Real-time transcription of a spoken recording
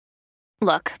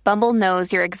Look, Bumble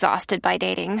knows you're exhausted by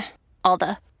dating. All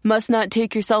the must not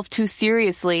take yourself too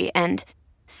seriously and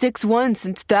 6'1"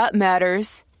 since that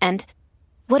matters. And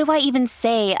what do I even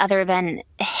say other than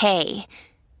hey?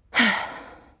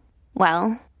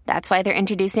 Well, that's why they're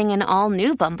introducing an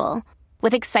all-new Bumble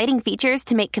with exciting features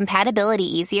to make compatibility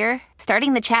easier,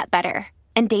 starting the chat better,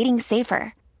 and dating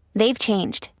safer. They've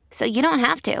changed, so you don't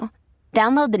have to.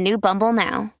 Download the new Bumble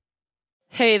now.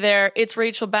 Hey there, it's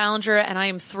Rachel Ballinger, and I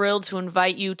am thrilled to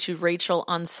invite you to Rachel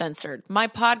Uncensored, my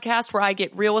podcast where I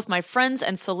get real with my friends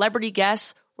and celebrity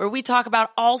guests, where we talk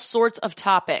about all sorts of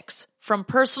topics. From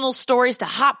personal stories to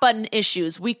hot-button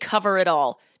issues, we cover it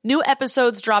all. New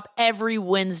episodes drop every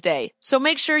Wednesday, so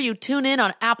make sure you tune in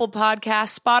on Apple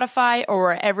Podcasts, Spotify, or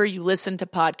wherever you listen to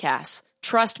podcasts.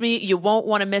 Trust me, you won't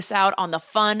want to miss out on the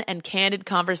fun and candid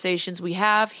conversations we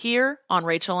have here on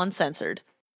Rachel Uncensored.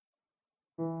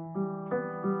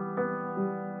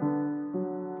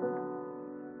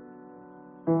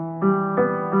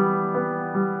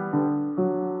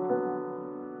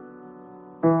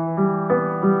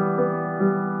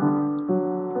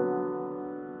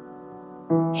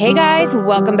 Hey guys,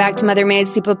 welcome back to Mother May I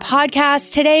Sleep With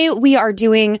podcast. Today we are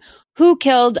doing Who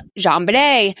Killed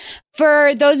JonBenét.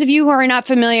 For those of you who are not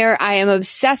familiar, I am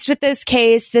obsessed with this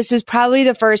case. This was probably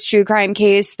the first true crime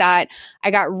case that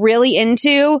I got really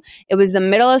into. It was the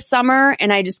middle of summer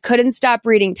and I just couldn't stop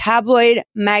reading tabloid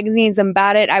magazines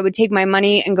about it. I would take my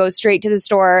money and go straight to the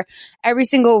store every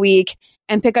single week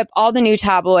and pick up all the new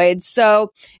tabloids.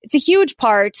 So it's a huge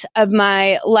part of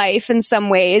my life in some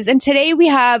ways. And today we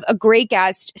have a great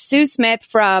guest, Sue Smith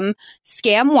from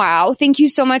ScamWow. Thank you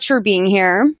so much for being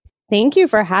here. Thank you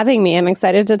for having me. I'm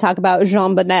excited to talk about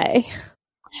JonBenét.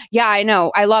 Yeah, I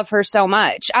know. I love her so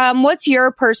much. What's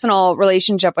your personal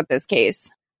relationship with this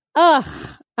case? Oh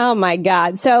my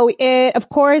God. So of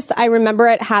course, I remember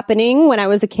it happening when I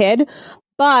was a kid,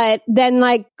 but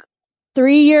then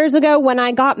 3 years ago when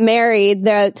I got married,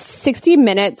 the 60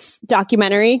 Minutes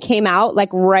documentary came out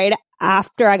right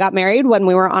after I got married when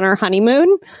we were on our honeymoon.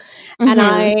 Mm-hmm. And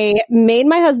I made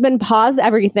my husband pause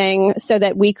everything so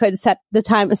that we could set the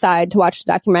time aside to watch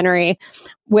the documentary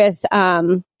with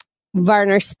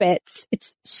Varner Spitz.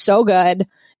 It's so good.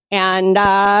 And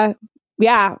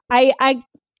yeah, I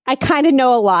kind of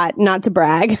know a lot, not to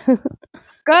brag.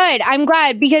 Good. I'm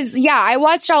glad because, I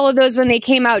watched all of those when they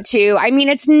came out too. I mean,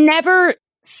 it's never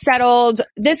settled.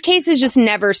 This case is just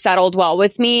never settled well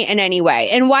with me in any way.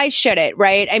 And why should it,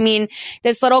 right? I mean,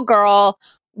 this little girl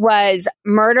was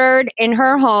murdered in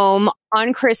her home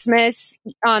on Christmas,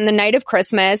 on the night of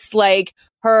Christmas.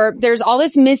 There's all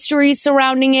this mystery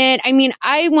surrounding it. I mean,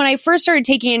 when I first started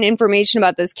taking in information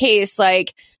about this case,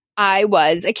 I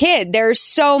was a kid. There's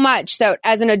so much that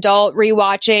as an adult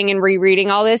rewatching and rereading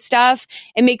all this stuff,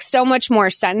 it makes so much more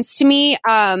sense to me.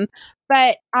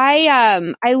 But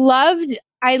I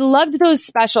loved those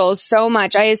specials so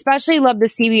much. I especially love the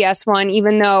CBS one,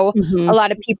 even though a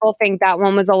lot of people think that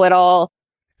one was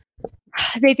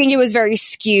they think it was very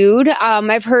skewed.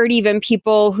 I've heard even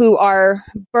people who are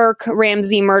Burke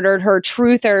Ramsey murdered her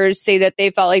truthers say that they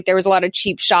felt like there was a lot of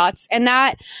cheap shots in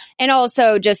that. And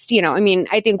also just,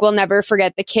 I think we'll never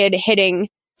forget the kid hitting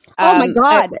oh my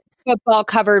God, a football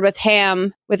covered with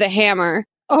a hammer.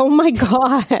 Oh my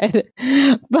God.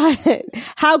 But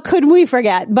how could we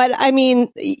forget? But I mean,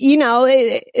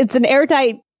 it's an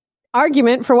airtight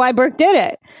argument for why Burke did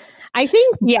it. I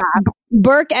think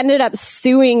Burke ended up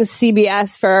suing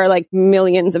CBS for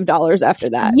millions of dollars after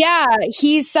that. Yeah,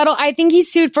 he settled. I think he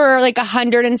sued for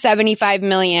 $175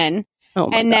 million. Oh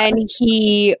my and God.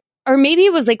 Then or maybe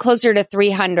it was closer to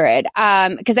 300.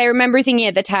 Because I remember thinking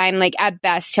at the time, at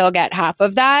best, he'll get half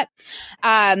of that.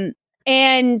 And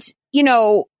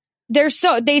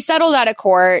they settled out of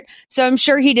court. So I'm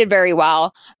sure he did very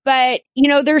well. But,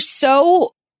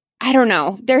 I don't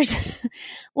know. There's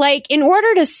in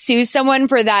order to sue someone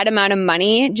for that amount of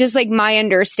money, just my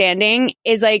understanding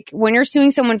is when you're suing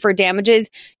someone for damages,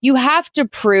 you have to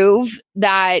prove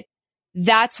that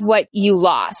that's what you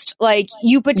lost.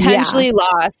 You potentially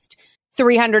lost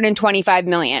 $325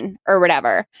 million or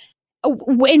whatever.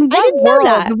 In what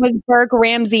world was Burke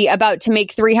Ramsey about to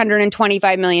make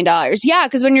 $325 million? Yeah,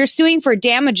 because when you're suing for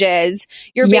damages,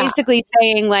 you're basically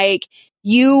saying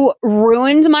you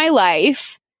ruined my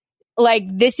life.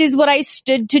 This is what I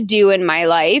stood to do in my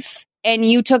life, and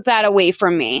you took that away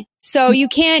from me. So you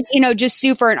can't, just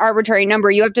sue for an arbitrary number.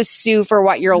 You have to sue for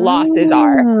what your losses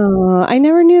are. Oh, I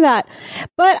never knew that.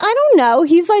 But I don't know.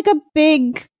 He's a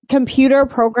big computer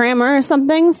programmer or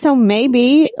something. So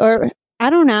maybe, or I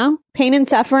don't know, pain and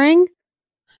suffering.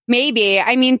 Maybe.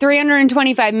 I mean,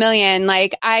 $325 million.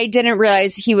 I didn't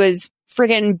realize he was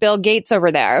friggin' Bill Gates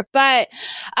over there. But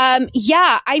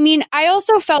yeah, I mean, I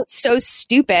also felt so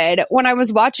stupid when I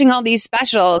was watching all these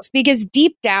specials because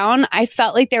deep down, I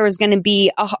felt like there was going to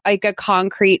be a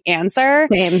concrete answer.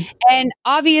 Same. And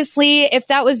obviously, if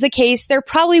that was the case, there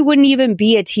probably wouldn't even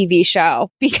be a TV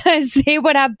show because they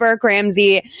would have Burke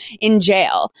Ramsey in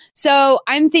jail. So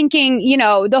I'm thinking, you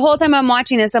know, the whole time I'm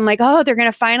watching this, I'm like, oh, they're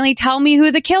going to finally tell me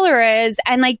who the killer is.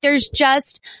 And like, there's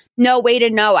just no way to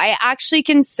know. I actually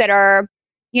consider,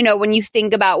 you know, when you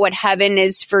think about what heaven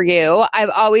is for you, I've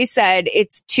always said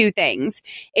it's two things.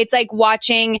 It's like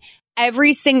watching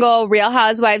every single Real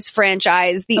Housewives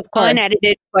franchise, the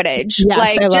unedited footage, yes,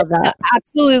 like I love just that.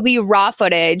 absolutely raw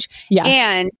footage, Yes.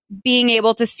 and being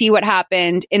able to see what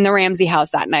happened in the Ramsey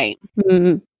house that night.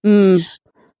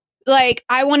 Like,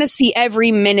 I want to see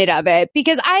every minute of it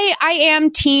because I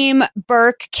am team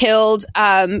Burke killed,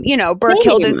 you know, Burke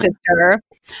killed his sister.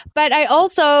 But I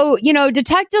also, you know,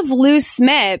 Detective Lou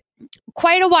Smith,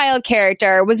 quite a wild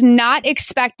character, was not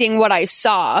expecting what I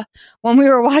saw when we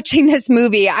were watching this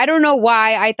movie. I don't know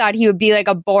why I thought he would be like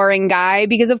a boring guy,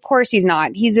 because of course he's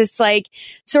not. He's this like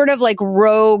sort of like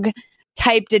rogue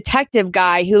type detective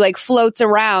guy who like floats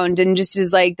around and just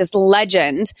is like this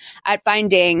legend at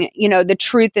finding, you know, the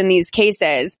truth in these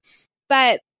cases.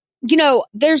 But, you know,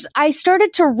 I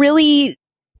started to really,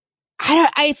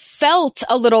 I felt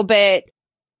a little bit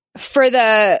for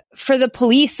the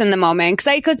police in the moment, because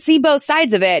I could see both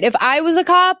sides of it. If I was a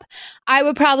cop, I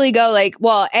would probably go like,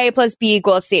 well, A plus B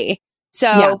equals C.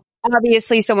 So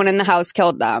obviously someone in the house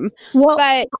killed them.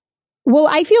 Well,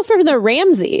 I feel for the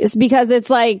Ramseys because it's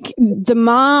like the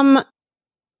mom,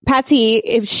 Patsy,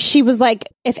 if she was like,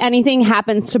 if anything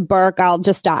happens to Burke, I'll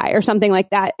just die or something like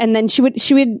that. And then she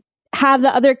would have the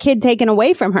other kid taken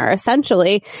away from her,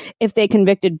 essentially, if they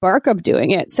convicted Burke of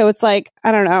doing it. So it's like,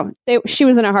 I don't know. She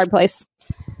was in a hard place.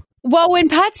 Well, when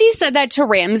Patsy said that to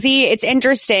Ramsey, it's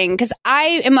interesting because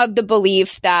I am of the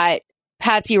belief that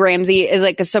Patsy Ramsey is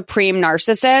like a supreme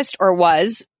narcissist, or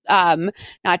was.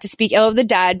 Not to speak ill of the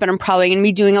dead, but I'm probably going to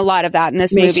be doing a lot of that in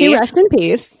this movie. May she rest in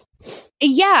peace.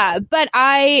 Yeah, but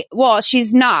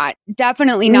she's not.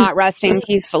 Definitely not resting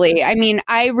peacefully. I mean,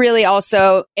 I really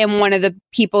also am one of the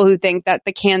people who think that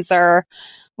the cancer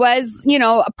was, you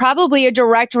know, probably a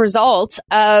direct result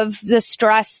of the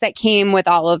stress that came with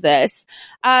all of this.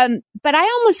 But I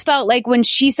almost felt like when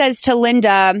she says to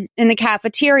Linda in the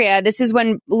cafeteria, this is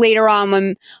when later on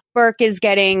when Burke is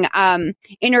getting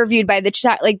interviewed by the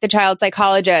child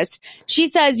psychologist, she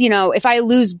says, you know, if I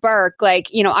lose Burke,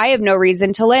 like, you know, I have no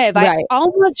reason to live. Right. I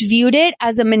almost viewed it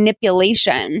as a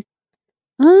manipulation.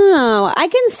 Oh, I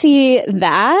can see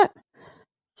that.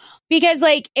 Because,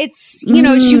 like, it's, you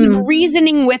know, she was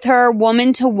reasoning with her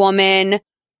woman to woman.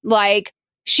 Like,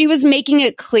 she was making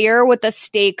it clear what the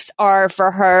stakes are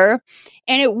for her.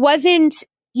 And it wasn't,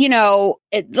 you know,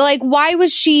 like, why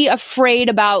was she afraid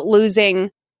about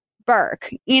losing Burke?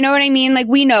 You know what I mean? Like,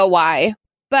 we know why.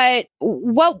 But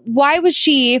why was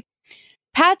she?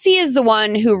 Patsy is the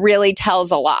one who really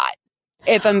tells a lot,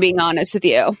 if I'm being honest with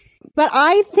you. But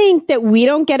I think that we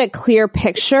don't get a clear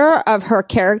picture of her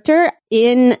character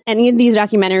in any of these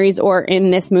documentaries or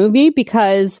in this movie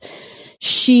because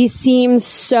she seems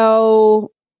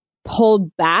so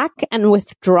pulled back and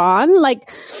withdrawn. Like,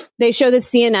 they show the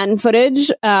CNN footage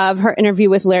of her interview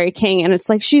with Larry King, and it's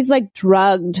like she's like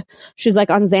drugged. She's like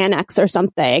on Xanax or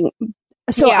something.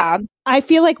 So yeah. I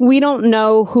feel like we don't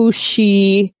know who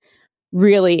she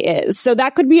really is. So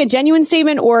that could be a genuine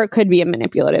statement or it could be a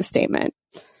manipulative statement.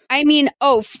 I mean,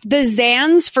 the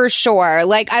Zans for sure.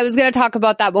 Like, I was going to talk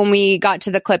about that when we got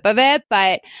to the clip of it,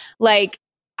 but like,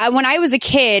 when I was a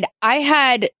kid, I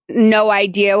had no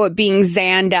idea what being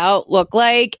Zanned out looked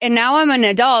like. And now I'm an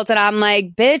adult and I'm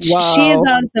like, bitch, she is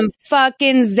on some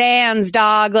fucking Zans,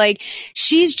 dog. Like,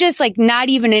 she's just like not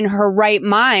even in her right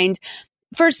mind.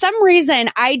 For some reason,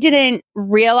 I didn't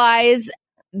realize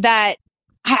that.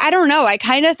 I don't know. I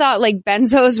kind of thought like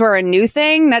benzos were a new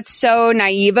thing. That's so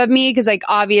naive of me because like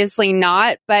obviously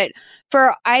not. But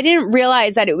I didn't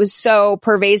realize that it was so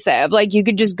pervasive. Like, you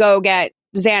could just go get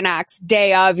Xanax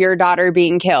day of your daughter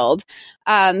being killed.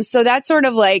 So that sort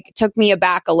of like took me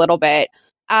aback a little bit.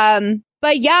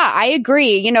 But yeah, I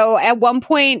agree. You know, at one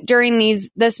point during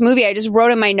this movie, I just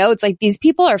wrote in my notes, like, these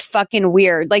people are fucking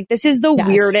weird. Like, this is the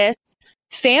weirdest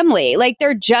family. Like,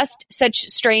 they're just such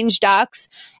strange ducks.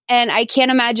 And I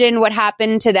can't imagine what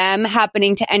happened to them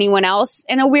happening to anyone else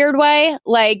in a weird way.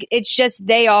 Like, it's just,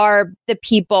 they are the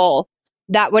people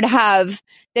that would have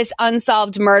this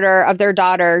unsolved murder of their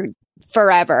daughter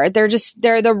forever. They're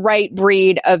the right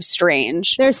breed of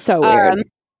strange. They're so weird.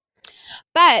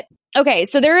 But Okay,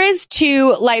 so there is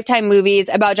 2 Lifetime movies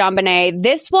about JonBenét.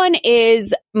 This one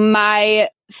is my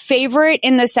favorite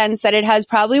in the sense that it has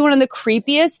probably one of the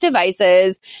creepiest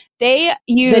devices. They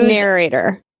use the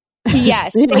narrator.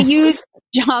 Yes, Yes. they use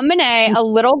JonBenét, a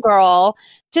little girl,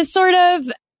 to sort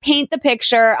of paint the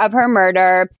picture of her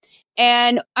murder.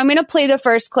 And I'm going to play the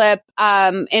first clip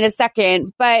in a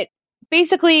second, but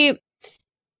basically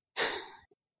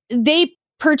they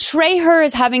portray her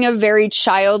as having a very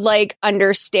childlike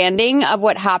understanding of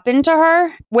what happened to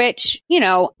her, which, you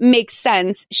know, makes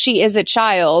sense. She is a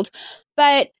child,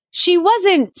 but she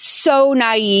wasn't so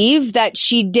naive that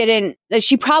she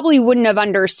probably wouldn't have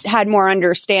had more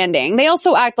understanding. They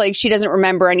also act like she doesn't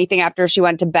remember anything after she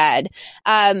went to bed.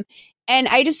 And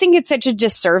I just think it's such a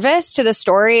disservice to the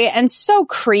story and so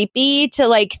creepy to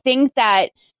like think that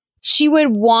she would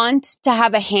want to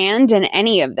have a hand in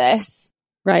any of this.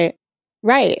 Right.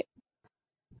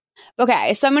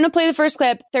 Okay, so I'm going to play the first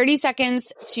clip, 30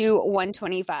 seconds to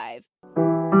 1:25.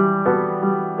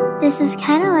 This is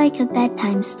kind of like a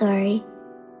bedtime story.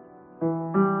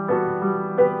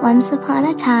 Once upon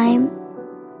a time,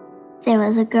 there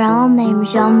was a girl named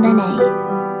JonBenét.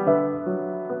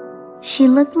 She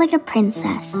looked like a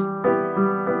princess,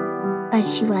 but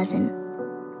she wasn't.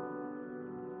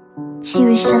 She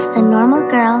was just a normal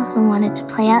girl who wanted to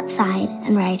play outside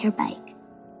and ride her bike.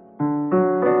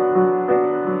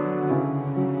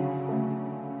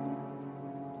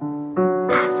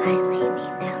 As I lay me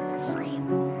down to sleep,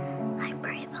 I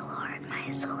pray the Lord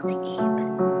my soul to keep.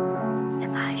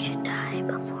 If I should die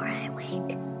before I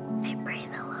wake, I pray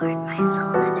the Lord my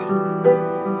soul to take.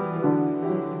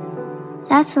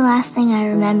 That's the last thing I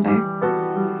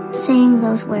remember, saying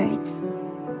those words.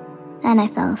 Then I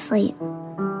fell asleep.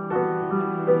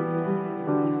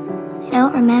 I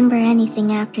don't remember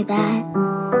anything after that.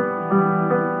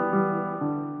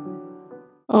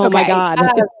 Oh my God.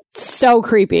 It's so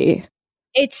creepy.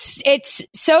 It's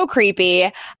so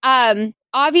creepy.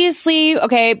 Obviously,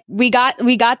 okay, we got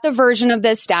the version of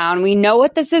this down. We know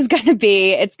what this is going to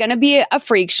be. It's going to be a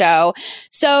freak show.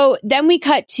 So then we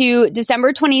cut to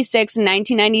December 26,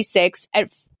 1996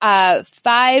 at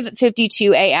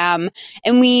 5:52 a.m.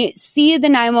 and we see the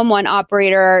 911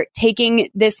 operator taking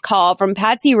this call from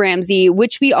Patsy Ramsey,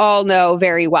 which we all know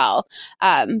very well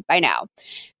by now.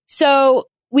 So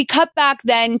we cut back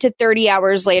then to 30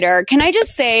 hours later. Can I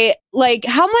just say, like,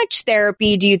 how much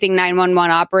therapy do you think 911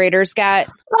 operators get?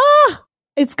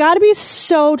 It's got to be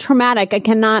so traumatic. I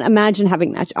cannot imagine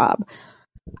having that job.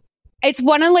 It's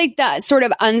one of like the sort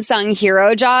of unsung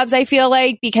hero jobs, I feel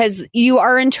like, because you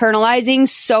are internalizing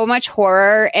so much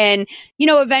horror and, you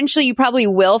know, eventually you probably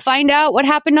will find out what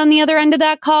happened on the other end of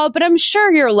that call, but I'm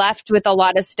sure you're left with a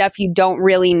lot of stuff you don't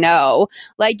really know.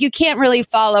 Like you can't really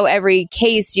follow every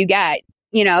case you get,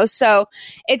 you know? So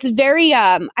it's very,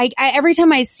 I every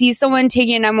time I see someone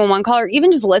taking a 911 call or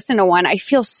even just listen to one, I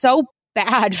feel so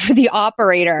bad for the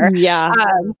operator. Yeah.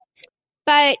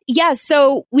 But yeah,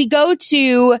 so we go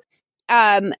to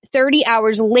 30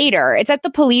 hours later. It's at the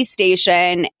police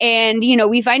station. And, you know,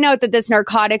 we find out that this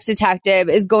narcotics detective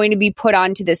is going to be put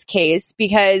onto this case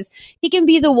because he can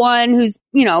be the one who's,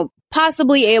 you know,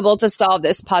 possibly able to solve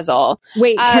this puzzle.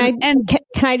 Wait, can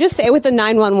I just say with the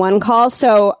 911 call?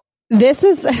 So this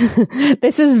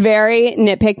is very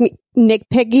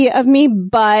nitpicky of me,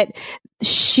 but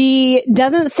she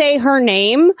doesn't say her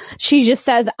name. She just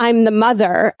says, I'm the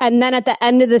mother. And then at the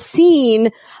end of the scene,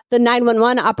 the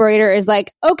 911 operator is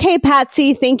like, okay,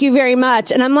 Patsy, thank you very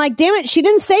much. And I'm like, damn it, she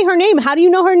didn't say her name. How do you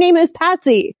know her name is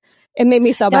Patsy? It made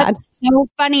me so bad. That's so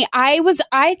funny. I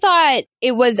thought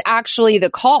it was actually the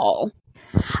call.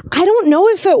 I don't know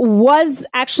if it was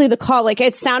actually the call. Like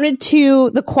it sounded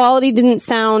the quality didn't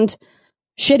sound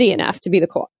shitty enough to be the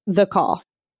call.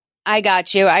 I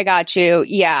got you.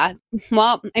 Yeah.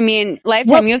 Well, I mean,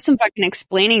 Lifetime, you have some fucking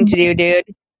explaining to do, dude.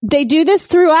 They do this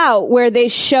throughout where they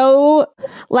show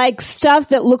like stuff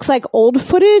that looks like old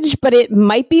footage, but it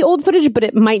might be old footage, but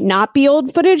it might not be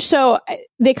old footage. So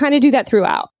they kind of do that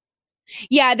throughout.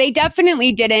 Yeah, they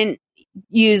definitely didn't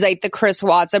use like the Chris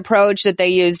Watts approach that they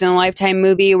used in the Lifetime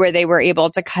movie where they were able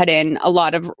to cut in a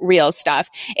lot of real stuff.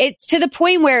 It's to the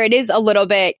point where it is a little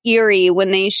bit eerie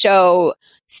when they show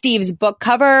Steve's book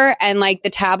cover and like the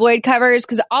tabloid covers,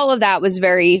 because all of that was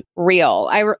very real.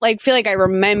 I feel like I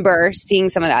remember seeing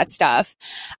some of that stuff.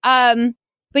 But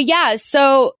yeah,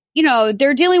 so, you know,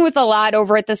 they're dealing with a lot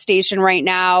over at the station right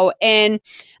now. And,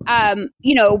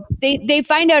 you know, they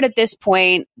find out at this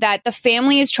point that the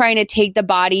family is trying to take the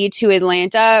body to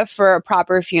Atlanta for a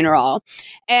proper funeral.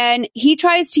 And he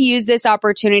tries to use this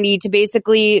opportunity to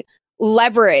basically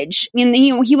leverage. And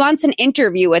he wants an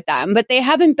interview with them, but they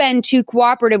haven't been too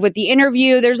cooperative with the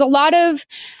interview. There's a lot of,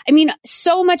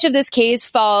 so much of this case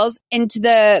falls into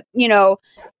the,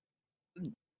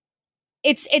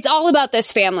 it's all about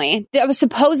this family that was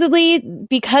supposedly,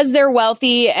 because they're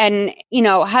wealthy and,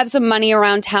 have some money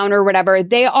around town or whatever,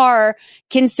 they are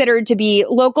considered to be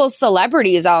local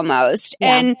celebrities almost.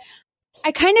 Yeah. And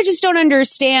I kind of just don't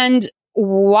understand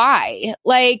why.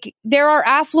 Like, there are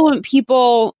affluent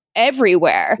people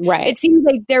everywhere. Right. It seems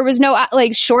like there was no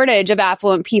shortage of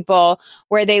affluent people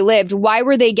where they lived. Why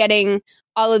were they getting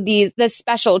all of this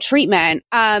special treatment?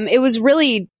 It was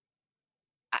really,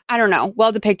 I don't know,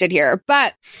 well depicted here.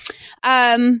 But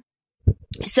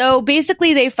so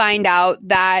basically they find out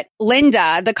that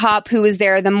Linda, the cop who was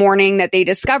there the morning that they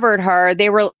discovered her,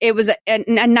 it was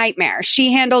a nightmare.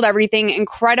 She handled everything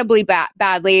incredibly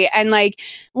badly. And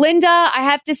Linda, I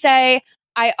have to say,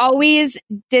 I always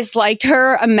disliked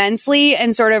her immensely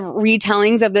in sort of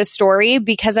retellings of this story,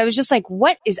 because I was just like,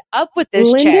 what is up with this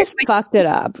Linda chick? fucked it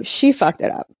up. She fucked it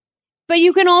up. But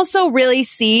you can also really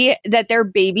see that they're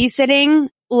babysitting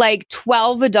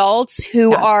 12 adults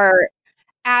who are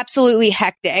absolutely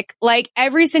hectic.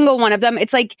 Every single one of them,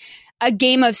 it's like a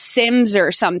game of Sims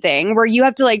or something where you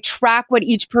have to track what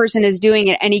each person is doing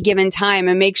at any given time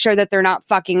and make sure that they're not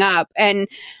fucking up. And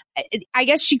I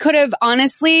guess she could have,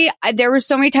 honestly, there were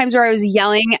so many times where I was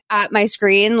yelling at my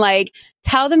screen,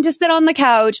 tell them to sit on the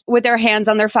couch with their hands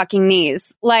on their fucking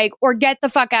knees, or get the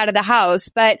fuck out of the house.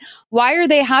 But why are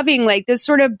they having this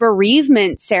sort of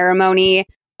bereavement ceremony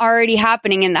already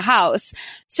happening in the house?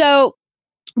 So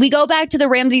we go back to the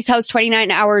Ramsey's house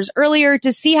 29 hours earlier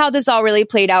to see how this all really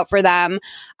played out for them.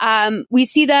 We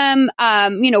see them,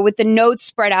 with the notes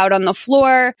spread out on the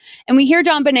floor, and we hear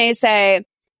JonBenét say,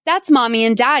 "That's mommy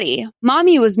and daddy.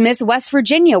 Mommy was Miss West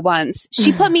Virginia once.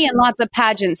 She put me in lots of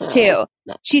pageants too.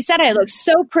 She said I looked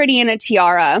so pretty in a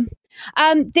tiara."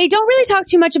 They don't really talk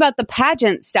too much about the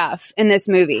pageant stuff in this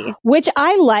movie, which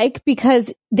I like,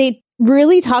 because they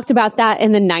really talked about that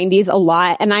in the 90s a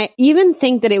lot. And I even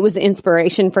think that it was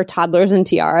inspiration for Toddlers and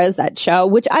Tiaras, that show,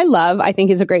 which I love. I think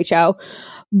is a great show.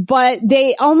 But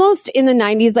they almost in the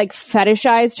 90s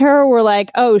fetishized her. Were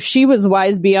like, oh, she was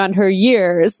wise beyond her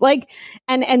years.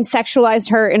 And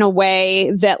sexualized her in a way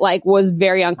that was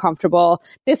very uncomfortable.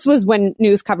 This was when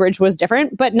news coverage was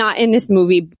different, but not in this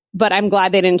movie. But I'm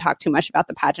glad they didn't talk too much about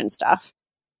the pageant stuff.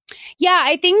 Yeah,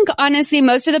 I think honestly,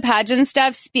 most of the pageant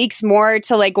stuff speaks more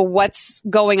to what's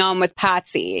going on with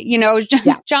Patsy.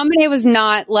 JonBenét was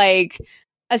not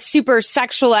a super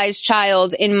sexualized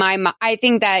child in my mind. I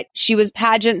think that she was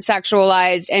pageant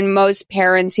sexualized, and most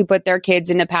parents who put their kids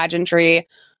into pageantry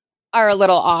are a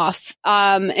little off.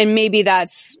 And maybe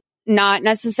that's not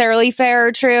necessarily fair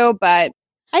or true, but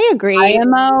I agree.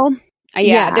 IMO,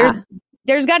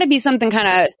 there's got to be something kind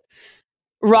of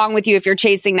wrong with you if you're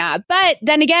chasing that. But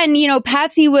then again,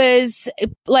 Patsy was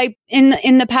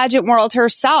in the pageant world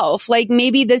herself.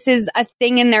 Maybe this is a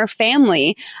thing in their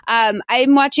family.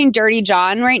 I'm watching Dirty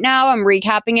John right now. I'm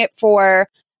recapping it for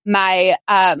my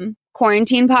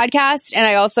quarantine podcast, and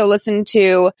I also listened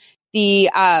to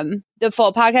the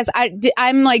full podcast.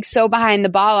 I'm so behind the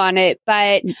ball on it,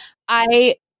 but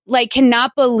I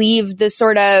cannot believe the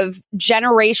sort of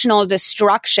generational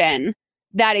destruction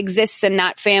that exists in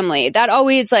that family. That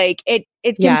always it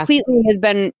completely has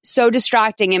been so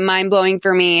distracting and mind blowing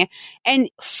for me, and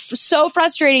so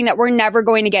frustrating that we're never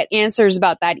going to get answers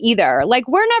about that either.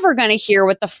 We're never going to hear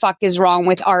what the fuck is wrong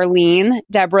with Arlene,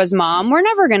 Deborah's mom. We're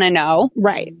never going to know.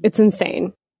 Right. It's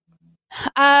insane.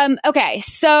 Okay.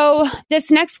 So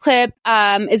this next clip,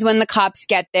 is when the cops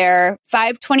get there,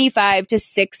 5:25 to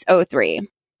 6:03.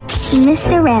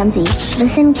 Mr. Ramsey,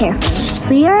 listen carefully.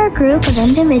 We are a group of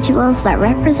individuals that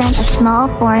represent a small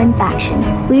foreign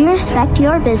faction. We respect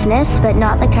your business, but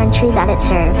not the country that it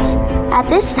serves. At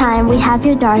this time, we have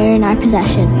your daughter in our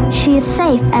possession. She is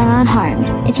safe and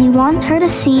unharmed. If you want her to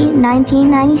see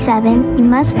 1997, you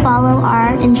must follow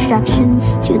our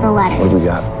instructions to the letter. What do we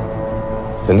got?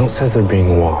 The note says they're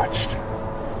being watched.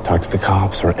 Talk to the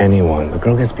cops or anyone. The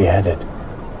girl gets beheaded.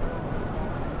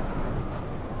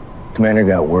 Commander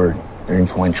got word. They're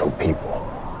influential people.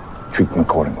 Treat them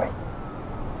accordingly.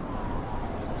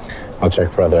 I'll check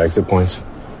for other exit points.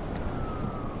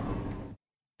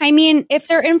 I mean, if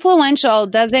they're influential,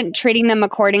 doesn't treating them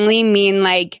accordingly mean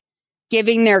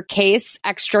giving their case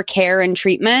extra care and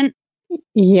treatment?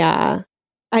 Yeah.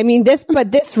 I mean, this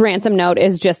ransom note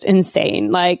is just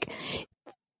insane.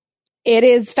 It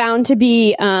is found to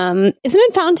be, isn't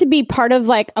it found to be part of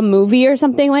a movie or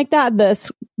something like that?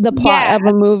 The plot of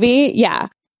a movie? Yeah.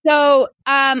 So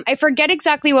I forget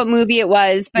exactly what movie it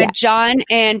was, but John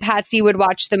and Patsy would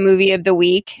watch the movie of the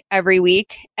week every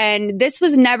week. And this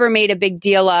was never made a big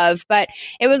deal of, but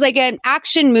it was like an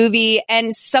action movie.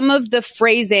 And some of the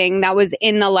phrasing that was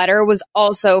in the letter was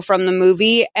also from the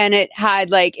movie. And it had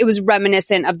it was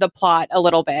reminiscent of the plot a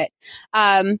little bit.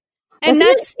 And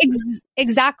that's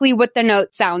exactly what the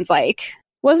note sounds like.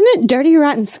 Wasn't it Dirty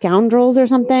Rotten Scoundrels or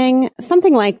something?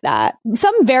 Something like that.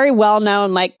 Some very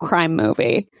well-known crime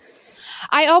movie.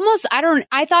 I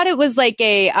thought it was like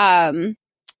a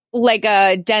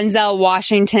Denzel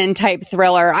Washington type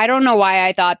thriller. I don't know why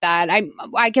I thought that.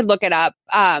 I could look it up.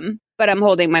 But I'm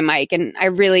holding my mic and I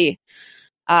really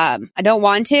I don't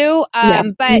want to.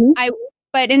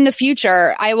 But in the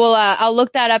future I will I'll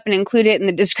look that up and include it in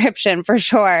the description for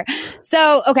sure.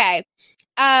 So, okay.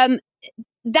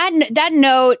 That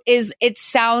note it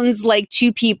sounds like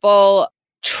two people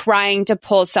trying to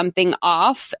pull something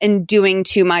off and doing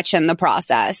too much in the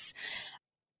process.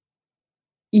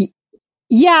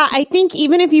 Yeah, I think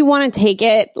even if you want to take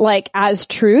it as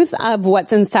truth of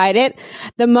what's inside it,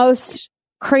 the most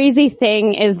crazy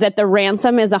thing is that the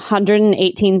ransom is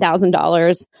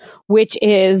 $118,000, which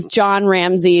is John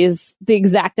Ramsey's the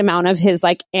exact amount of his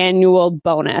annual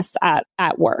bonus at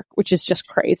work, which is just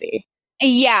crazy.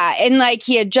 Yeah. And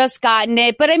he had just gotten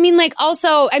it. But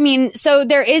so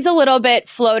there is a little bit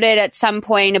floated at some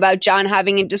point about John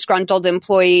having a disgruntled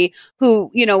employee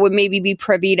who, would maybe be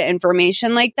privy to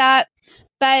information like that.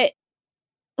 But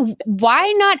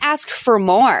why not ask for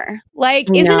more?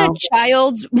 Isn't a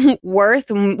child's worth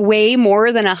way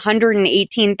more than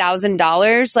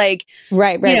 $118,000?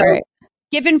 Right.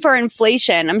 Given for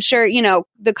inflation, I'm sure,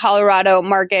 the Colorado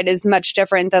market is much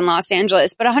different than Los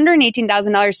Angeles, but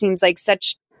 $118,000 seems like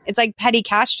it's like petty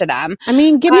cash to them. I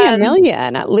mean, give me $1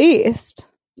 million at least.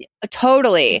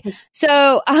 Totally.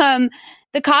 So,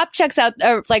 the cop checks out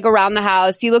around the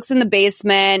house. He looks in the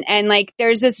basement and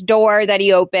there's this door that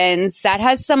he opens that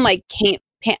has some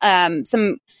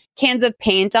some cans of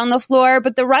paint on the floor,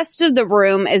 but the rest of the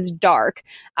room is dark.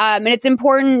 And it's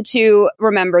important to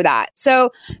remember that.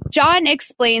 So John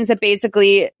explains that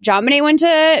basically JonBenét went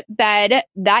to bed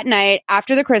that night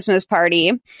after the Christmas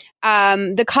party.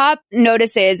 The cop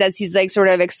notices as he's sort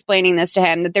of explaining this to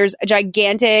him that there's a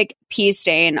gigantic pee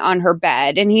stain on her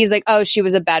bed. And he's like, oh, she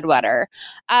was a bedwetter.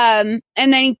 And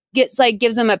then he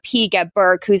gives him a peek at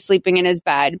Burke, who's sleeping in his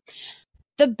bed.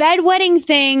 The bedwetting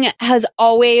thing has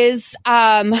always,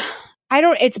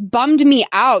 it's bummed me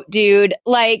out, dude.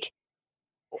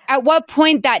 At what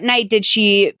point that night did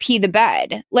she pee the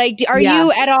bed? Are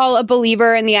you at all a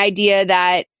believer in the idea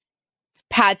that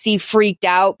Patsy freaked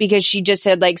out because she just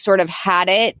had sort of had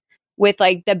it with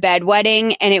the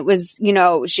bedwetting and it was,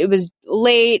 it was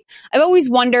late. I've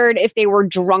always wondered if they were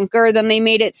drunker than they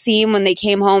made it seem when they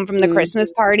came home from the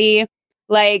Christmas party.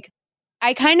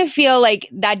 I kind of feel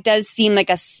that does seem like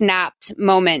a snapped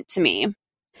moment to me.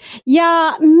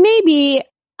 Yeah, maybe.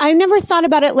 I never thought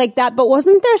about it like that, but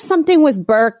wasn't there something with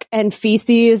Burke and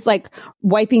feces,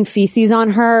 wiping feces on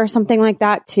her or something like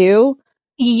that too?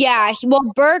 Yeah.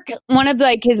 Well, Burke, one of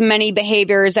his many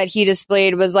behaviors that he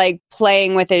displayed was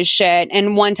playing with his shit.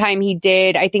 And one time he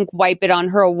did, I think, wipe it on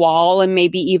her wall and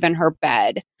maybe even her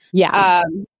bed. Yeah.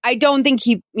 I don't think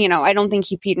he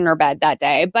peed in her bed that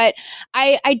day, but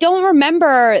I don't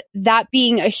remember that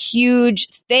being a huge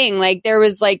thing. There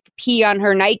was pee on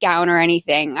her nightgown or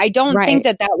anything. I don't think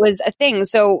that was a thing.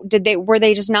 So were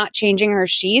they just not changing her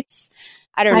sheets?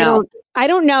 I don't know. I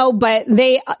don't know, but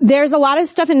there's a lot of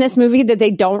stuff in this movie that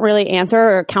they don't really answer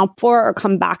or account for or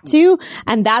come back to.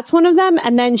 And that's one of them.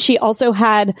 And then she also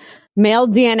had male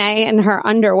DNA in her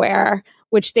underwear,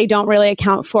 which they don't really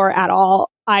account for at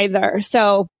all either.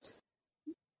 So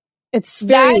it's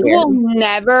very weird. Will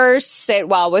never sit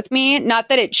well with me. Not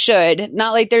that it should.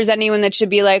 Not there's anyone that should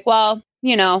be well,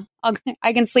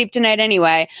 I can sleep tonight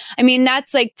anyway. I mean,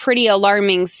 that's pretty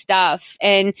alarming stuff.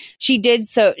 And she did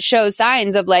show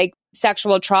signs of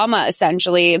sexual trauma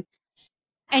essentially.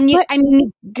 And you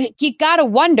gotta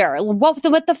wonder what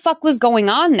the fuck was going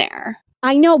on there.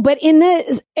 I know, but in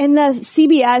the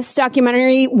CBS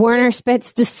documentary, Werner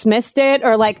Spitz dismissed it,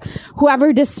 or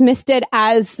whoever dismissed it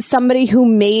as somebody who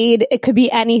made it could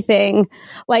be anything.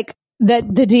 The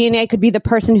DNA could be the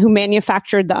person who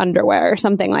manufactured the underwear or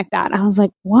something like that. I was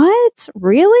like, what?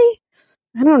 Really?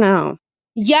 I don't know.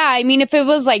 Yeah, I mean, if it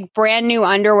was brand new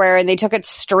underwear and they took it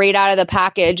straight out of the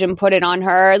package and put it on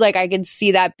her, I could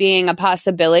see that being a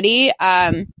possibility.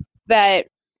 But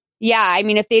yeah, I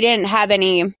mean, if they didn't have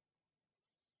any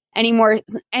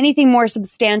anything more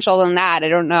substantial than that, I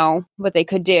don't know what they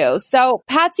could do. So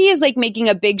Patsy is like making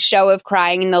a big show of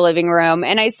crying in the living room.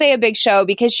 And I say a big show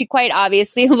because she quite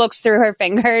obviously looks through her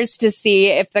fingers to see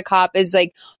if the cop is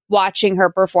like watching her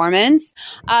performance.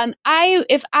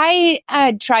 If I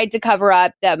had tried to cover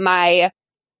up that my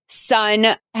son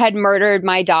had murdered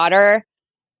my daughter,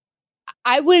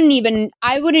 I wouldn't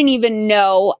even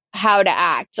know how to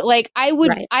act. Like I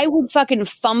would fucking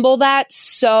fumble that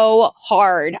so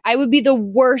hard. I would be the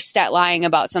worst at lying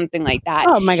about something like that.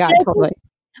 Oh my God, totally.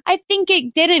 I think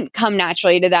it didn't come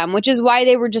naturally to them, which is why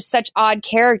they were just such odd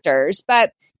characters.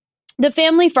 But the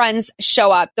family friends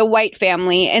show up, the White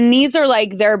family, and these are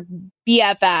like their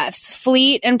BFFs,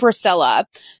 Fleet and Priscilla.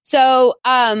 So,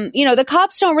 the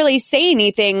cops don't really say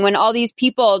anything when all these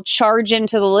people charge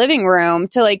into the living room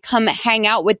to like come hang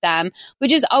out with them,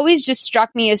 which has always just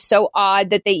struck me as so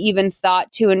odd that they even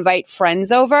thought to invite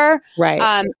friends over.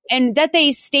 Right. And that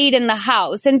they stayed in the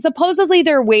house. And supposedly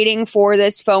they're waiting for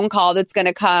this phone call that's going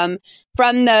to come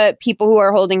from the people who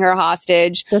are holding her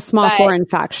hostage. The small foreign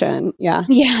faction. Yeah.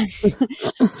 Yes.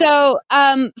 So,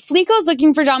 Fleet goes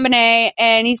looking for JonBenét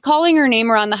and he's calling her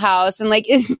name around the house. And like,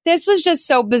 this was just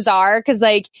so bizarre because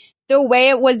like the way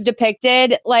it was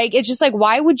depicted, like, it's just like,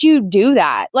 why would you do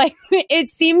that? Like, it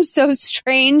seems so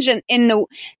strange. And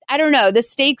I don't know, the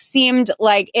stakes seemed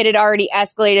like it had already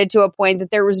escalated to a point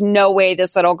that there was no way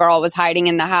this little girl was hiding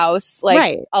in the house,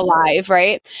 like alive,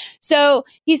 right? So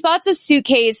he spots a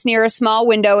suitcase near a small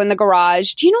window in the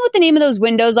garage. Do you know what the name of those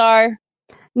windows are?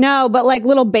 No, but like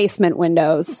little basement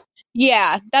windows.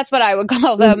 Yeah, that's what I would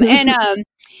call them. And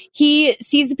he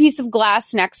sees a piece of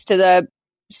glass next to the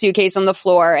suitcase on the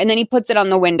floor, and then he puts it on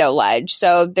the window ledge.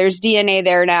 So there's DNA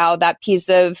there now. That piece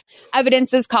of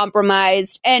evidence is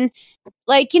compromised. And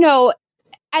like,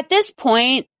 at this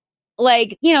point,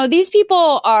 like, these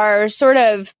people are sort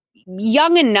of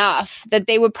young enough that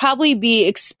they would probably be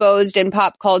exposed in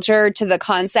pop culture to the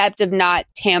concept of not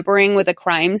tampering with a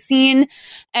crime scene.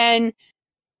 And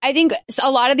I think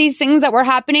a lot of these things that were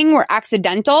happening were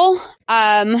accidental.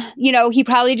 He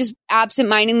probably just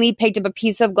absentmindedly picked up a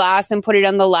piece of glass and put it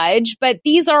on the ledge. But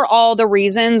these are all the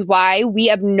reasons why we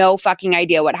have no fucking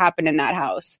idea what happened in that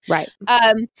house. Right.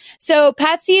 So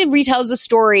Patsy retells the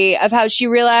story of how she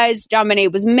realized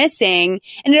JonBenét was missing,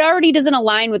 and it already doesn't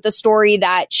align with the story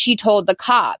that she told the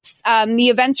cops. The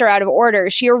events are out of order.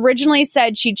 She originally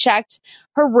said she checked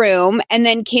her room and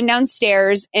then came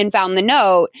downstairs and found the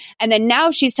note. And then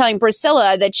now she's telling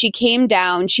Priscilla that she came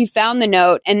down, she found the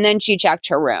note, and then she checked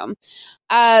her room.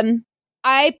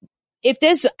 If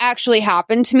this actually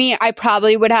happened to me, I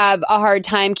probably would have a hard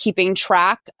time keeping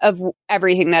track of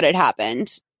everything that had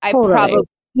happened. I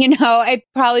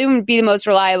probably wouldn't be the most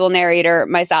reliable narrator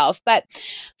myself. But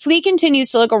Fleet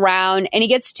continues to look around and he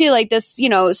gets to like this,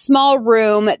 small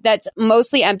room that's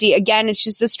mostly empty. Again, it's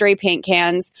just the stray paint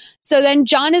cans. So then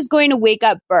John is going to wake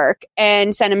up Burke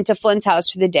and send him to Flint's house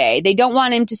for the day. They don't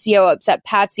want him to see how upset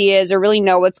Patsy is or really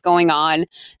know what's going on.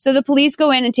 So the police go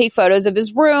in and take photos of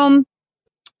his room.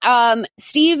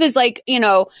 Steve is like,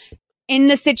 in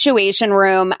the situation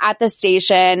room at the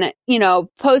station,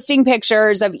 posting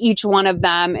pictures of each one of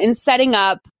them and setting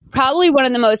up probably one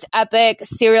of the most epic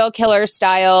serial killer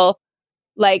style,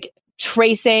 like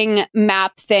tracing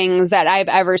map things that I've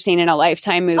ever seen in a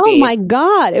Lifetime movie. Oh my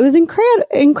God. It was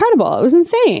incredible. It was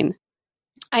insane.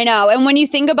 I know. And when you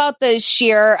think about the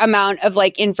sheer amount of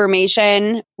like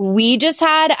information we just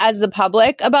had as the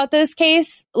public about this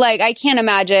case, like I can't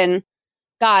imagine.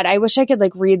 God, I wish I could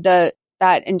like read that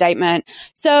indictment.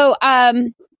 So,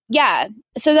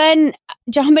 So then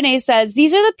JonBenét says,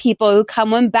 these are the people who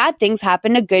come when bad things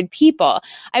happen to good people.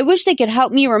 I wish they could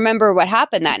help me remember what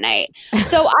happened that night.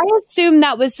 So I assumed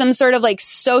that was some sort of like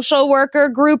social worker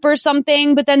group or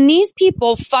something. But then these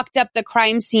people fucked up the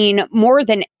crime scene more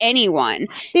than anyone.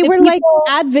 They were like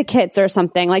advocates or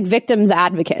something, like victims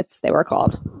advocates, they were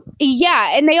called.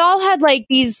 Yeah. And they all had like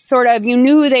these sort of, you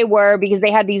knew who they were because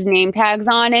they had these name tags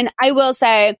on. And I will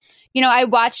say, I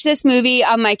watched this movie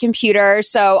on my computer.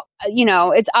 So,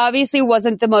 it's obviously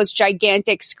wasn't the most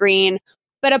gigantic screen.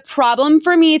 But a problem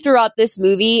for me throughout this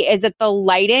movie is that the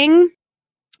lighting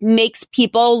makes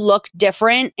people look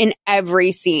different in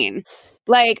every scene.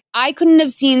 Like, I couldn't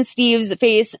have seen Steve's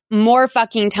face more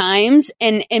fucking times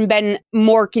and been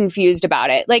more confused about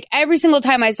it. Like, every single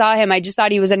time I saw him, I just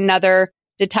thought he was another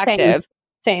detective.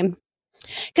 Same.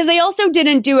 Because they also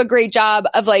didn't do a great job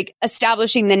of like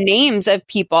establishing the names of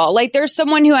people. Like there's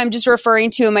someone who I'm just referring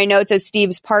to in my notes as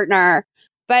Steve's partner,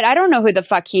 but I don't know who the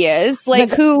fuck he is. Like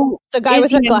the guy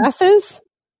with the glasses?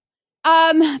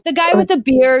 The guy with the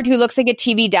beard who looks like a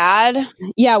TV dad.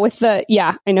 Yeah,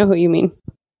 I know who you mean.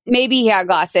 Maybe he had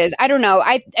glasses. I don't know.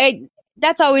 I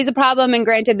that's always a problem. And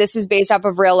granted, this is based off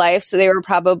of real life, so they were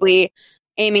probably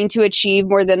aiming to achieve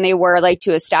more than they were like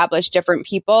to establish different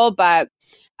people. But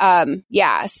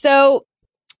yeah, so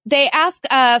they ask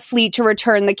Fleet to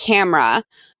return the camera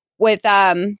with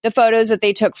the photos that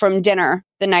they took from dinner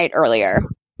the night earlier.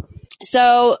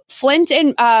 So Fleet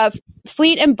and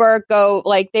Burke go,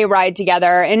 like, they ride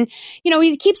together, and, you know,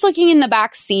 he keeps looking in the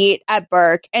back seat at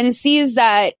Burke and sees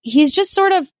that he's just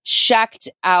sort of checked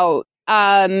out.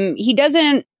 He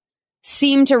doesn't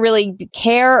seem to really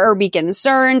care or be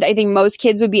concerned. I think most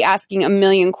kids would be asking a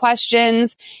million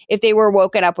questions if they were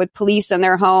woken up with police in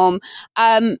their home.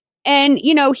 And,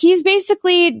 you know,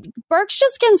 Burke's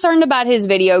just concerned about his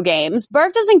video games.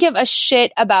 Burke doesn't give a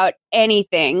shit about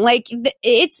anything. Like,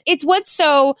 it's what's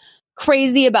so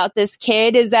crazy about this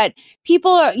kid is that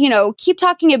people are, you know, keep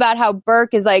talking about how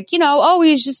Burke is like, you know, oh,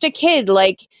 he's just a kid.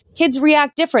 Like, kids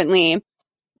react differently.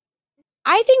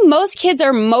 I think most kids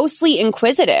are mostly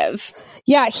inquisitive.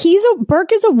 Yeah,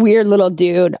 Burke is a weird little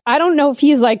dude. I don't know if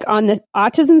he's like on the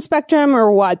autism spectrum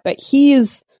or what, but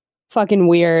he's fucking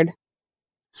weird.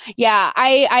 Yeah,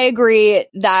 I agree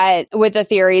that with the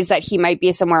theories that he might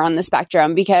be somewhere on the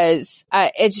spectrum, because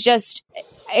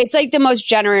it's like the most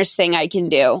generous thing I can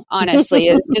do, honestly,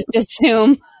 is just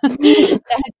assume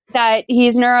that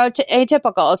he's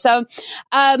neuroatypical. So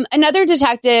another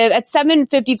detective at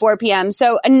 7:54 p.m.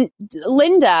 So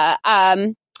Linda,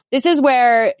 this is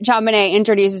where JonBenét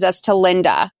introduces us to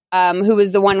Linda, who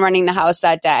was the one running the house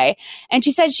that day. And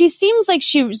she said she seems like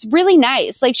she was really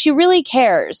nice, like she really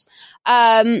cares.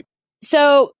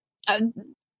 So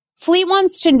Fleet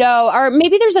wants to know, or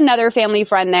maybe there's another family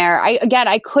friend there.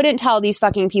 I couldn't tell these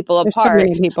fucking people apart. There's so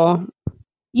many people.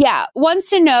 Yeah, wants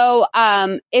to know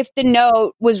if the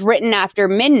note was written after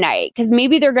midnight, because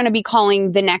maybe they're going to be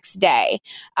calling the next day.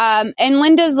 And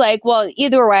Linda's like, well,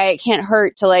 either way, it can't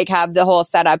hurt to like have the whole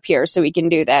setup here so we can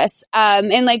do this.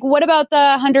 And like, what about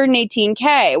the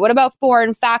 $118K? What about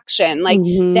foreign faction? Like,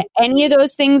 do any of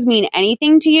those things mean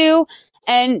anything to you?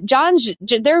 And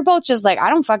they're both just like, I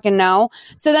don't fucking know.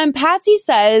 So then Patsy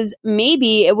says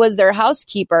maybe it was their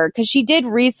housekeeper, because she did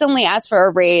recently ask for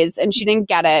a raise and she didn't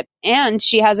get it. And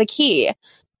she has a key.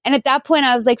 And at that point,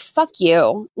 I was like, fuck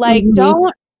you. Like,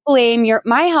 don't blame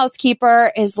my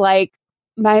housekeeper is like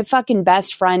my fucking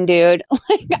best friend, dude.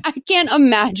 Like, I can't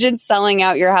imagine selling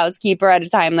out your housekeeper at a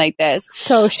time like this.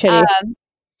 So shitty.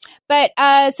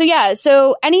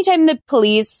 So anytime the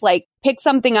police like pick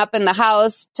something up in the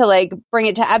house to like bring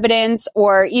it to evidence,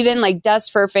 or even like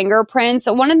dust for fingerprints,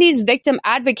 one of these victim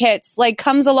advocates like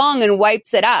comes along and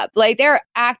wipes it up. Like, they're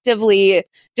actively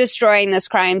destroying this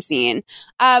crime scene.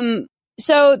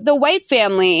 So the White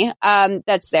family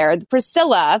that's there,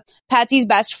 Priscilla, Patsy's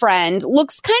best friend,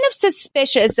 looks kind of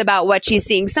suspicious about what she's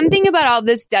seeing. Something about all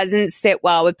this doesn't sit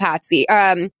well with Patsy.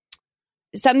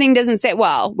 Something doesn't sit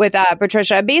well with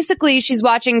Patricia. Basically, she's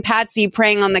watching Patsy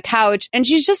praying on the couch, and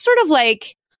she's just sort of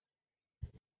like,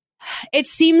 it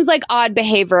seems like odd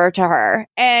behavior to her.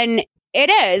 And it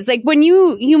is like when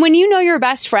you know your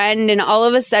best friend and all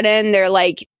of a sudden they're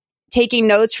like taking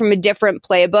notes from a different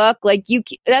playbook, like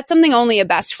that's something only a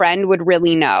best friend would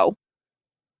really know.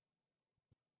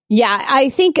 Yeah, I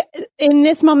think in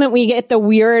this moment we get the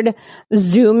weird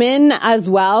zoom in as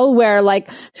well, where like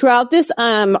throughout this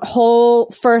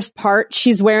whole first part,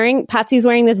 Patsy's wearing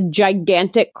this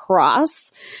gigantic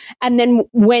cross. And then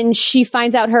when she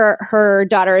finds out her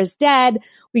daughter is dead,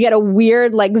 we get a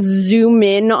weird like zoom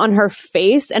in on her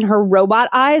face and her robot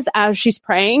eyes as she's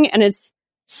praying. And it's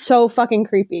so fucking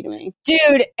creepy to me.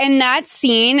 Dude, in that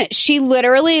scene, she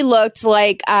literally looked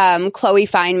like Chloe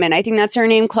Fineman. I think that's her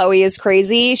name. Chloe is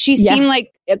Crazy. She seemed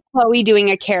like Chloe doing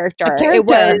a character. It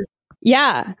was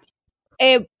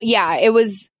it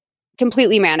was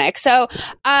completely manic. So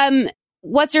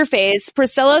what's her face?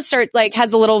 Priscilla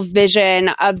has a little vision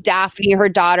of Daphne, her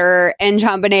daughter, and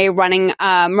JonBenét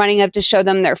running up to show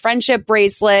them their friendship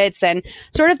bracelets, and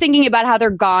sort of thinking about how they're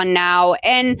gone now.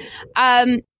 And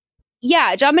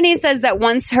JonBenét says that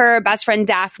once her best friend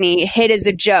Daphne hid as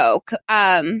a joke,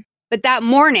 but that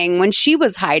morning when she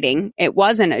was hiding, it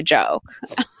wasn't a joke.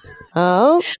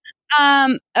 Oh.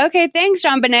 Okay, thanks,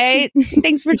 JonBenét.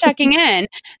 Thanks for checking in.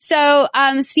 So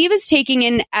Steve is taking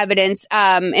in evidence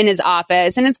in his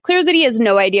office, and it's clear that he has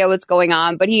no idea what's going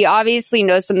on, but he obviously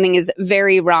knows something is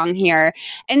very wrong here.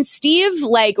 And Steve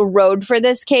rode for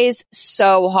this case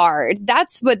so hard.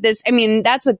 That's what this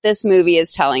movie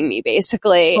is telling me,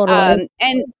 basically. Totally.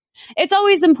 And it's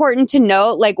always important to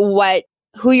note what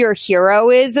who your hero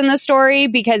is in the story,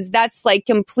 because that's like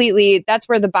completely, that's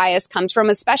where the bias comes from,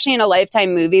 especially in a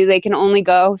Lifetime movie. They can only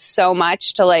go so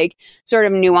much to like sort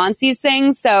of nuance these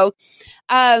things. So,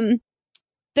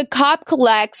 the cop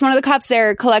one of the cops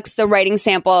there collects the writing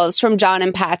samples from John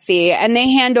and Patsy, and they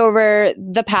hand over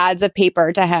the pads of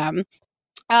paper to him.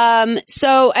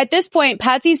 So at this point,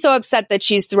 Patsy's so upset that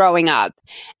she's throwing up,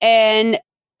 and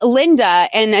Linda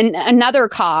and another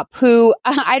cop who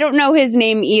I don't know his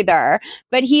name either,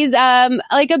 but he's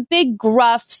like a big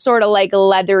gruff sort of like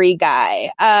leathery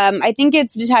guy. I think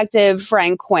it's Detective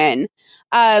Frank Quinn.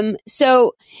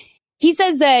 So he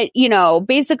says that, you know,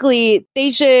 basically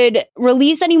they should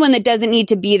release anyone that doesn't need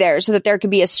to be there so that there could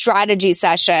be a strategy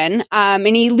session.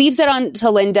 And he leaves it on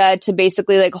to Linda to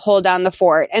basically like hold down the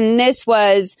fort. And this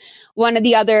was one of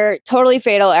the other totally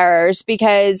fatal errors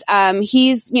because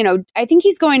he's, you know, I think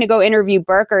he's going to go interview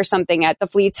Burke or something at the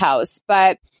Fleet's house.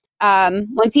 But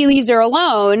once he leaves her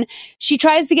alone, she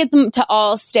tries to get them to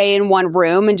all stay in one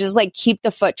room and just like keep the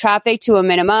foot traffic to a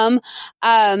minimum.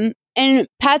 And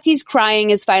Patsy's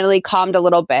crying is finally calmed a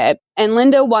little bit, and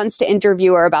Linda wants to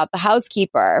interview her about the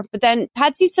housekeeper. But then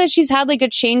Patsy says she's had like a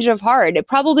change of heart. It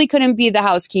probably couldn't be the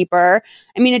housekeeper.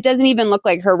 I mean, it doesn't even look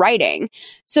like her writing.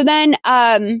 So then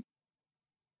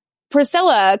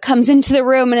Priscilla comes into the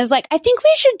room and is like, I think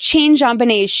we should change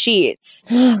JonBenét's sheets.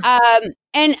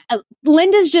 And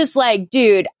Linda's just like,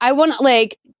 dude, I want to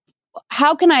like,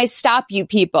 how can I stop you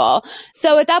people?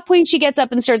 So at that point, she gets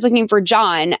up and starts looking for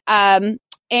John.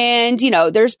 And, you know,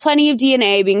 there's plenty of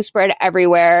DNA being spread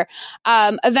everywhere.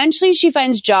 Eventually she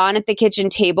finds John at the kitchen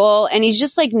table, and he's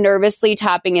just like nervously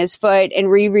tapping his foot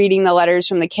and rereading the letters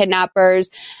from the kidnappers.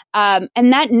 And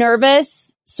that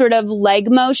nervous sort of leg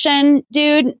motion,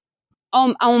 dude.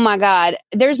 Oh my God.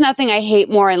 There's nothing I hate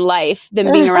more in life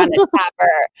than being around a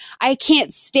tapper. I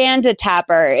can't stand a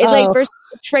tapper. It like first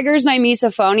triggers my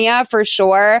misophonia for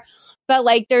sure. But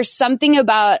like, there's something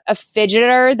about a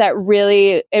fidgeter that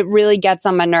really gets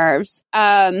on my nerves.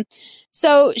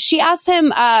 So she asked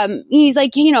him, he's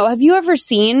like, you know, have you ever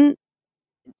seen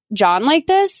John like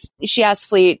this? She asked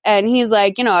Fleet, and he's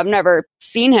like, you know, I've never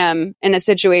seen him in a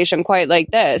situation quite like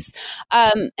this.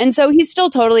 And so he's still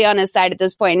totally on his side at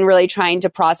this point and really trying to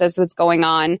process what's going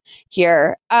on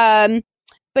here. But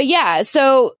yeah,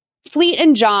 so Fleet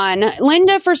and John,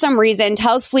 Linda, for some reason,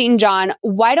 tells Fleet and John,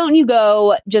 why don't you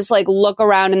go just like look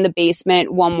around in the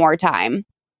basement one more time?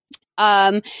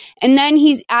 And then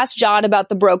he's asked John about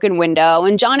the broken window,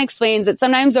 and John explains that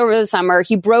sometimes over the summer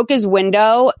he broke his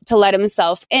window to let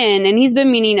himself in, and he's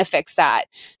been meaning to fix that.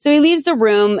 So he leaves the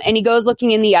room and he goes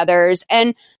looking in the others,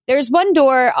 and there's one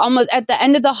door almost at the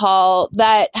end of the hall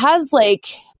that has like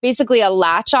basically a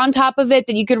latch on top of it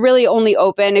that you could really only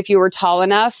open if you were tall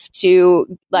enough to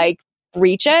like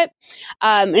reach it.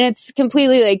 And it's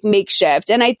completely like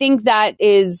makeshift. And I think that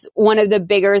is one of the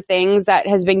bigger things that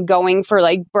has been going for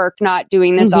like Burke not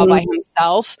doing this all by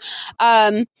himself.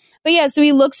 But yeah, so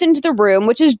he looks into the room,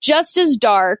 which is just as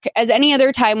dark as any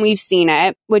other time we've seen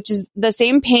it, which is the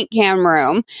same paint can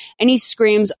room. And he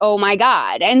screams, oh my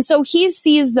God. And so he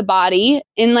sees the body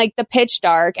in like the pitch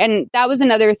dark. And that was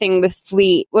another thing with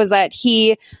Fleet, was that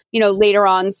he, you know, later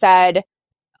on said,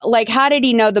 like, how did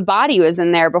he know the body was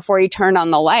in there before he turned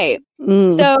on the light?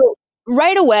 So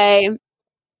right away,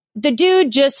 the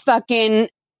dude just fucking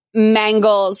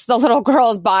mangles the little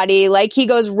girl's body. Like, he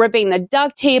goes ripping the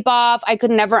duct tape off. I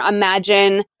could never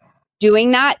imagine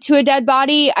doing that to a dead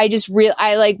body.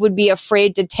 I like would be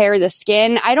afraid to tear the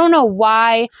skin. I don't know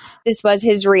why this was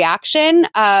his reaction,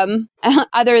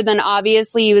 other than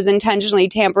obviously he was intentionally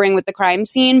tampering with the crime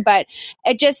scene, but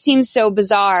it just seems so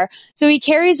bizarre. So he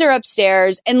carries her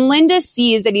upstairs, and Linda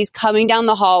sees that he's coming down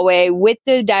the hallway with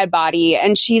the dead body,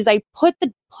 and she's like, put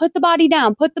the body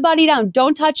down,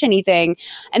 don't touch anything.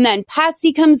 And then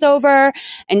Patsy comes over,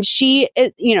 and she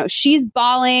is, you know, she's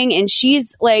bawling, and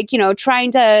she's like, you know, trying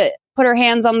to put her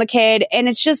hands on the kid. And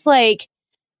it's just like,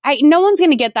 no one's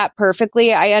going to get that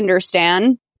perfectly. I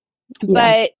understand. Yeah.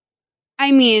 But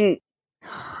I mean,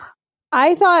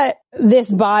 I thought this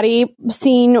body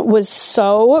scene was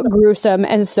so gruesome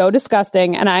and so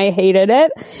disgusting, and I hated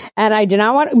it. And I did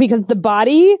not want, because the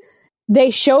body,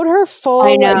 they showed her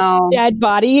full like, dead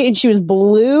body, and she was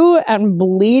blue and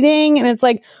bleeding. And it's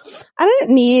like, I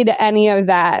didn't need any of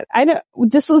that.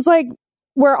 This was like,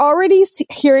 we're already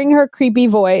hearing her creepy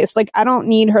voice. Like, I don't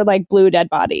need her like blue dead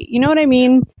body. You know what I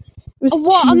mean?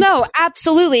 Well, no,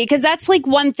 absolutely. Because that's like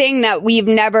one thing that we've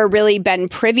never really been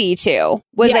privy to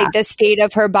was like the state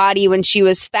of her body when she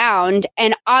was found.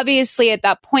 And obviously at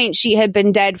that point, she had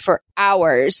been dead for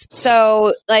hours.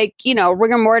 So like, you know,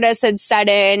 rigor mortis had set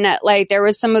in. Like, there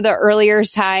was some of the earlier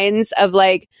signs of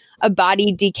like a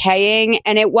body decaying,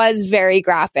 and it was very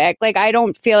graphic. Like, I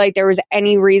don't feel like there was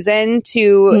any reason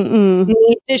to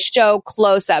need to show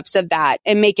close-ups of that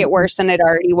and make it worse than it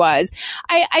already was.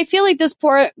 I feel like this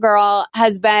poor girl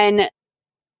has been,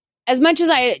 as much as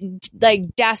I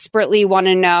like desperately want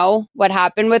to know what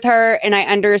happened with her, and I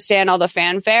understand all the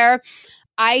fanfare,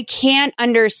 I can't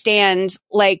understand,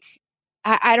 like,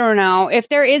 I don't know if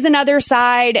there is another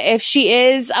side, if she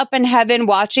is up in heaven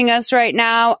watching us right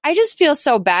now. I just feel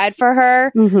so bad for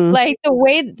her. Like the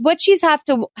way what she's had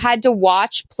to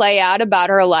watch play out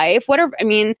about her life.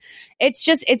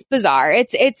 It's bizarre.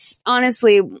 It's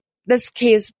honestly, this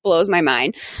case blows my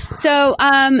mind. So,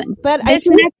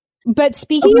 but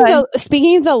speaking of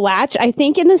the latch, I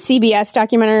think in the CBS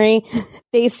documentary,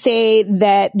 they say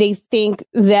that they think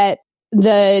that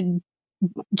the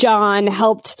John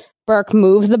helped Burke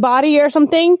move the body or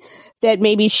something, that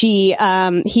maybe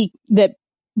that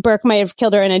Burke might have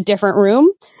killed her in a different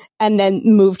room and then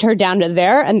moved her down to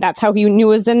there. And that's how he knew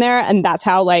was in there. And that's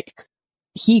how like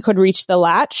he could reach the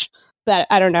latch. But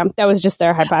I don't know. That was just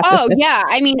their hypothesis. Oh yeah.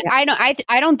 I mean, yeah.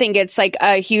 I don't think it's like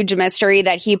a huge mystery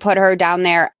that he put her down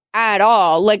there at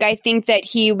all. Like, I think that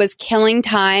he was killing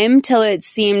time till it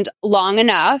seemed long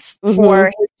enough for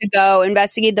him to go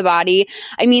investigate the body.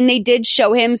 I mean, they did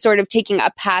show him sort of taking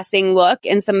a passing look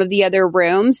in some of the other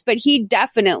rooms, but he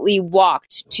definitely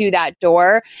walked to that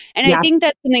door. And I think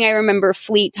that's something I remember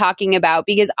Fleet talking about,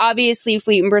 because obviously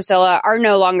Fleet and Priscilla are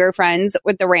no longer friends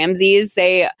with the Ramseys.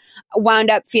 They wound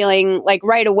up feeling like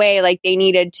right away like they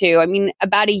needed to. I mean,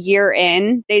 about a year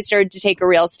in, they started to take a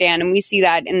real stand, and we see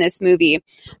that in this movie.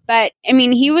 But I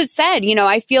mean, he said,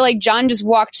 I feel like John just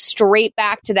walked straight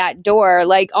back to that door,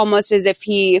 like almost as if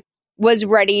he was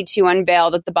ready to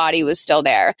unveil that the body was still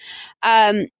there.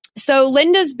 So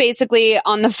Linda's basically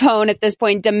on the phone at this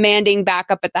point, demanding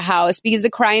backup at the house because the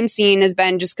crime scene has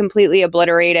been just completely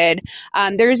obliterated.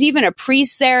 There's even a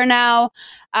priest there now.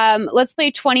 Let's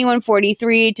play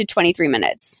 2143 to 23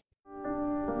 minutes.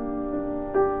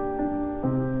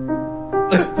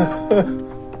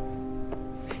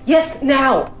 Yes,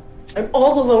 now. I'm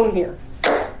all alone here.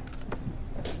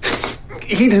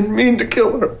 He didn't mean to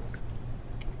kill her.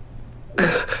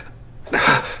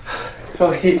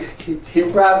 No, he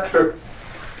wrapped her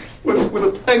with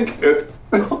a blanket.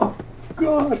 Oh,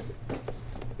 God.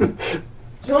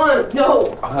 John, no.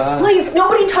 Please,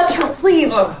 nobody touch her.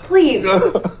 Please, please.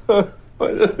 My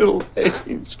little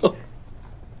angel.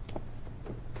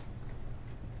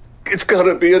 It's got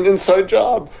to be an inside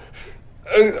job.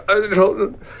 I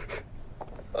don't...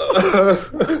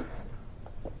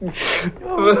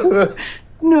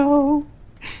 No.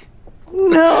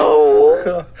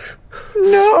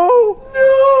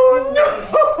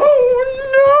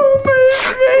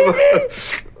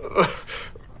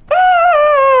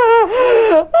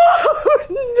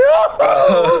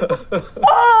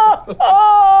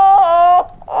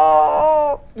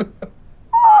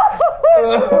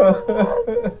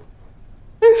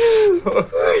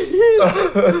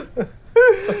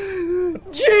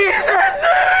 Jesus!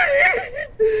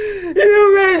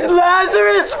 You raised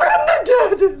Lazarus from the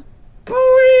dead!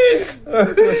 Please!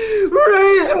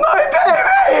 Raise my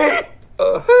baby!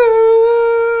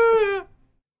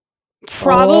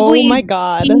 Probably oh my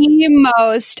God. The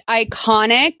most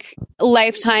iconic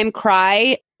Lifetime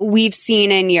cry we've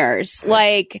seen in years.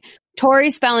 Like, Tori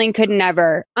Spelling could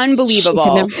never.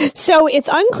 Unbelievable. So it's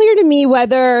unclear to me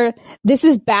whether this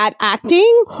is bad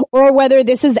acting or whether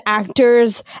this is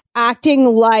actors acting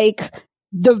like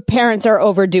the parents are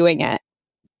overdoing it.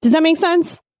 Does that make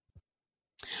sense?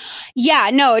 Yeah,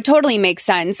 no, it totally makes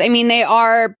sense. I mean, they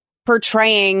are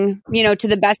portraying, to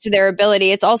the best of their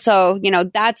ability. It's also,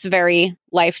 that's very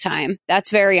Lifetime. That's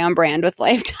very on brand with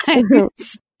Lifetime.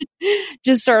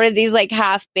 Just sort of these like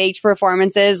half-baked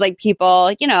performances, like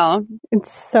people,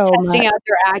 it's so testing out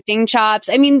their acting chops.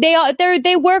 I mean,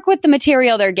 they work with the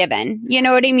material they're given. You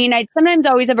know what I mean? I sometimes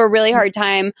always have a really hard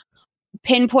time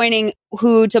pinpointing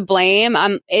who to blame.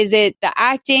 Is it the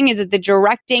acting? Is it the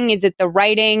directing? Is it the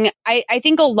writing? I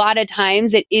think a lot of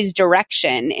times it is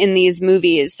direction in these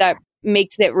movies that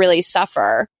makes it really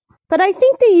suffer. But I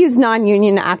think they use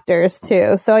non-union actors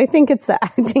too. So I think it's the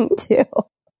acting too.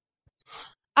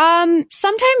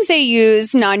 Sometimes they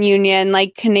use non-union,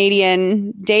 like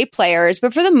Canadian day players,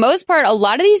 but for the most part, a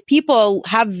lot of these people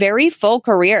have very full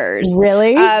careers.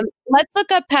 Really? Let's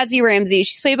look up Patsy Ramsey.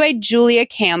 She's played by Julia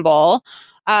Campbell,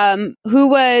 who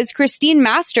was Christine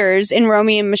Masters in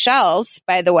Romeo and Michelle's,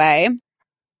 by the way.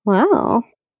 Wow.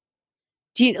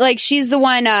 She's the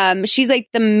one, she's like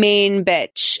the main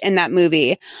bitch in that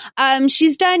movie.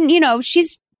 She's done,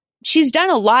 she's she's done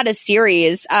a lot of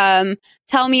series.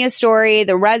 Tell Me a Story,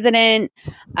 The Resident.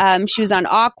 She was on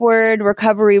Awkward,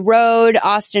 Recovery Road,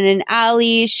 Austin and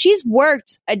Ally. She's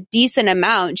worked a decent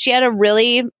amount. She had a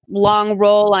really long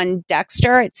role on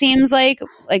Dexter, it seems like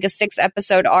a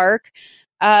 6-episode arc.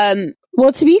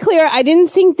 Well, to be clear, I didn't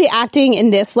think the acting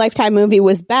in this Lifetime movie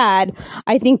was bad.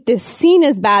 I think this scene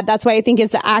is bad. That's why I think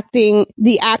it's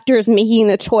the actors making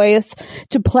the choice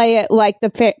to play it like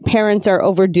the parents are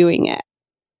overdoing it.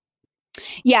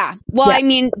 Yeah. Well, yeah. I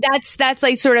mean, that's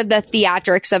like sort of the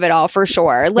theatrics of it all for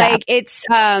sure. Like it's,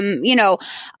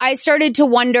 I started to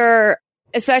wonder,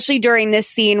 especially during this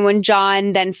scene when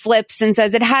John then flips and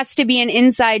says it has to be an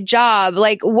inside job.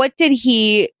 Like, what did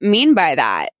he mean by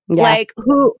that? Yeah. Like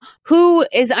who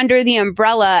is under the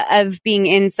umbrella of being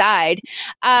inside?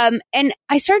 And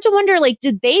I started to wonder, like,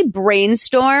 did they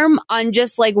brainstorm on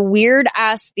just like weird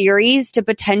ass theories to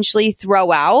potentially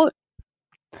throw out?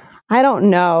 I don't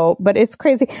know, but it's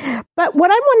crazy. But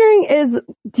what I'm wondering is,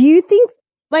 do you think,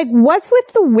 like, what's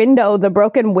with the window, the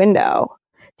broken window?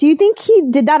 Do you think he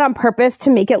did that on purpose to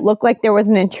make it look like there was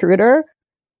an intruder?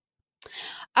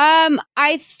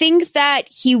 I think that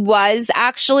he was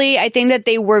actually. I think that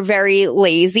they were very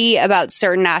lazy about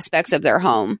certain aspects of their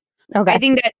home. Okay. I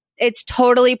think that it's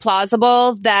totally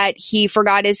plausible that he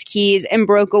forgot his keys and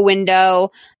broke a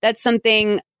window. That's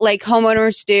something like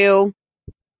homeowners do.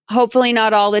 Hopefully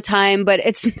not all the time, but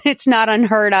it's not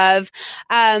unheard of.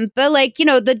 But like,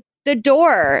 the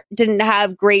door didn't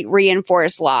have great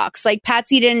reinforced locks. Like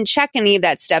Patsy didn't check any of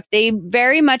that stuff. They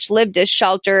very much lived a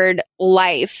sheltered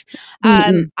life.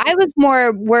 I was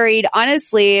more worried,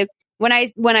 honestly, when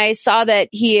I saw that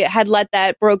he had let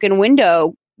that broken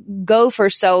window go for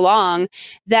so long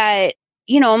that,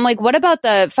 I'm like, what about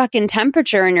the fucking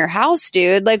temperature in your house,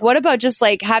 dude? Like, what about just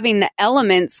like having the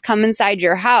elements come inside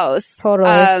your house?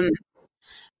 Totally.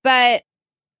 But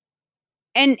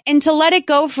to let it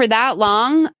go for that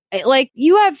long, like,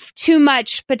 you have too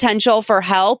much potential for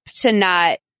help to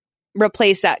not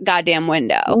replace that goddamn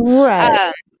window.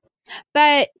 Right.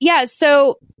 But yeah,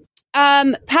 so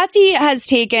Patsy has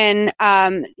taken,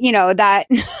 that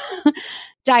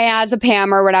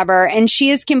diazepam or whatever, and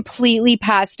she is completely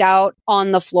passed out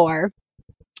on the floor.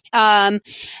 And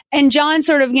John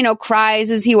sort of,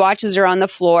 cries as he watches her on the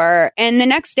floor. And the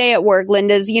next day at work,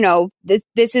 Linda's,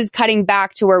 this is cutting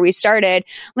back to where we started.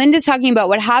 Linda's talking about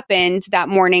what happened that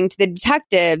morning to the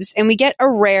detectives, and we get a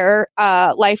rare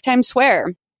Lifetime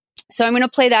swear. So I'm going to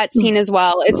play that scene as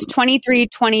well. It's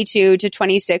 23:22 to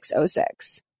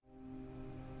 26:06.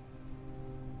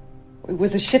 It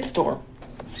was a shitstorm.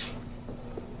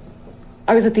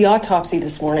 I was at the autopsy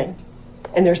this morning,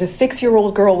 and there's a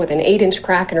 6-year-old girl with an 8-inch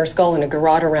crack in her skull and a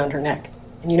garrote around her neck.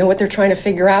 And you know what they're trying to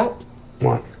figure out?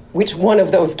 What? Which one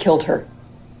of those killed her.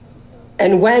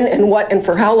 And when and what and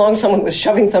for how long someone was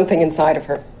shoving something inside of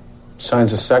her.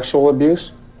 Signs of sexual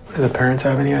abuse? Do the parents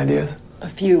have any ideas? A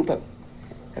few, but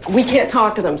we can't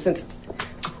talk to them since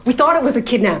we thought it was a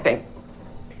kidnapping.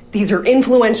 These are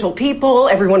influential people.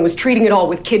 Everyone was treating it all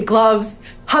with kid gloves,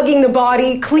 hugging the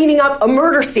body, cleaning up a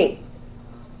murder scene.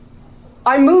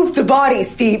 I moved the body,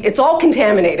 Steve. It's all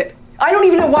contaminated. I don't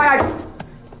even know why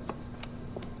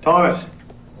Thomas,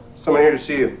 someone here to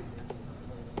see you.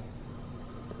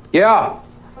 Yeah.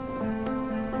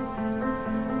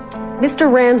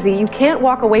 Mr. Ramsey, you can't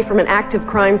walk away from an active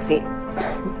crime scene.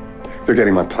 They're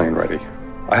getting my plane ready.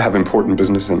 I have important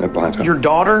business in Atlanta. Your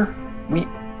daughter?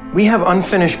 We have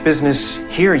unfinished business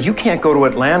here. You can't go to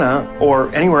Atlanta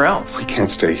or anywhere else. We can't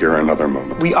stay here another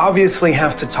moment. We obviously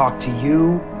have to talk to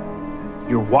you,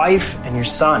 your wife, and your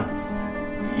son.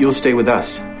 You'll stay with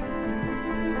us.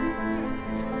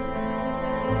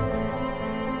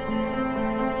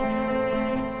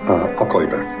 I'll call you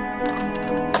back.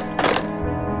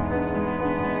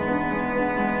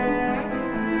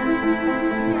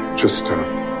 Just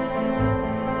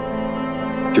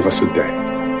give us a day.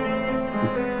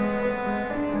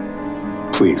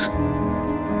 Please.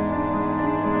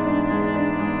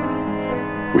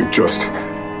 We've just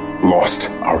lost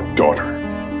our daughter.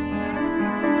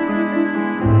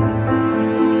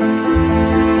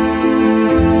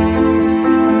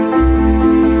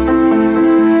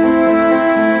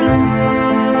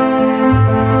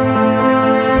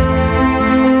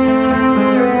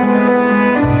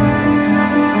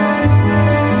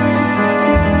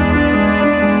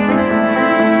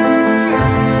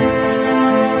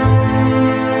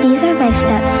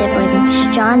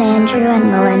 John, Andrew, and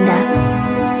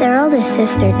Melinda. Their older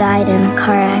sister died in a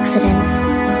car accident.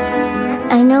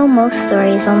 I know most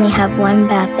stories only have one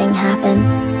bad thing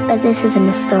happen, but this isn't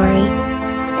a story.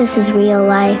 This is real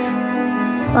life.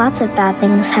 Lots of bad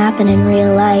things happen in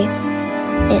real life.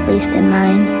 at least in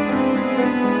mine.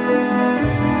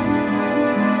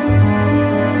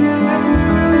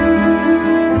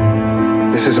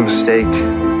 This is a mistake.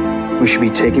 We should be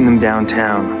taking them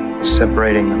downtown,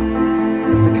 separating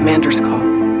them. It's the commander's call.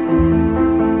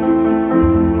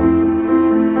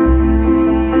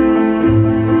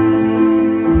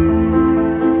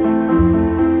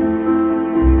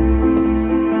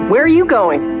 Where are you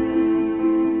going?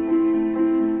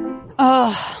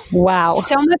 Oh, wow.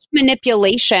 So much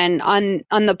manipulation on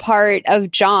the part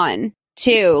of John,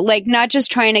 too. Like, not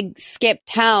just trying to skip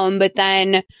town, but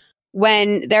then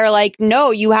when they're like,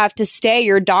 no, you have to stay.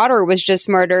 Your daughter was just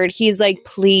murdered. He's like,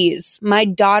 please, my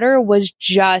daughter was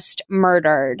just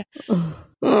murdered.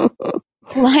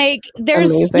 Like,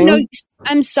 there's, Amazing.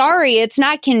 I'm sorry, it's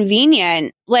not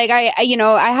convenient. Like, I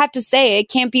have to say, it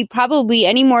can't be probably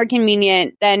any more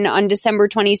convenient than on December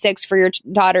 26th for your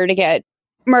daughter to get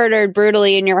murdered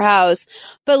brutally in your house.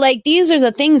 But like, these are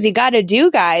the things you got to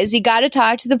do, guys. You got to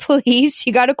talk to the police.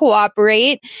 You got to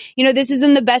cooperate. This is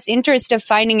in the best interest of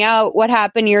finding out what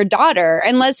happened to your daughter,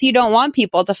 unless you don't want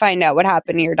people to find out what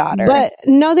happened to your daughter. But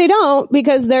no, they don't,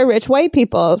 because they're rich white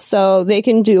people, so they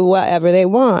can do whatever they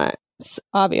want,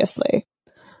 obviously.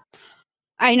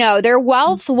 I know. Their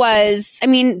wealth was,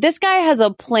 this guy has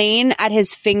a plane at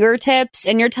his fingertips,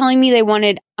 and you're telling me they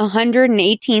wanted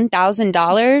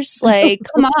 $118,000? Like,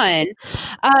 come on.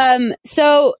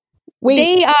 So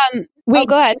wait, wait,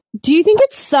 go ahead. Do you think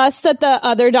it's sus that the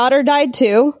other daughter died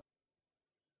too?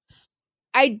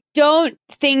 I don't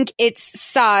think it's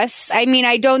sus. I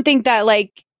don't think that,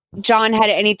 like, John had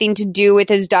anything to do with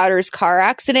his daughter's car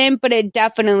accident, but it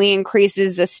definitely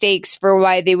increases the stakes for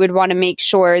why they would want to make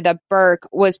sure that Burke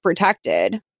was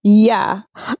protected. Yeah.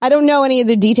 I don't know any of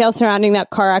the details surrounding that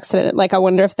car accident. Like, I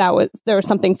wonder if there was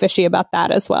something fishy about that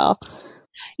as well.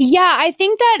 Yeah, I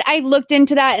think that I looked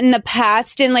into that in the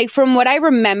past, and like, from what I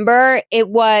remember, it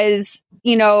was,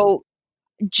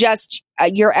 just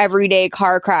your everyday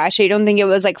car crash. I don't think it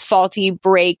was like faulty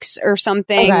brakes or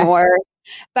something. Okay.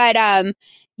 But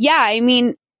yeah,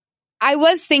 I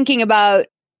was thinking about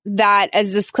that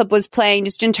as this clip was playing,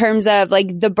 just in terms of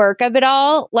like the Burke of it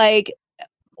all. Like,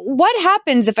 what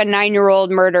happens if a 9-year-old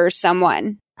murders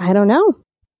someone? I don't know.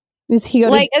 Is he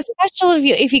like, especially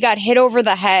if he got hit over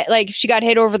the head, like if she got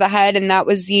hit over the head and that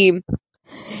was the,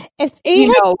 if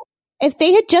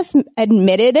they had just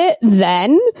admitted it,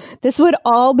 then this would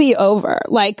all be over.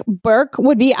 Like, Burke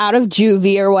would be out of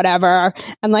juvie or whatever.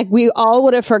 And like, we all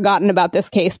would have forgotten about this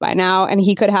case by now, and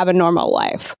he could have a normal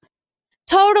life.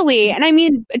 Totally.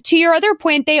 And to your other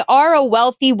point, they are a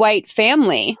wealthy white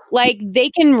family. Like, they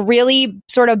can really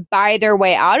sort of buy their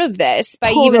way out of this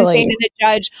by even saying to the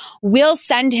judge, we'll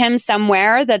send him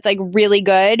somewhere that's like really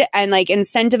good, and like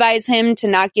incentivize him to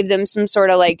not give them some sort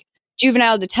of like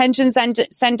juvenile detention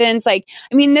sentence. Like,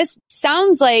 this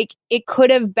sounds like it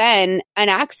could have been an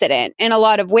accident in a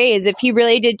lot of ways. If he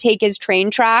really did take his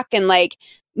train track and like,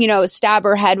 stab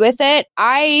her head with it.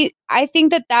 I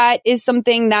think that is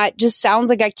something that just sounds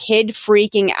like a kid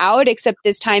freaking out, except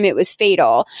this time it was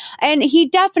fatal. And he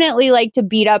definitely liked to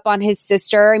beat up on his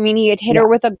sister. He had hit her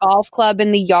with a golf club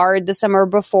in the yard the summer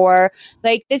before.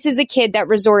 Like, this is a kid that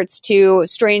resorts to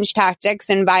strange tactics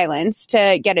and violence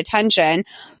to get attention,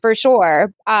 for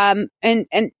sure. And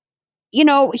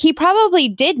he probably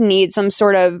did need some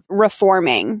sort of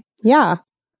reforming. Yeah.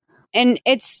 And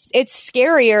it's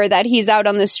scarier that he's out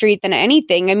on the street than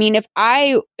anything.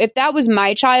 If that was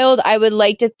my child, I would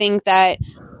like to think that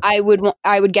I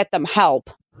would get them help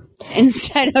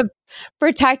instead of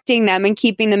protecting them and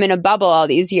keeping them in a bubble all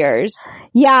these years.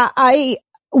 Yeah,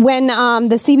 when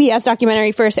the CBS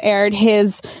documentary first aired,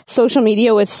 his social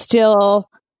media was still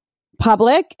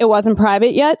public. It wasn't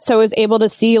private yet, so I was able to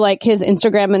see like his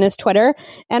Instagram and his Twitter,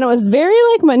 and it was very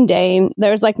like mundane.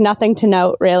 There's like nothing to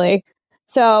note really.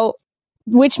 So,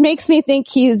 which makes me think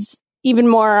he's even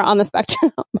more on the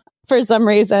spectrum for some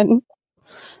reason.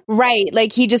 Right.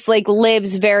 Like, he just like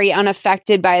lives very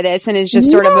unaffected by this and is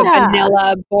just sort of a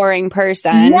vanilla, boring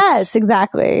person. Yes,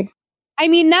 exactly.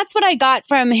 That's what I got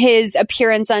from his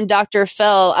appearance on Dr.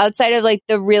 Phil, outside of like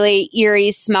the really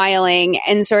eerie smiling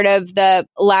and sort of the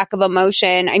lack of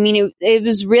emotion. It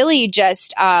was really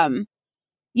just,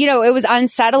 it was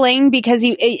unsettling because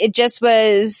it just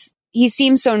was. He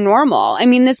seems so normal.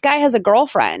 This guy has a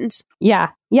girlfriend.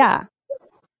 Yeah. Yeah.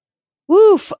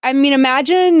 Woof.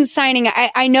 Imagine signing.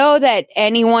 I know that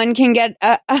anyone can get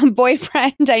a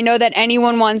boyfriend. I know that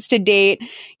anyone wants to date.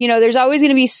 There's always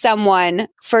going to be someone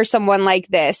for someone like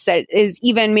this that is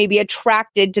even maybe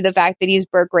attracted to the fact that he's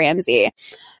Burke Ramsey.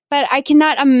 but I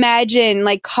cannot imagine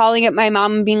like calling up my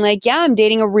mom and being like, yeah, I'm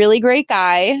dating a really great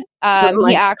guy.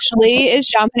 He actually is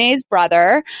JonBenét's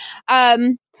brother. But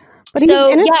he's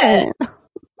innocent.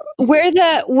 Where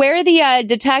the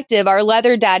detective, our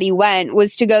leather daddy, went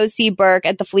was to go see Burke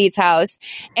at the Fleet's house.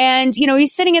 And, you know,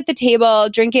 he's sitting at the table,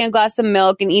 drinking a glass of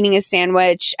milk and eating a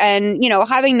sandwich and, you know,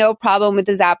 having no problem with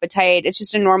his appetite. It's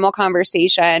just a normal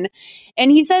conversation. And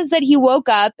he says that he woke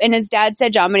up and his dad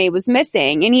said JonBenet was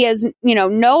missing. And he has, you know,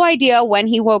 no idea when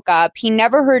he woke up. He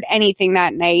never heard anything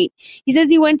that night. He says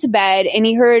he went to bed and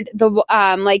he heard the,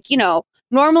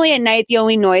 normally at night, the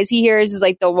only noise he hears is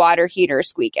like the water heater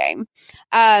squeaking.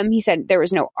 He said there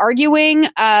was no arguing.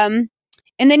 And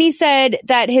then he said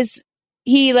that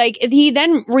he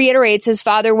then reiterates his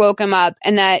father woke him up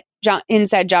and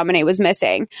said JonBenet was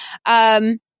missing.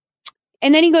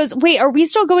 And then he goes, wait, are we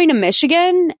still going to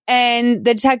Michigan? And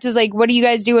the detective's like, what do you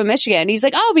guys do in Michigan? He's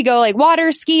like, oh, we go like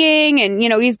water skiing. And, you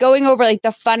know, he's going over like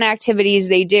the fun activities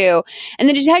they do. And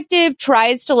the detective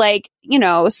tries to like, you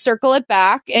know, circle it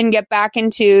back and get back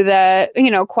into the,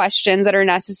 you know, questions that are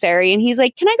necessary. And he's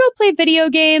like, can I go play video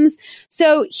games?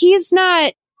 So he's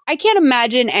not, I can't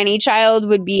imagine any child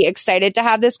would be excited to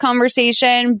have this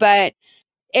conversation, but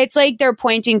it's like they're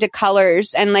pointing to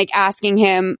colors and like asking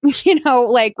him, you know,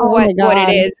 like what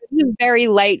it is. This is very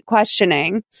light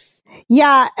questioning.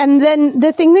 Yeah. And then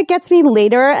the thing that gets me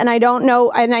later, and I don't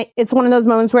know, it's one of those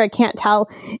moments where I can't tell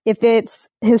if it's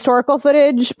historical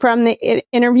footage from the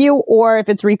interview or if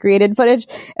it's recreated footage,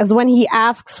 is when he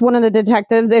asks one of the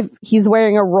detectives if he's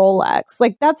wearing a Rolex.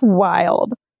 Like, that's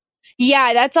wild.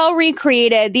 Yeah, that's all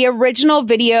recreated. The original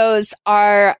videos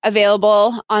are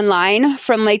available online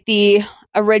from like the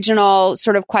original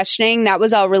sort of questioning. That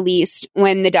was all released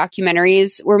when the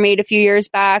documentaries were made a few years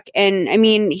back. And I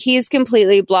mean, he's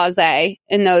completely blasé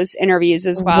in those interviews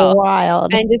as well.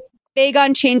 Wild. And just big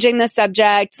on changing the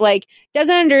subject, like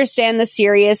doesn't understand the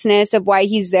seriousness of why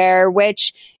he's there,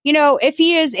 which, you know, if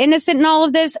he is innocent in all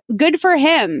of this, good for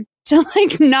him to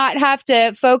like not have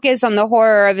to focus on the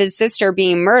horror of his sister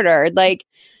being murdered. Like,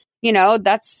 you know,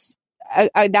 that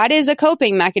is a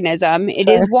coping mechanism. It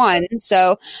is one.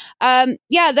 So,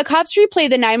 the cops replay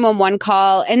the 911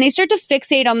 call and they start to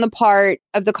fixate on the part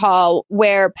of the call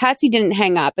where Patsy didn't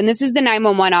hang up. And this is the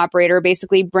 911 operator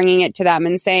basically bringing it to them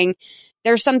and saying,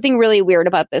 there's something really weird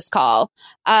about this call.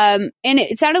 And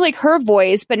it sounded like her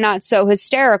voice, but not so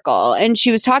hysterical. And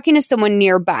she was talking to someone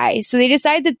nearby. So they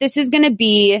decide that this is going to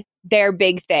be their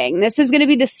big thing. This is going to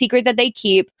be the secret that they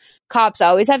keep. Cops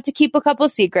always have to keep a couple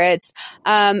secrets.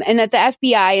 And that the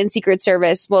FBI and Secret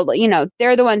Service, well, you know,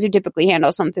 they're the ones who typically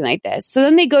handle something like this. So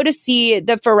then they go to see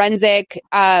the forensic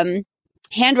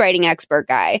handwriting expert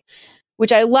guy,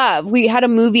 which I love. We had a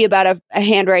movie about a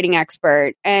handwriting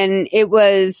expert and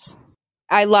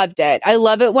I loved it. I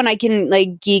love it when I can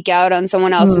like geek out on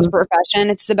someone else's profession.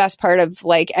 It's the best part of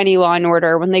like any Law and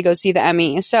Order when they go see the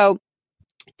Emmy. So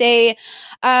they,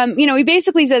 he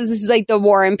basically says this is like the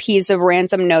War and Peace of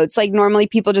ransom notes. Like normally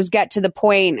people just get to the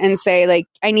point and say like,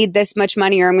 I need this much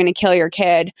money or I'm going to kill your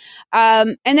kid.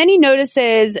 And then he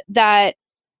notices that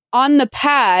on the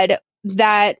pad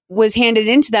that was handed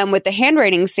into them with the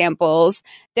handwriting samples,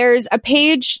 there's a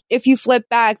page, if you flip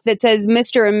back, that says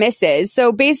Mr. and Mrs.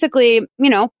 So basically, you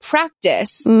know,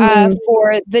 practice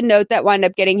for the note that wound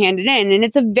up getting handed in. And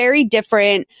it's a very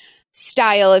different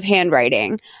style of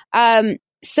handwriting.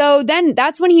 So then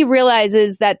that's when he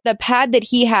realizes that the pad that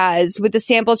he has with the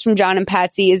samples from John and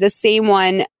Patsy is the same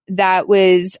one that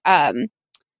was, the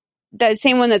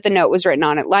same one that the note was written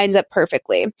on. It lines up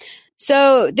perfectly.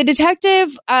 So the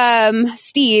detective,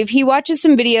 Steve, he watches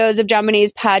some videos of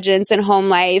JonBenét's pageants and home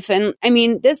life. And I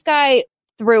mean, this guy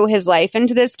threw his life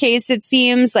into this case. It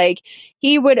seems like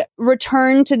he would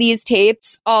return to these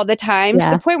tapes all the time to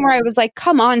the point where I was like,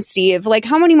 come on, Steve, like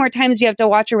how many more times do you have to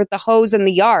watch her with the hose in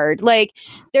the yard? Like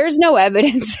there's no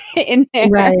evidence in there.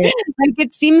 Right. Like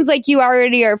it seems like you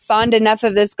already are fond enough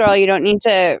of this girl. You don't need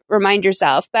to remind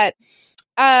yourself. But,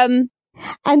 and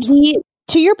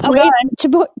to your point,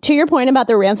 to your point about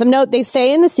the ransom note, they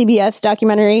say in the CBS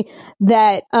documentary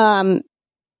that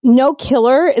no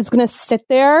killer is going to sit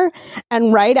there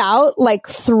and write out like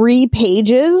 3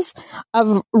 pages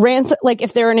of ransom, like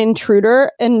if they're an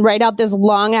intruder, and write out this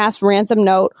long ass ransom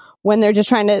note when they're just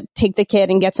trying to take the kid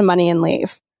and get some money and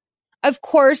leave. Of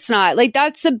course not. Like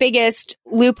that's the biggest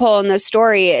loophole in the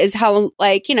story is how,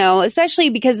 like, you know, especially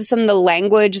because of some of the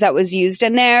language that was used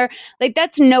in there, like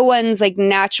that's no one's like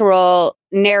natural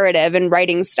narrative and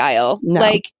writing style. No.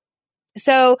 Like,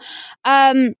 so,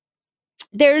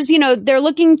 there's, they're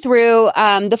looking through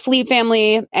the Fleet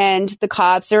family and the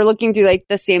cops. They're looking through like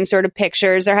the same sort of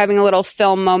pictures. They're having a little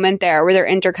film moment there where they're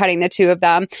intercutting the two of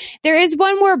them. There is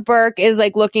one where Burke is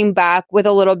like looking back with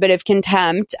a little bit of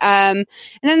contempt. And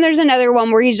then there's another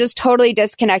one where he's just totally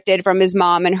disconnected from his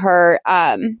mom and her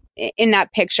in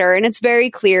that picture. And it's very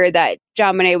clear that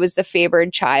JonBenét was the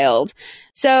favored child.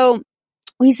 So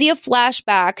we see a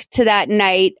flashback to that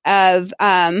night of,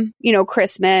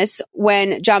 Christmas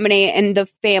when JonBenét and the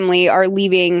family are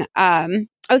leaving.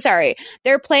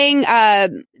 They're playing,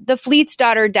 the Fleet's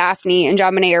daughter, Daphne, and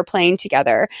JonBenét are playing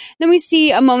together. Then we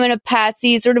see a moment of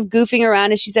Patsy sort of goofing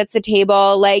around as she sets the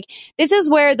table. Like, this is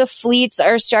where the Fleets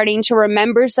are starting to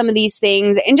remember some of these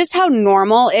things and just how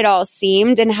normal it all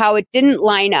seemed and how it didn't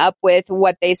line up with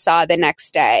what they saw the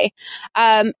next day.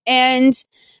 And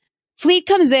Fleet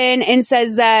comes in and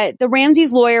says that the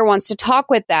Ramseys' lawyer wants to talk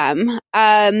with them.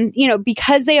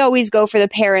 Because they always go for the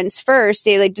parents first,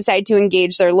 they decide to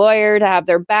engage their lawyer to have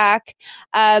their back.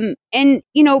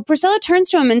 Priscilla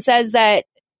turns to him and says that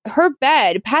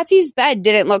Patsy's bed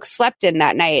didn't look slept in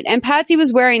that night. And Patsy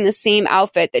was wearing the same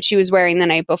outfit that she was wearing the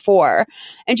night before.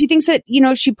 And she thinks that,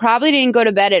 she probably didn't go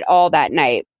to bed at all that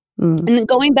night. And then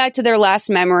going back to their last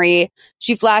memory,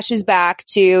 she flashes back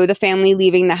to the family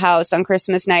leaving the house on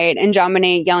Christmas night and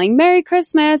JonBenét yelling, "Merry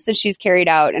Christmas," as she's carried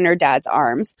out in her dad's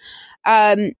arms.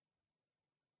 I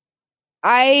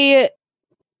hate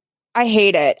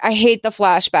it. I hate the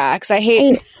flashbacks.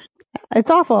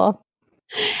 It's awful.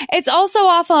 It's also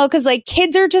awful because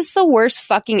kids are just the worst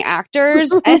fucking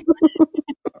actors. And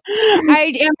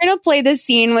I am going to play the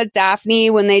scene with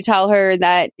Daphne when they tell her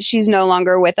that she's no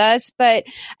longer with us. But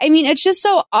I mean, it's just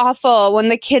so awful when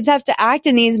the kids have to act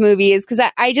in these movies because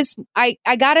I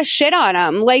gotta shit on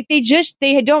them.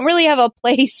 They don't really have a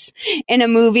place in a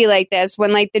movie like this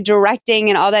when the directing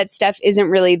and all that stuff isn't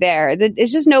really there.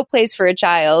 It's just no place for a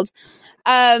child.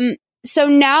 So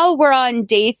now we're on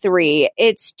day 3.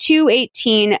 It's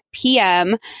 2:18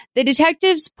 p.m. The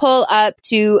detectives pull up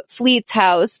to Fleet's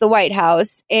house, the White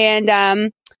House,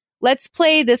 and let's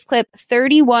play this clip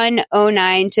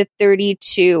 3109 to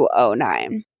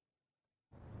 3209.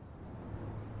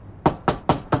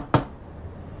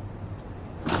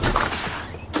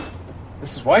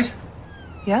 Mrs. White?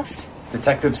 Yes?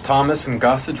 Detectives Thomas and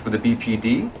Gossage with the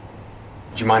BPD.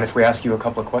 Would you mind if we ask you a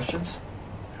couple of questions?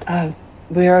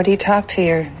 We already talked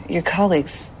to your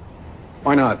colleagues.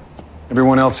 Why not?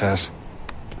 Everyone else has.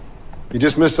 You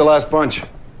just missed the last bunch.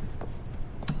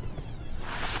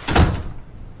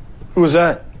 Who was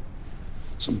that?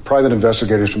 Some private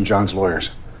investigators from John's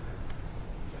lawyers.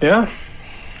 Yeah?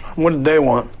 What did they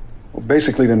want? Well,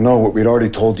 basically to know what we'd already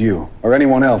told you, or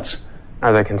anyone else.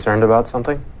 Are they concerned about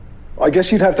something? I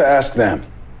guess you'd have to ask them.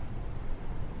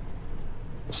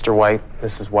 Mr. White,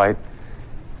 Mrs. White,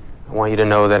 I want you to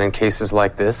know that in cases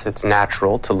like this, it's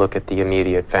natural to look at the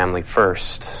immediate family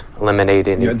first, eliminate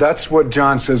any... Yeah, that's what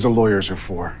John says the lawyers are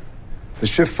for. To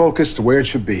shift focus to where it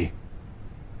should be.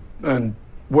 And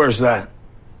where's that?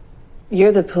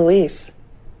 You're the police.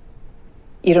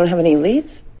 You don't have any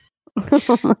leads?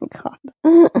 Oh my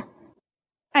God.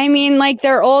 I mean,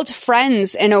 they're old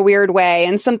friends in a weird way,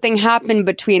 and something happened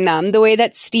between them, the way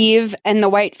that Steve and the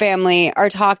White family are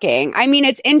talking. I mean,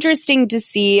 it's interesting to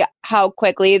see how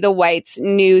quickly the Whites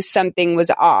knew something was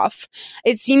off.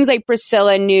 It seems like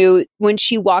Priscilla knew when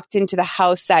she walked into the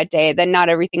house that day that not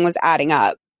everything was adding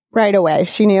up. Right away,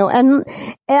 she knew. And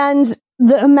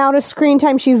the amount of screen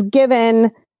time she's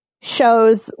given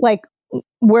shows,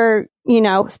 we're,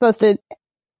 supposed to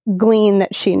glean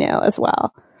that she knew as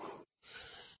well.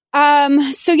 That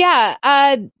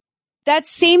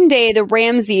same day, the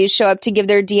Ramseys show up to give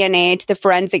their DNA to the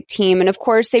forensic team. And of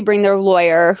course, they bring their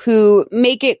lawyer who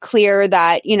make it clear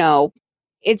that,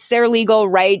 it's their legal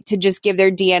right to just give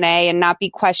their DNA and not be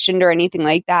questioned or anything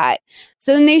like that.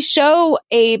 So then they show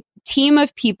a team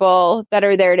of people that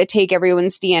are there to take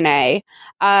everyone's DNA.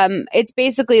 It's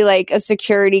basically like a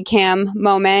security cam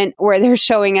moment where they're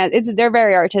showing us, they're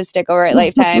very artistic over at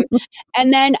Lifetime.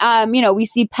 And then, we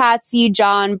see Patsy,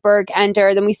 John, Burke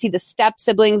enter. Then we see the step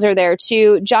siblings are there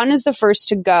too. John is the first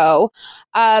to go.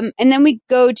 And then we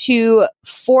go to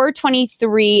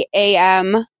 4:23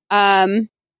 a.m. I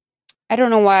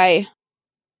don't know why.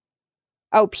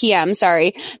 Oh, PM,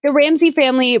 sorry. The Ramsey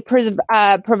family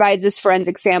provides this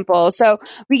forensic sample. So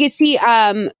we can see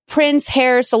prints,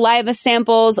 hair, saliva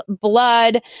samples,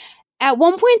 blood. At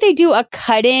one point, they do a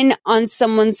cut-in on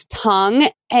someone's tongue.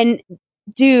 And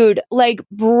dude,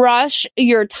 brush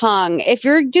your tongue. If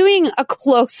you're doing a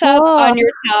close-up on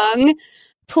your tongue,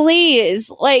 please,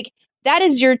 that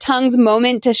is your tongue's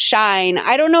moment to shine.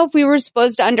 I don't know if we were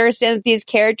supposed to understand that these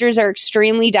characters are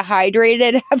extremely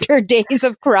dehydrated after days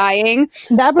of crying.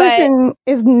 That person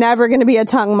is never going to be a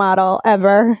tongue model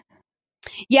ever.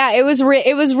 Yeah, it was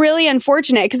really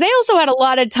unfortunate because they also had a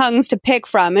lot of tongues to pick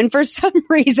from. And for some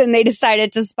reason, they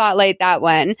decided to spotlight that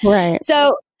one. Right.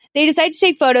 So they decided to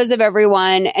take photos of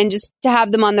everyone and just to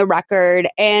have them on the record.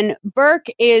 And Burke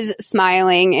is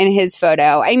smiling in his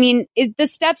photo. I mean, the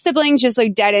step siblings just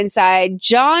look dead inside.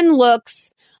 John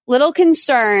looks a little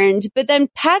concerned, but then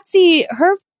Patsy,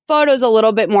 her photo's a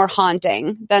little bit more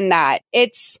haunting than that.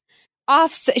 It's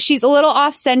off. She's a little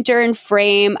off center in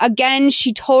frame. Again,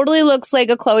 she totally looks like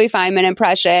a Chloe Fineman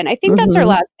impression. I think that's her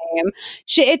last name.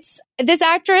 It's this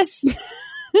actress.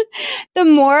 The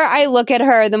more I look at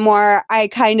her, the more I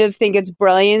kind of think it's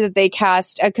brilliant that they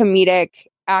cast a comedic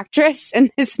actress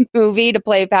in this movie to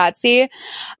play Patsy.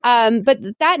 But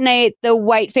that night, the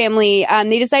White family,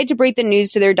 they decided to break the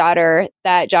news to their daughter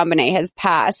that JonBenét has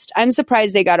passed. I'm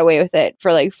surprised they got away with it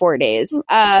for like 4 days.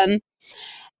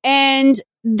 And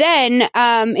then,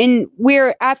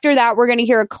 after that, we're going to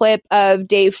hear a clip of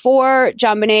day 4,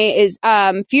 JonBenét's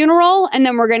funeral, and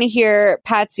then we're going to hear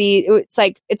Patsy.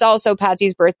 It's also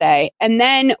Patsy's birthday, and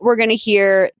then we're going to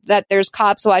hear that there's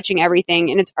cops watching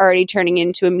everything, and it's already turning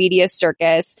into a media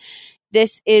circus.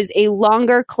 This is a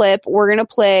longer clip. We're going to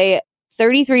play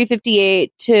 33:58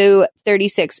 to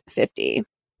 36:50.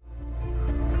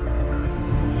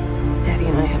 Daddy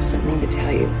and I have something to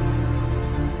tell you.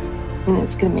 And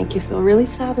it's going to make you feel really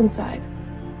sad inside.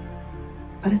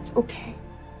 But it's okay.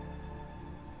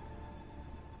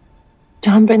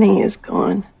 JonBenét is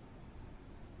gone.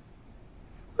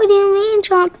 What do you mean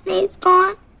JonBenét's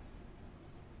gone?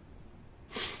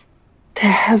 To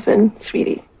heaven,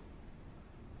 sweetie.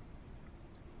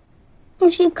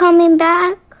 Is she coming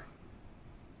back?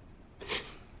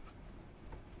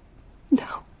 No.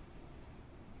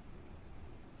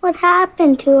 What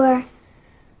happened to her?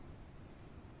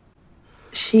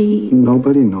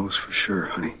 Nobody knows for sure,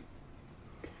 honey.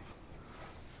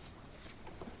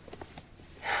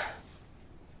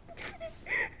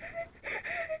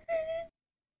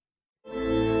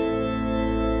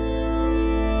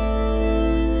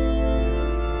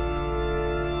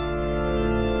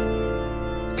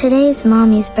 Today's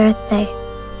Mommy's birthday.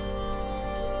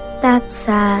 That's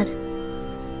sad.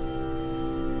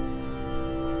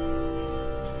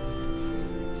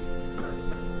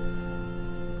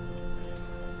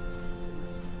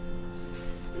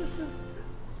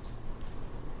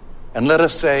 And let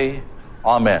us say,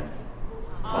 Amen.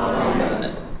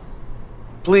 Amen.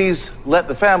 Please let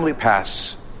the family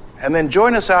pass, and then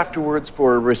join us afterwards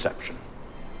for a reception.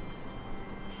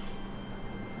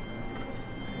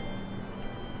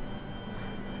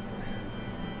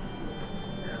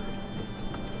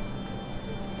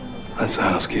 That's the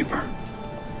housekeeper.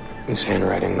 Whose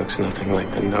handwriting looks nothing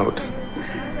like the note.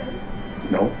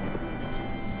 Nope.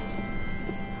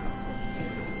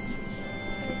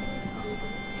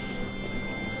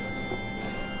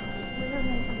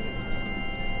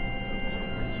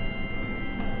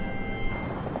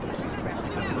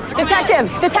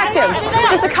 Detectives,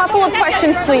 just a couple of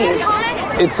questions, please.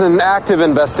 It's an active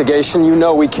investigation. You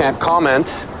know we can't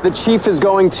comment. The chief is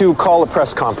going to call a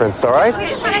press conference, all right?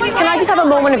 Can I just have a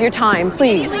moment of your time,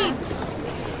 please?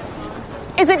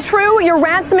 Is it true you're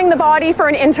ransoming the body for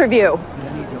an interview?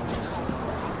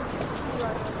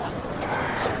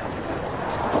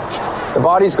 The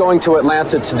body's going to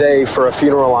Atlanta today for a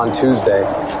funeral on Tuesday.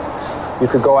 You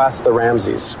could go ask the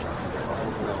Ramseys.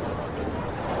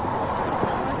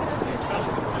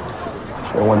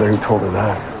 I wonder who told her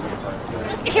that.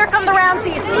 Here come the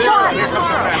Ramseys. John,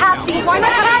 Patsy, why not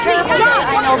Patsy? John,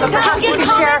 I know, but perhaps you can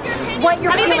share what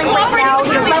you're feeling right now,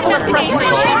 your level of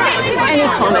frustration. Any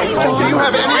comments? Do you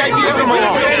have any idea of my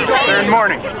Good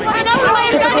morning.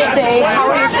 Difficult day. How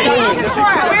are you feeling?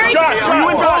 John, were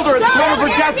you in Boulder at the time of her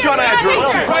death, John Andrew?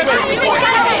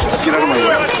 Get out of my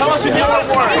way. Tell us if you want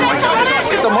more.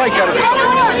 Get the mic out of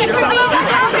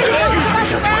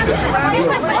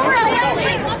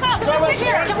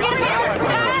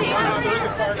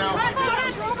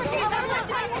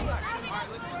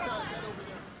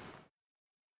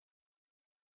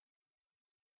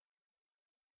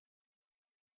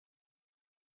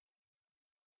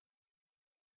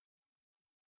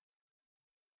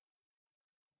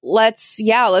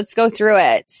Let's go through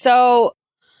it. So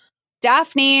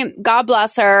Daphne, God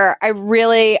bless her. I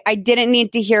didn't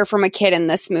need to hear from a kid in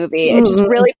this movie. It just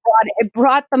really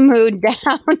brought the mood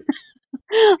down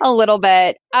a little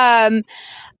bit.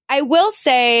 I will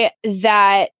say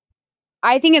that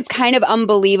I think it's kind of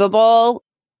unbelievable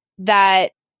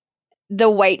that the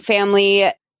White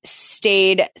family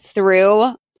stayed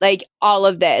through like all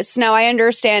of this. Now I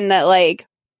understand that like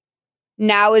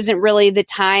now isn't really the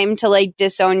time to like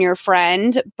disown your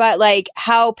friend, but like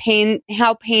how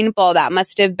painful that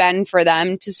must have been for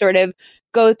them to sort of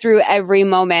go through every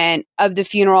moment of the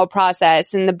funeral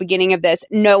process in the beginning of this,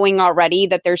 knowing already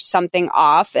that there's something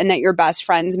off and that your best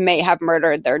friends may have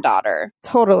murdered their daughter.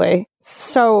 Totally.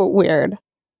 So weird.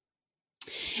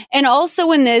 And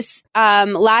also in this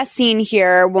last scene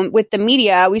here with the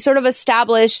media, we sort of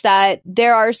established that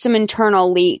there are some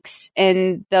internal leaks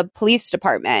in the police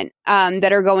department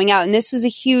that are going out. And this was a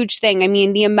huge thing. I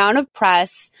mean, the amount of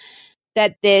press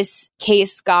that this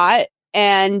case got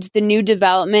and the new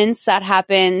developments that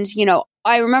happened, you know,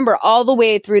 I remember all the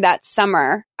way through that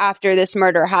summer after this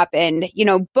murder happened, you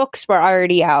know, books were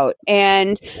already out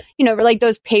and, you know, like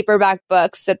those paperback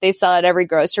books that they sell at every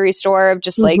grocery store of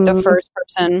just like the first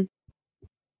person,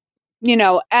 you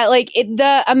know, at like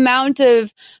the amount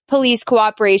of police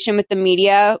cooperation with the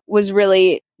media was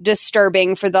really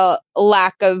disturbing for the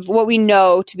lack of what we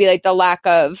know to be like the lack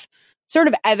of sort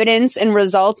of evidence and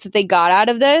results that they got out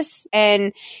of this.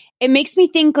 And it makes me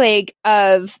think like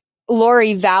of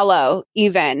Lori Vallow,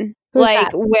 even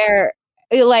like where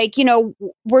like, you know,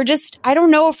 we're just, I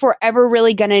don't know if we're ever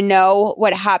really going to know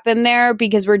what happened there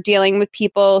because we're dealing with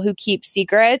people who keep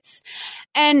secrets.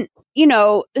 And, you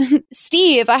know,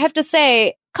 Steve, I have to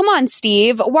say, come on,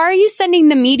 Steve, why are you sending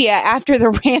the media after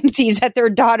the Ramseys at their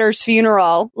daughter's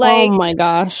funeral? Like, oh my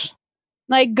gosh.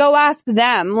 Like, go ask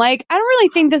them. Like, I don't really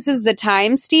think this is the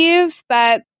time, Steve,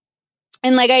 but,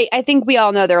 and like, I think we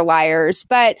all know they're liars,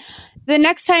 but the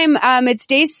next time, it's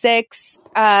day 6.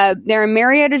 They're in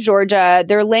Marietta, Georgia.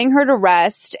 They're laying her to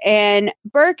rest, and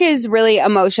Burke is really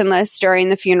emotionless during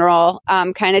the funeral,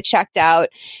 kind of checked out.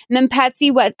 And then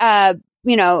Patsy,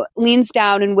 leans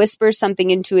down and whispers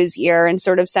something into his ear and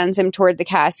sort of sends him toward the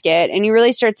casket. And he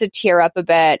really starts to tear up a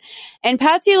bit. And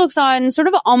Patsy looks on, sort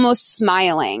of almost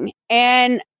smiling.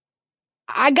 And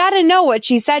I gotta know what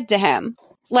she said to him.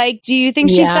 Like, do you think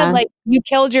she said, like, you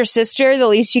killed your sister, the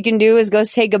least you can do is go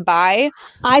say goodbye?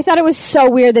 I thought it was so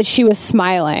weird that she was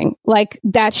smiling. Like,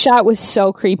 that shot was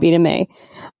so creepy to me.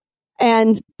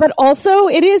 But also,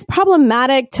 it is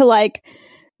problematic to, like,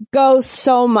 go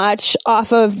so much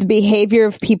off of the behavior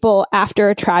of people after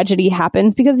a tragedy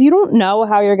happens because you don't know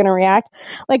how you're going to react.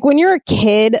 Like, when you're a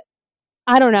kid,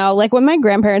 I don't know, like, when my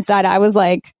grandparents died, I was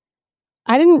like,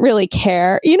 I didn't really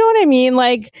care. You know what I mean?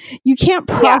 Like, you can't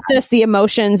process the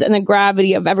emotions and the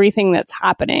gravity of everything that's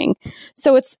happening.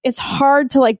 So it's hard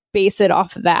to like base it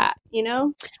off of that, you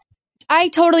know? I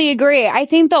totally agree. I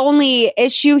think the only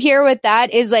issue here with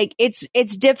that is like, it's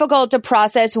difficult to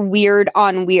process weird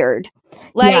on weird.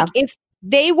 Like if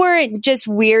they weren't just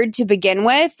weird to begin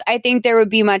with, I think there would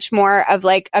be much more of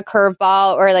like a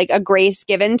curveball or like a grace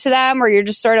given to them where you're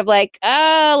just sort of like,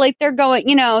 like they're going,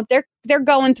 you know, they're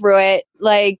going through it.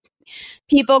 Like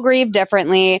people grieve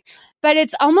differently, but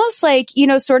it's almost like, you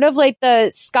know, sort of like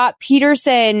the Scott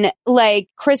Peterson, like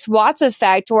Chris Watts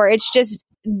effect where it's just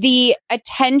the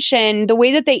attention, the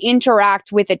way that they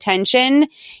interact with attention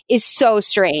is so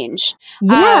strange.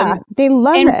 Yeah, they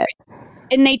love it.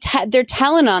 And they're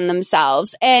telling on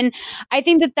themselves. And I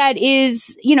think that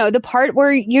is, you know, the part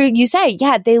where you say,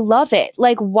 yeah, they love it.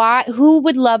 Like, why? Who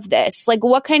would love this? Like,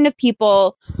 what kind of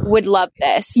people would love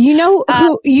this? You know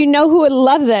who would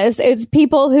love this? It's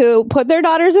people who put their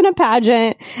daughters in a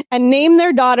pageant and name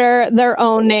their daughter their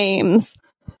own names.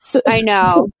 So, I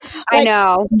know. I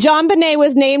know. JonBenét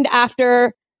was named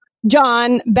after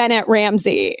John Bennett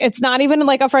Ramsey. It's not even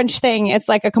like a French thing. It's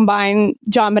like a combined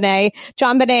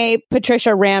JonBenét,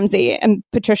 Patricia Ramsey, and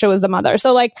Patricia was the mother.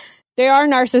 So like they are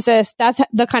narcissists. That's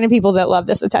the kind of people that love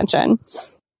this attention.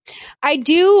 I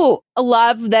do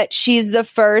love that she's the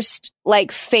first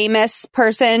like famous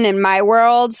person in my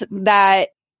world that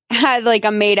had like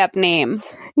a made up name.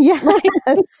 Yes.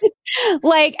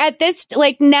 Like at this,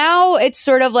 like now it's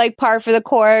sort of like par for the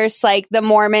course. Like the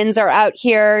Mormons are out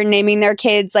here naming their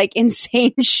kids like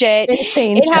insane shit.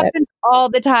 It happens all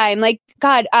the time. Like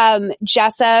God,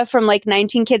 Jessa from like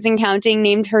 19 Kids and Counting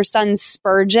named her son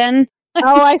Spurgeon.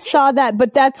 Oh, I saw that,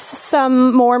 but that's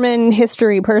some Mormon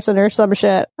history person or some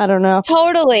shit. I don't know.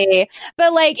 Totally.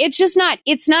 But like, it's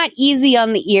not easy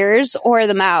on the ears or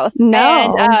the mouth.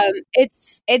 No. And,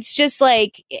 it's just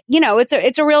like, you know, it's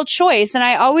a real choice. And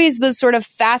I always was sort of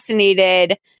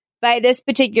fascinated by this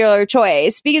particular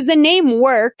choice because the name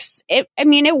works. It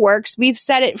works. We've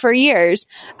said it for years.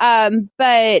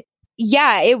 But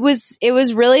yeah, it was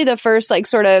really the first like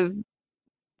sort of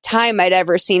time I'd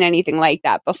ever seen anything like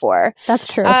that before.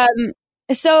 That's true.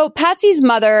 So Patsy's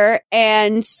mother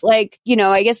and like, you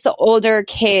know, I guess the older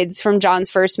kids from John's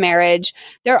first marriage,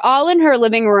 they're all in her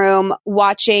living room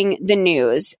watching the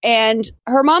news. And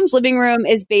her mom's living room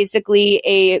is basically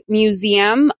a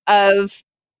museum of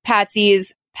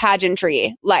Patsy's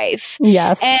pageantry life.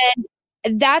 Yes. And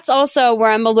that's also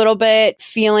where I'm a little bit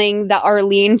feeling the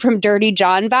Arlene from Dirty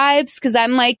John vibes, because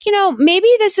I'm like, you know, maybe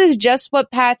this is just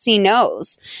what Patsy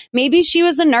knows. Maybe she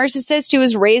was a narcissist who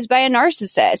was raised by a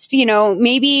narcissist, you know,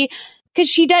 maybe because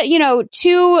she does, you know,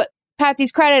 to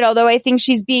Patsy's credit, although I think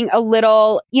she's being a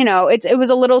little, you know, it was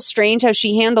a little strange how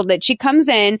she handled it. She comes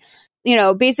in, you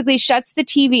know, basically shuts the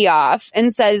TV off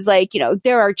and says like, you know,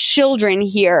 there are children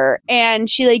here. And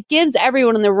she like gives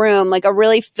everyone in the room like a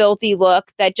really filthy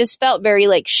look that just felt very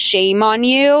like shame on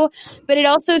you. But it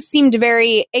also seemed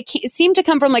it seemed to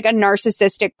come from like a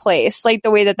narcissistic place, like the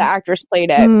way that the actress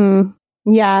played it.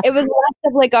 Yeah. It was less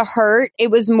of like a hurt. It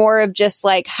was more of just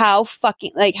like, how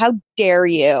dare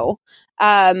you?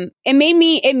 It made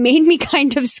me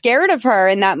kind of scared of her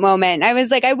in that moment. I was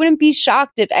like, I wouldn't be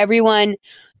shocked if everyone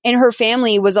in her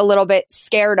family was a little bit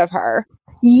scared of her.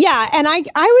 Yeah. And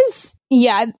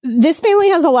this family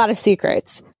has a lot of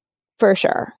secrets for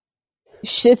sure.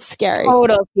 Shit's scary.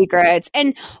 Total secrets.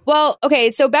 And well, okay,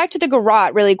 so back to the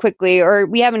garrote really quickly, or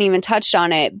we haven't even touched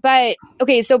on it. But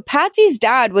okay, so Patsy's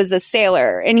dad was a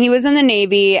sailor and he was in the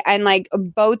Navy, and like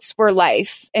boats were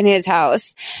life in his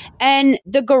house. And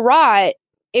the garrote,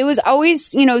 it was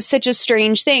always, you know, such a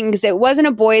strange thing because it wasn't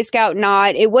a Boy Scout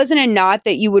knot. It wasn't a knot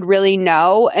that you would really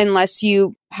know unless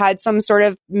you had some sort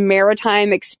of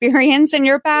maritime experience in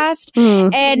your past.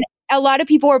 And a lot of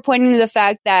people were pointing to the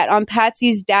fact that on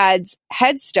Patsy's dad's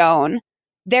headstone,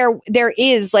 there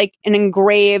is like an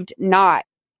engraved knot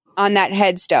on that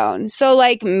headstone. So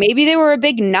like maybe they were a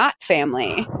big knot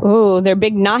family. Ooh, they're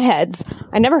big knot heads.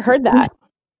 I never heard that.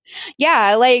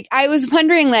 Yeah, like I was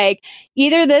wondering, like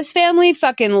either this family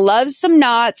fucking loves some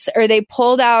knots, or they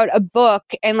pulled out a book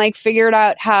and like figured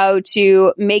out how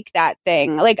to make that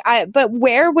thing. But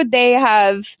where would they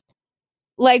have?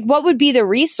 Like, what would be the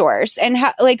resource, and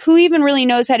how, like, who even really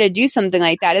knows how to do something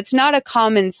like that? It's not a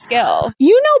common skill.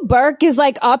 You know, Burke is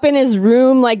like up in his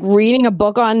room, like reading a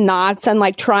book on knots and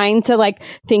like trying to like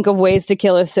think of ways to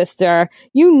kill his sister.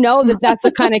 You know that's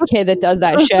the kind of kid that does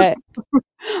that shit.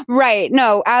 Right.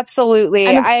 No, absolutely.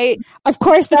 Of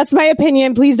course, that's my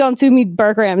opinion. Please don't sue me,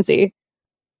 Burke Ramsey.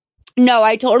 No,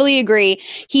 I totally agree.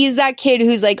 He's that kid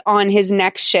who's like on his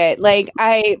next shit. Like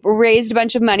I raised a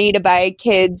bunch of money to buy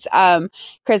kids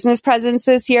Christmas presents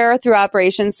this year through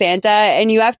Operation Santa,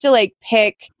 and you have to like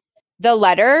pick the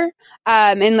letter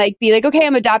and like be like, okay,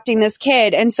 I'm adopting this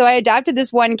kid. And so I adopted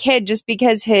this one kid just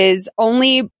because his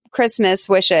only Christmas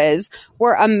wishes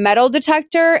were a metal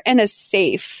detector and a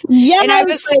safe. Yeah. And I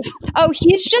was like, oh,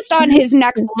 he's just on his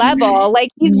next level. Like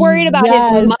he's worried about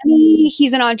his money.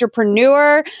 He's an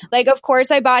entrepreneur. Like, of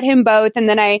course I bought him both. And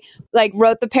then I like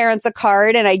wrote the parents a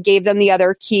card and I gave them the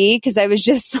other key. Cause I was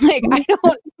just like,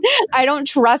 I don't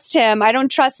trust him. I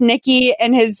don't trust Nikki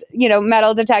and his, you know,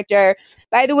 metal detector.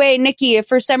 By the way, Nikki, if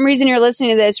for some reason you're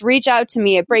listening to this, reach out to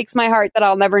me. It breaks my heart that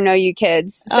I'll never know you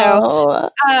kids. So,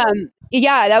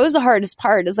 yeah, that was the hardest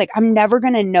part. Is like, I'm never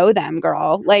going to know them,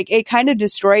 girl. Like, it kind of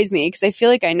destroys me because I feel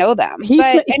like I know them. He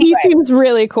seems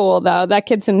really cool, though. That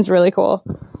kid seems really cool.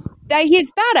 That he's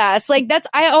badass. Like,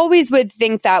 I always would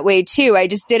think that way, too. I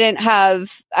just didn't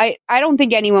have, I don't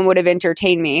think anyone would have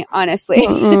entertained me, honestly.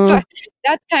 But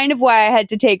that's kind of why I had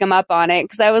to take him up on it.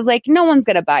 Because I was like, no one's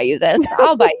going to buy you this.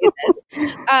 I'll buy you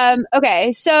this.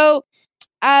 Okay, so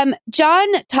John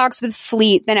talks with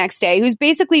Fleet the next day, who's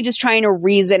basically just trying to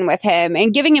reason with him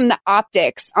and giving him the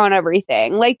optics on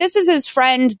everything. Like, this is his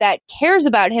friend that cares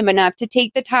about him enough to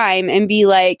take the time and be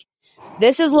like,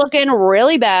 this is looking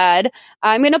really bad.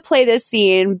 I'm going to play this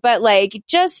scene, but like,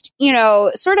 just, you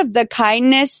know, sort of the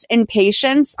kindness and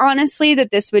patience, honestly,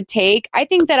 that this would take. I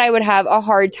think that I would have a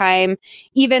hard time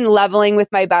even leveling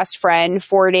with my best friend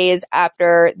 4 days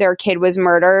after their kid was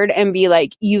murdered and be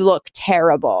like, you look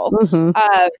terrible.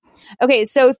 Okay.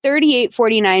 So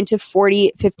 3849 to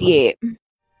 4058.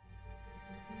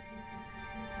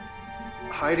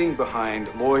 Hiding behind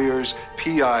lawyers,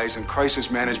 PIs, and crisis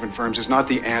management firms is not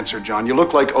the answer, John. You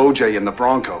look like OJ in the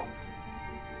Bronco.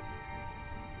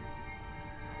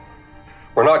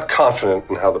 We're not confident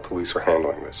in how the police are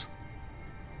handling this.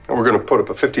 And we're going to put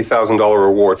up a $50,000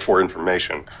 reward for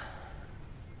information.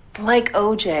 Like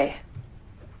OJ.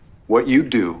 What you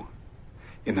do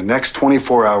in the next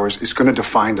 24 hours is going to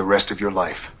define the rest of your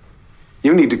life.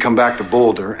 You need to come back to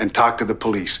Boulder and talk to the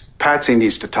police. Patsy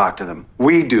needs to talk to them.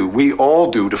 We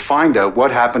all do, to find out what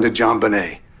happened to John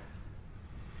Bonet.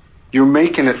 You're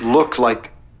making it look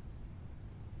like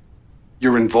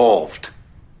you're involved.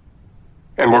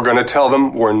 And we're going to tell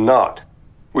them we're not.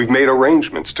 We've made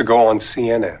arrangements to go on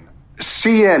CNN.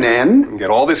 CNN? And get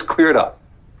all this cleared up.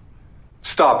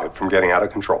 Stop it from getting out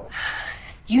of control.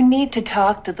 You need to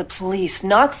talk to the police,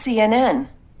 not CNN.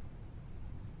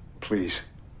 Please.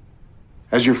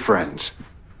 As your friends.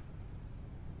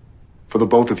 For the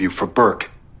both of you, for Burke.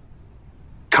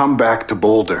 Come back to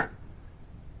Boulder.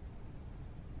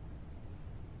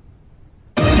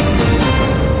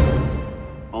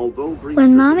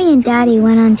 When Mommy and Daddy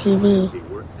went on TV,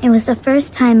 it was the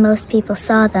first time most people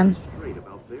saw them.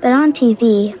 But on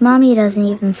TV, Mommy doesn't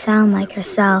even sound like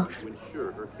herself.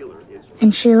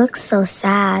 And she looks so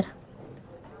sad.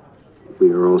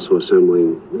 We are also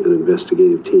assembling an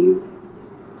investigative team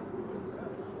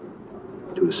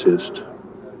to assist.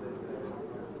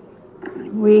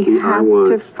 We have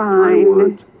to find... I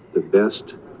want the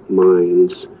best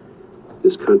minds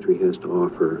this country has to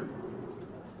offer.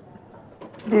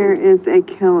 There is a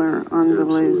killer on the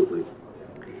loose.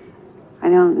 I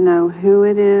don't know who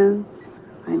it is.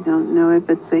 I don't know if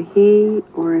it's a he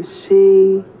or a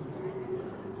she.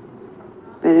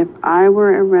 But if I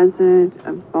were a resident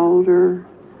of Boulder,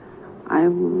 I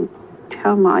would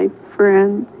tell my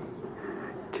friends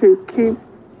to keep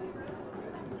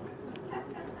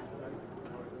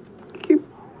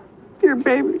your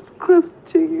baby close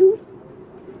to you.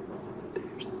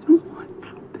 There's someone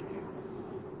out there.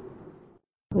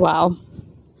 Wow.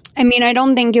 I mean, I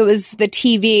don't think it was the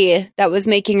TV that was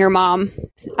making your mom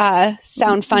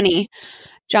sound funny,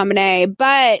 JonBenét.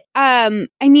 But, I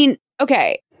mean,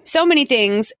 okay, so many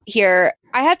things here.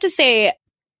 I have to say,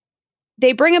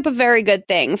 they bring up a very good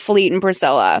thing, Fleet and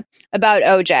Priscilla, about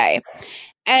OJ.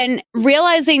 And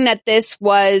realizing that this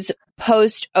was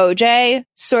post-OJ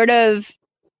sort of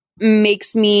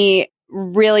makes me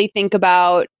really think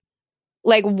about,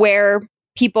 like, where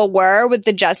people were with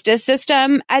the justice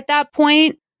system at that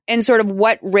point and sort of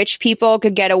what rich people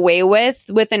could get away with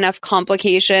enough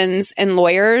complications and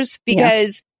lawyers,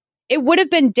 because it would have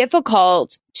been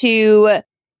difficult to,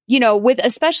 you know,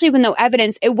 especially with no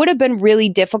evidence, it would have been really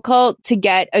difficult to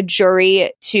get a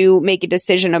jury to make a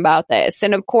decision about this.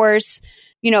 And of course,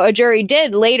 you know, a jury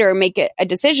did later make a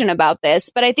decision about this,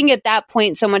 but I think at that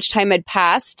point, so much time had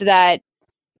passed that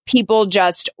people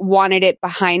just wanted it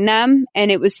behind them. And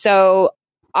it was so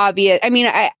obvious. I mean,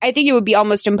 I think it would be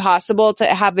almost impossible to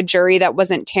have a jury that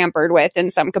wasn't tampered with in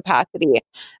some capacity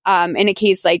in a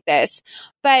case like this.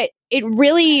 But it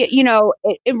really, you know,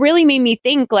 it really made me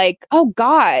think, like, oh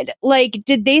God, like,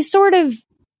 did they sort of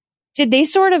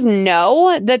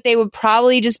know that they would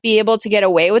probably just be able to get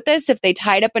away with this if they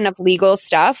tied up enough legal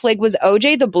stuff? Like, was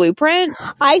OJ the blueprint?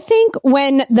 I think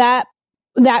when that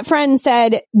friend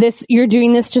said this, you're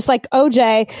doing this just like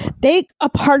OJ, a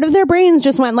part of their brains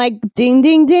just went like, ding,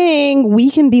 ding, ding. We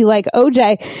can be like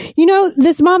OJ. You know,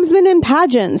 this mom's been in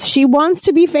pageants. She wants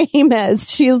to be famous.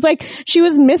 She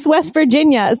was Miss West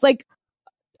Virginia. It's like,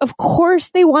 of course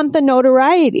they want the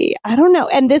notoriety. I don't know.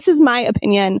 And this is my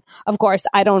opinion. Of course,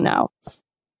 I don't know.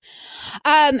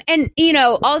 And, you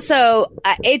know, also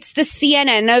it's the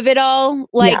CNN of it all.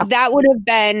 Like that would have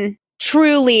been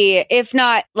truly, if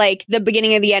not like the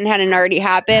beginning of the end hadn't already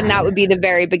happened, that would be the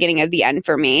very beginning of the end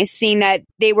for me, seeing that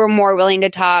they were more willing to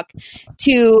talk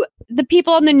to the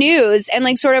people on the news and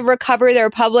like sort of recover their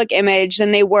public image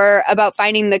than they were about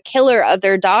finding the killer of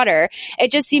their daughter.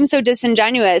 It just seems so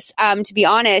disingenuous, to be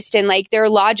honest. And like their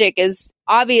logic is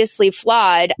obviously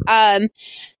flawed.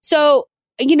 So,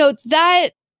 you know,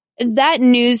 that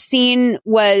news scene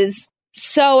was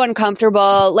so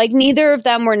uncomfortable. Like neither of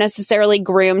them were necessarily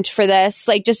groomed for this.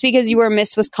 Like just because you were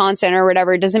Miss Wisconsin or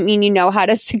whatever doesn't mean you know how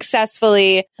to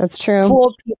successfully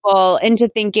fool people into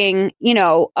thinking, you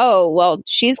know, oh, well,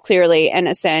 she's clearly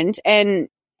innocent. And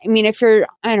I mean, if you're,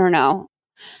 I don't know.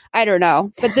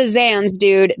 But the Zans,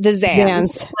 dude,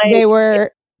 Like, they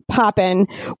were popping.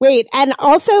 Wait, and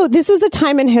also this was a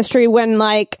time in history when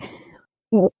like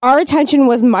our attention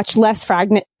was much less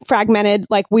fragmented.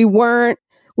 Like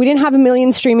we didn't have a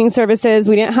million streaming services.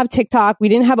 We didn't have TikTok. We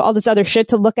didn't have all this other shit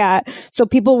to look at. So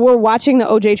people were watching the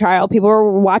OJ trial. People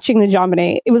were watching the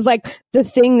JonBenét. It was like the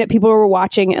thing that people were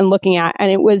watching and looking at.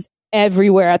 And it was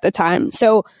everywhere at the time.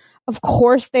 So of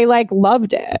course they like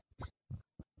loved it.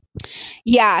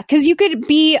 Yeah, because you could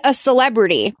be a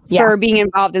celebrity for being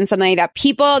involved in something like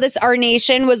that. Our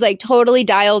nation was like totally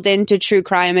dialed into true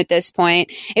crime at this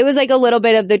point. It was like a little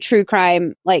bit of the true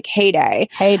crime like heyday.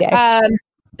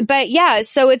 But yeah,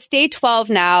 so it's day 12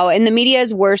 now and the media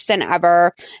is worse than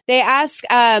ever. They ask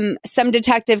some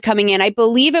detective coming in. I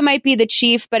believe it might be the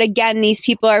chief, but again, these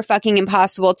people are fucking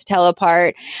impossible to tell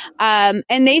apart. And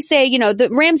they say, you know, the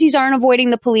Ramseys aren't avoiding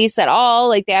the police at all.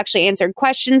 Like they actually answered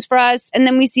questions for us. And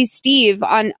then we see Steve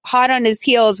hot on his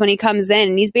heels when he comes in.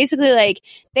 And he's basically like,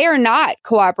 they are not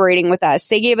cooperating with us.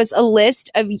 They gave us a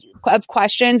list of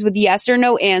questions with yes or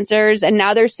no answers. And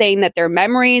now they're saying that their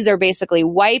memories are basically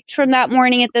wiped from that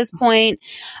morning at this point.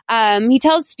 He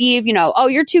tells Steve, you know, oh,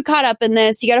 you're too caught up in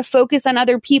this. You got to focus on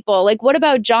other people. Like, what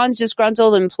about John's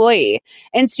disgruntled employee?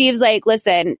 And Steve's like,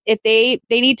 listen, if they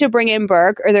need to bring in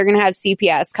Burke or they're going to have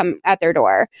CPS come at their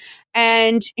door.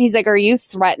 And he's like, are you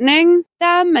threatening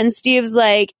them? And Steve's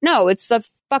like, no, it's the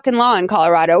fucking law in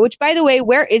Colorado, which by the way,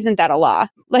 where isn't that a law?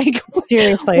 Like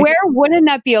seriously, where wouldn't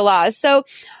that be a law? So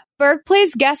Burke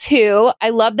plays Guess Who. I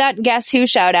love that Guess Who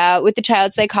shout out with the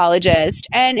child psychologist.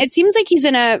 And it seems like he's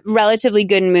in a relatively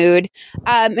good mood.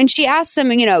 And she asks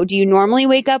him, you know, do you normally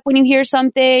wake up when you hear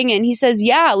something? And he says,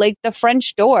 yeah, like the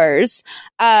French doors.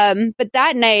 But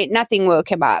that night, nothing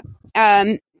woke him up.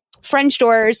 French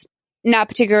doors, not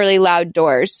particularly loud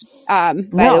doors, by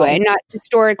the way, not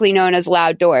historically known as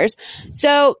loud doors.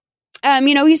 So,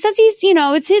 you know, he says he's, you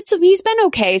know, he's been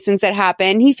okay since it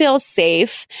happened. He feels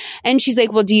safe. And she's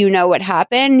like, well, do you know what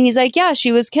happened? And he's like, yeah,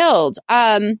 she was killed.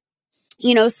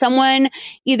 You know, someone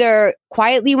either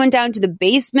quietly went down to the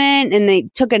basement and they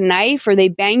took a knife or they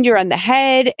banged her on the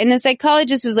head. And the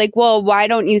psychologist is like, well, why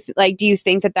don't you do you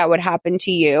think that would happen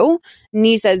to you? And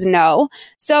he says no.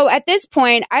 So at this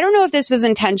point, I don't know if this was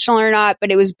intentional or not,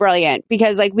 but it was brilliant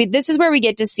because this is where we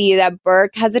get to see that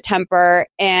Burke has a temper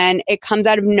and it comes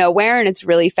out of nowhere and it's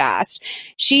really fast.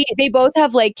 They both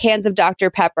have like cans of Dr.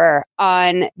 Pepper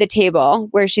on the table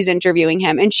where she's interviewing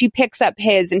him and she picks up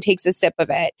his and takes a sip of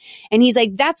it. And he's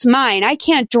like, that's mine. I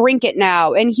can't drink it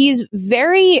now. And he's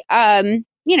very,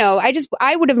 you know,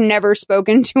 I would have never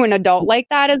spoken to an adult like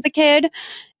that as a kid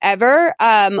ever,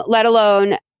 let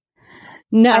alone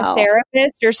a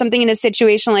therapist or something in a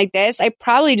situation like this. I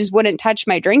probably just wouldn't touch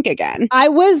my drink again. I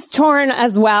was torn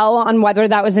as well on whether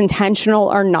that was intentional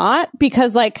or not,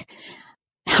 because like,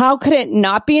 how could it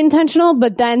not be intentional?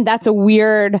 But then that's a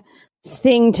weird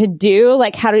thing to do.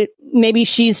 Like maybe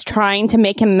she's trying to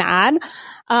make him mad.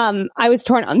 I was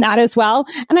torn on that as well.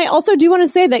 And I also do want to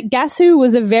say that Guess Who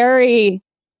was a very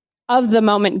of the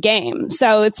moment game.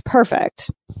 So it's perfect.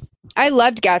 I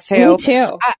loved Guess Who. Me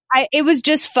too. It was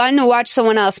just fun to watch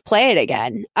someone else play it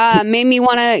again. Made me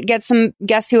want to get some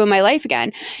Guess Who in my life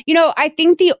again. You know, I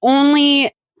think the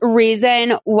only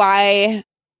reason why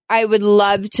I would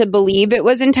love to believe it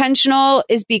was intentional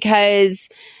is because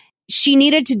she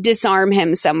needed to disarm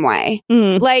him some way.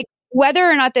 Like, whether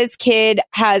or not this kid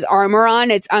has armor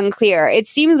on, it's unclear. It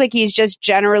seems like he's just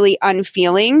generally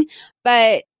unfeeling,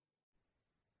 but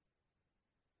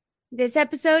this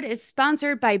episode is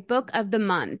sponsored by Book of the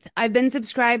Month. I've been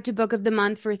subscribed to Book of the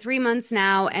Month for 3 months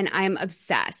now, and I'm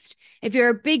obsessed. If you're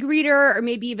a big reader or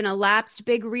maybe even a lapsed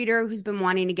big reader who's been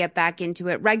wanting to get back into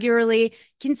it regularly,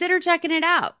 consider checking it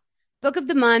out. Book of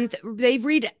the Month, they've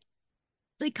read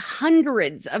like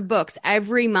hundreds of books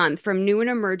every month from new and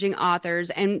emerging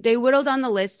authors, and they whittled down the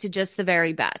list to just the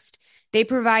very best. They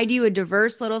provide you a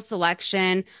diverse little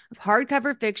selection of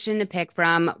hardcover fiction to pick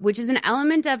from, which is an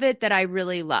element of it that I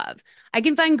really love. I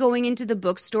can find going into the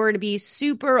bookstore to be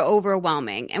super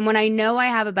overwhelming, and when I know I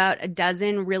have about a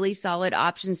dozen really solid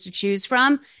options to choose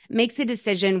from, it makes the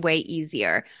decision way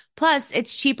easier. Plus,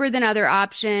 it's cheaper than other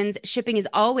options, shipping is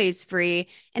always free,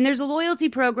 and there's a loyalty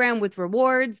program with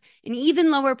rewards and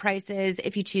even lower prices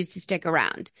if you choose to stick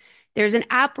around. There's an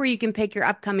app where you can pick your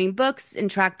upcoming books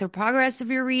and track the progress of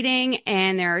your reading,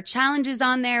 and there are challenges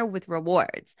on there with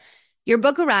rewards. Your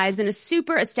book arrives in a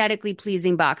super aesthetically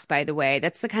pleasing box, by the way.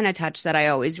 That's the kind of touch that I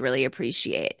always really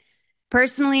appreciate.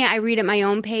 Personally, I read at my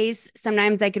own pace.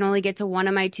 Sometimes I can only get to one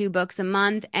of my 2 books a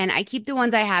month, and I keep the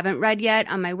ones I haven't read yet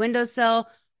on my windowsill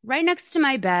right next to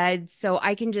my bed so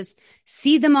I can just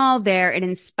see them all there. It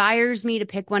inspires me to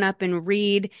pick one up and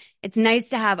read. It's nice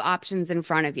to have options in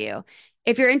front of you.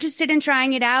 If you're interested in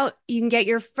trying it out, you can get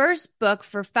your first book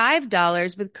for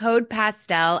 $5 with code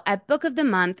PASTEL at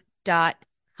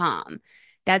bookofthemonth.com.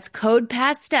 That's code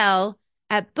PASTEL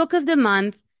at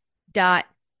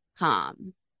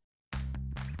bookofthemonth.com.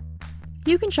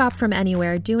 You can shop from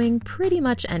anywhere doing pretty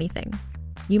much anything.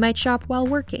 You might shop while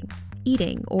working,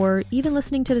 eating, or even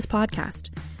listening to this podcast.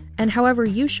 And however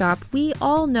you shop, we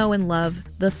all know and love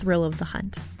the thrill of the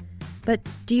hunt. But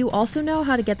do you also know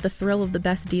how to get the thrill of the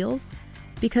best deals?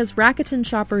 Because Rakuten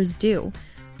shoppers do.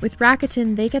 With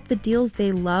Rakuten, they get the deals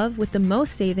they love with the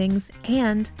most savings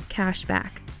and cash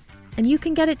back. and you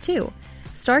can get it too.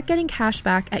 Start getting cash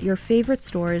back at your favorite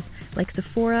stores like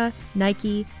Sephora,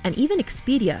 Nike, and even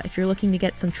Expedia if you're looking to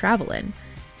get some travel in.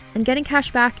 And getting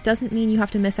cash back doesn't mean you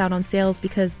have to miss out on sales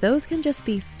because those can just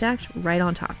be stacked right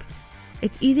on top.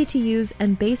 It's easy to use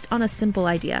and based on a simple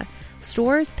idea.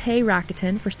 Stores pay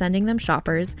Rakuten for sending them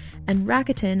shoppers, and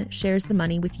Rakuten shares the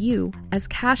money with you as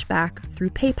cash back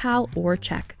through PayPal or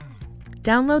check.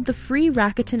 Download the free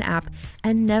Rakuten app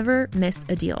and never miss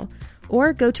a deal.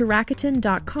 Or go to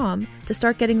Rakuten.com to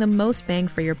start getting the most bang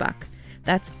for your buck.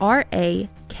 That's Rakuten.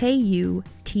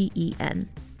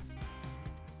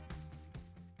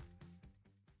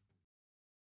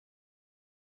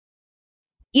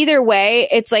 Either way,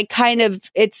 it's like kind of,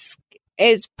 it's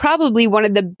probably one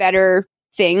of the better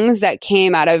things that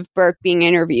came out of Burke being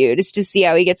interviewed is to see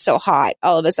how he gets so hot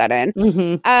all of a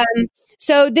sudden.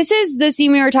 So this is the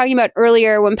scene we were talking about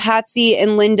earlier when Patsy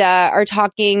and Linda are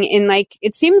talking in like,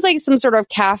 it seems like some sort of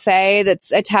cafe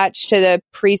that's attached to the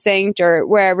precinct or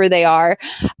wherever they are.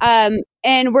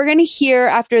 And we're going to hear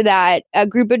after that a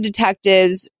group of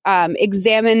detectives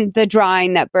examine the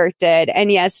drawing that Burke did.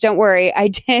 And yes, don't worry, I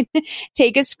did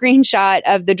take a screenshot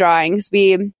of the drawings.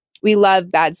 We love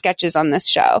bad sketches on this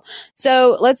show.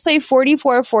 So let's play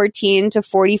 4414 to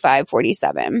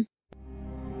 4547.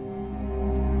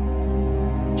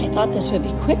 I thought this would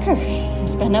be quicker.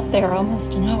 He's been up there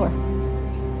almost an hour.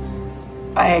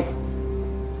 I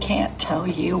can't tell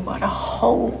you what a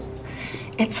hole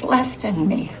it's left in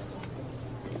me.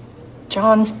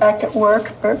 John's back at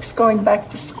work, Burke's going back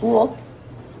to school,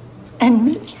 and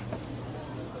me.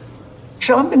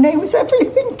 JonBenet was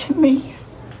everything to me.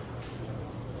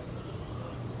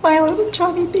 My little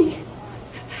Johnny B.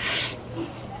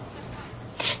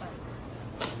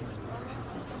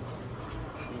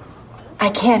 I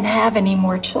can't have any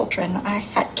more children. I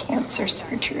had cancer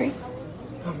surgery.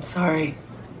 I'm sorry.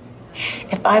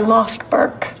 If I lost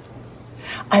Burke,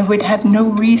 I would have no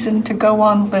reason to go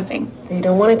on living. They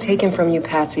don't want to take him from you,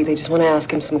 Patsy. They just want to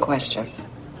ask him some questions.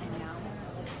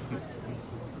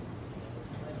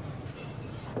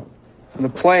 The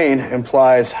plane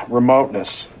implies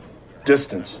remoteness,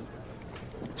 distance.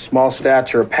 Small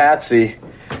stature of Patsy,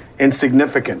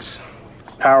 insignificance,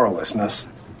 powerlessness.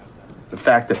 The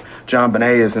fact that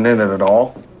JonBenet isn't in it at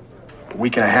all, a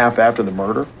week and a half after the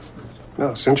murder. No,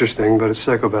 it's interesting, but it's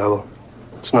psychobabble.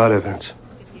 It's not evidence.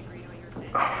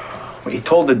 He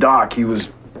told the doc he was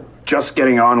just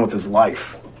getting on with his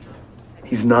life.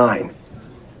 He's 9.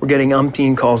 We're getting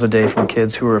umpteen calls a day from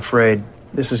kids who are afraid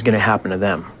this is going to happen to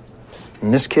them.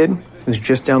 And this kid, who's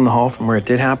just down the hall from where it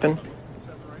did happen,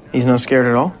 he's not scared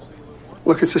at all?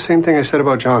 Look, it's the same thing I said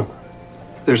about John.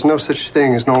 There's no such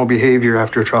thing as normal behavior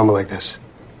after a trauma like this.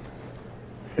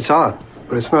 It's odd,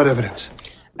 but it's not evidence.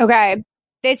 Okay,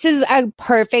 this is a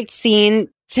perfect scene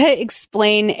to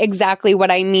explain exactly what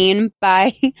I mean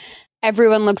by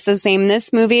everyone looks the same in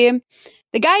this movie.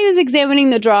 The guy who's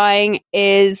examining the drawing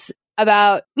is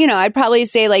about, I'd probably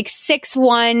say like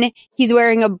 6'1". He's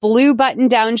wearing a blue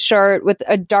button-down shirt with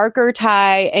a darker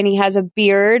tie, and he has a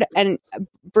beard and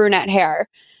brunette hair.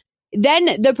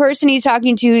 Then the person he's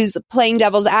talking to who's playing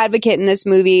devil's advocate in this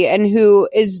movie and who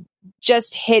is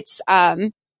just hits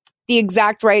the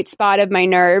exact right spot of my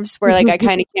nerves where like I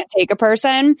kind of can't take a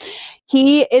person.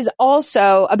 He is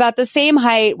also about the same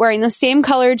height, wearing the same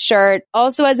colored shirt,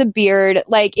 also has a beard.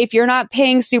 Like if you're not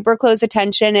paying super close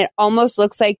attention, it almost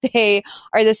looks like they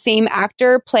are the same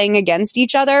actor playing against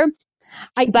each other.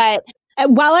 But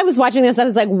while I was watching this, I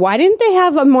was like, why didn't they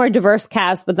have a more diverse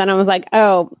cast? But then I was like,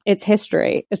 oh, it's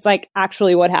history. It's like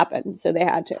actually what happened. So they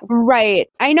had to. Right.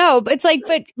 I know. But it's like,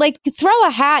 throw a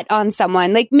hat on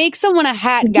someone. Like make someone a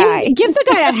hat guy. Give the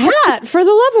guy a hat for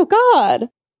the love of God.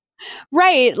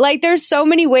 Right. Like there's so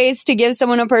many ways to give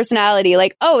someone a personality.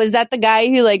 Like, oh, is that the guy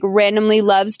who like randomly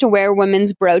loves to wear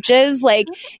women's brooches? Like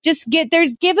just give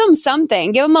him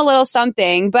something, give him a little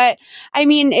something. But I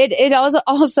mean, it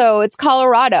also it's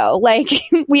Colorado. Like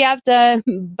we have to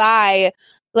buy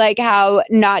like how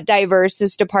not diverse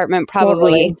this department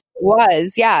probably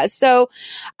was. Yeah. So,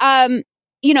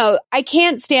 I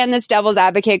can't stand this devil's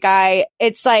advocate guy.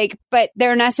 It's like, but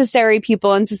they're necessary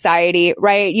people in society,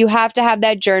 right? You have to have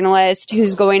that journalist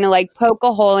who's going to like poke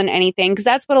a hole in anything because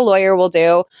that's what a lawyer will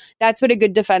do. That's what a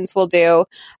good defense will do.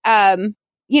 Do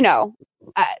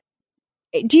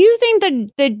you think that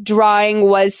the drawing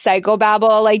was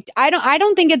psychobabble? Like, I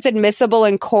don't think it's admissible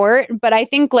in court, but I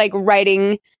think like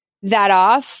writing that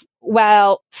off,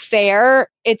 well, fair.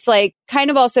 It's like kind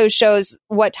of also shows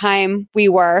what time we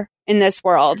were in this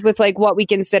world with like what we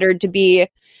considered to be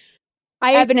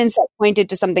evidence that pointed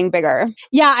to something bigger.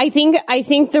 Yeah, I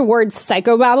think the word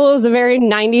psychobabble is a very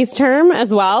 90s term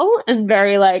as well, and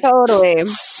very like totally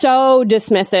so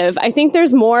dismissive. I think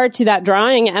there's more to that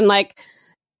drawing, and like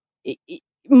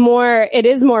it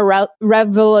is more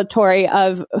revelatory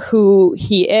of who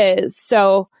he is.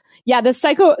 So yeah,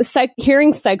 the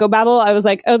hearing psychobabble, I was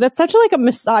like, oh, that's such like a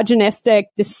misogynistic,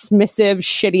 dismissive,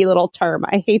 shitty little term.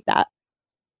 I hate that.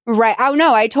 Right. Oh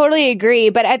no, I totally agree.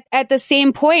 But at the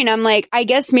same point, I'm like, I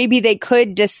guess maybe they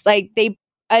could just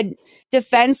a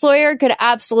defense lawyer could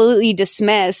absolutely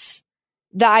dismiss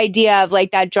the idea of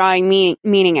like that drawing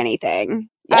meaning anything.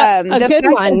 Yeah, a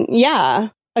good one. Yeah,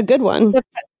 a good one.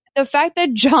 The fact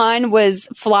that John was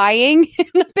flying in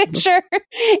the picture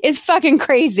is fucking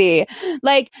crazy.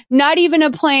 Like, not even a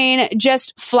plane,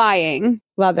 just flying.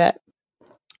 Love it.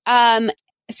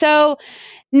 So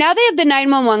now they have the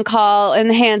 911 call in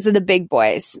the hands of the big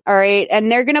boys. All right.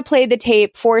 And they're going to play the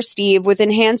tape for Steve with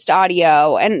enhanced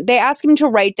audio. And they ask him to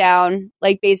write down,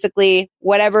 like, basically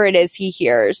whatever it is he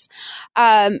hears.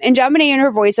 And JonBenet in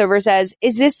her voiceover says,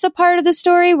 "Is this the part of the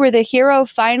story where the hero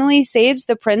finally saves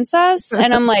the princess?"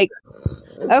 And I'm like,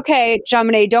 okay,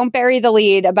 JonBenet, don't bury the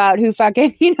lead about who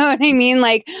fucking, you know what I mean?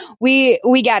 Like, we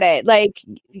get it. Like,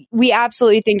 we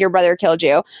absolutely think your brother killed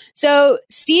you. So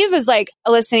Steve is like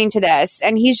listening to this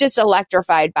and he's just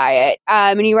electrified by it.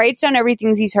 And he writes down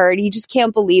everything he's heard. He just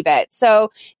can't believe it. So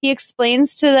he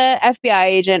explains to the FBI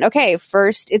agent, okay,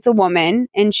 first it's a woman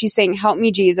and she's saying, "Help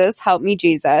me, Jesus, help me,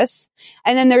 Jesus."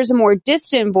 And then there's a more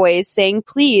distant voice saying,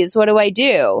 "Please, what do I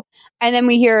do?" And then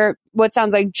we hear what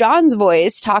sounds like John's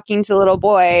voice talking to the little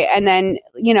boy. And then,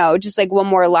 you know, just like one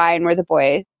more line where the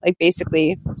boy, like,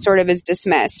 basically sort of is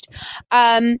dismissed.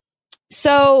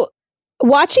 So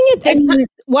watching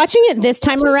it this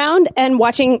time around and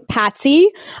watching Patsy,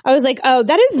 I was like, oh,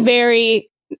 that is very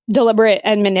deliberate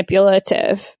and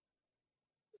manipulative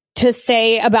to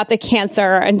say about the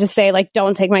cancer and to say, like,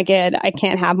 don't take my kid. I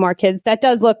can't have more kids. That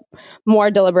does look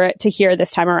more deliberate to hear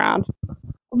this time around.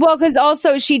 Well, because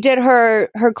also she did her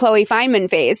Chloe Fineman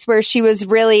face where she was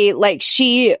really like,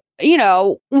 she, you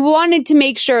know, wanted to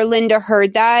make sure Linda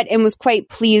heard that and was quite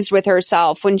pleased with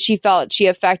herself when she felt she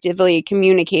effectively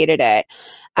communicated it.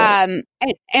 Right.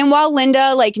 And while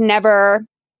Linda like never,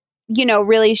 you know,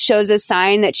 really shows a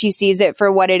sign that she sees it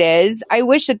for what it is, I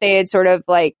wish that they had sort of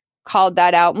like called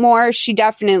that out more. She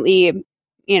definitely,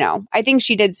 you know, I think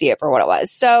she did see it for what it was.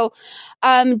 So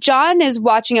John is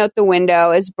watching out the window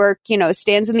as Burke, you know,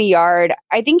 stands in the yard.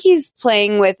 I think he's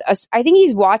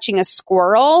watching a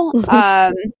squirrel.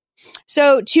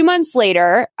 So 2 months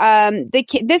later,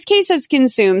 this case has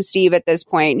consumed Steve at this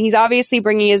point. He's obviously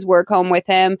bringing his work home with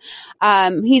him.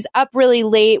 He's up really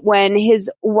late when his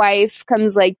wife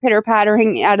comes like pitter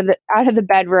pattering out of the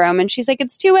bedroom. And she's like,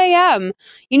 "It's 2 a.m.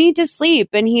 You need to sleep."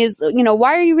 And he's, you know,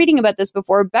 "Why are you reading about this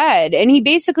before bed?" And he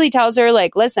basically tells her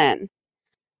like, "Listen,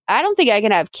 I don't think I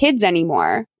can have kids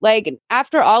anymore. Like,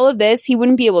 after all of this, he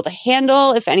wouldn't be able to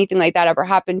handle if anything like that ever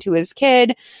happened to his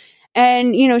kid."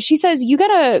 And, you know, she says, "You got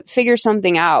to figure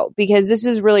something out because this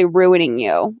is really ruining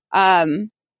you." And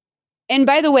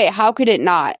by the way, how could it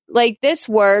not? Like, this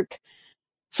work,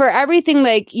 for everything,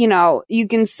 like, you know, you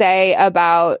can say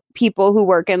about people who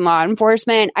work in law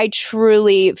enforcement, I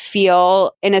truly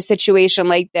feel in a situation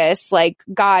like this, like,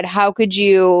 God, how could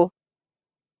you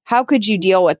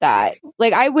deal with that?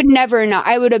 Like, I would never know.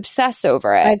 I would obsess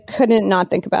over it. I couldn't not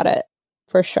think about it,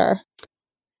 for sure.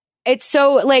 It's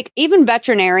so, like, even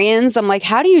veterinarians, I'm like,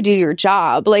 how do you do your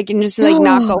job? Like, and just like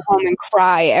not go home and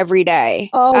cry every day.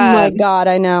 Oh my God,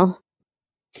 I know.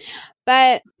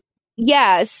 But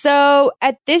yeah, so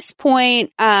at this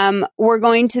point, we're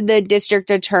going to the district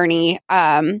attorney,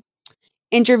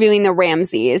 interviewing the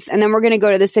Ramseys, and then we're going to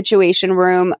go to the Situation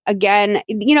Room again.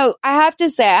 You know, I have to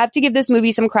say, I have to give this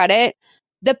movie some credit.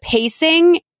 The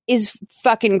pacing is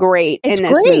fucking great in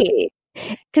this movie.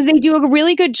 Because they do a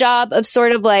really good job of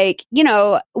sort of like, you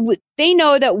know, they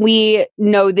know that we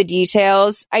know the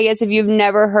details. I guess if you've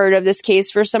never heard of this case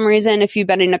for some reason, if you've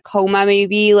been in a coma,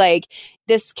 maybe like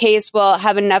this case will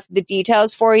have enough of the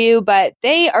details for you. But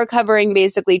they are covering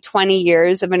basically 20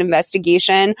 years of an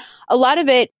investigation. A lot of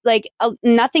it, like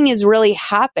nothing is really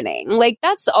happening. Like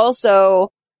that's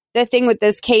also the thing with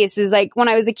this case is like when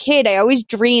I was a kid, I always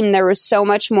dreamed there was so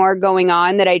much more going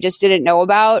on that I just didn't know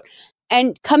about.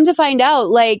 And come to find out,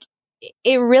 like,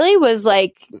 it really was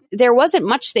like, there wasn't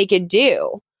much they could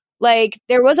do. Like,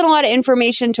 there wasn't a lot of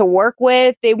information to work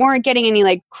with. They weren't getting any,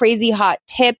 like, crazy hot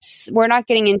tips. We're not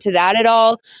getting into that at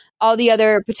all. All the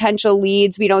other potential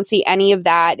leads, we don't see any of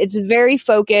that. It's very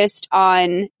focused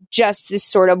on just this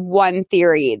sort of one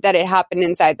theory that it happened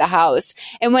inside the house.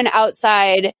 And when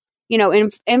outside,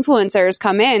 influencers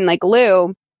come in like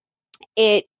Lou,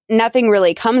 nothing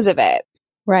really comes of it.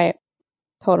 Right.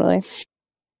 Totally.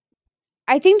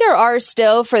 I think there are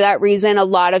still, for that reason, a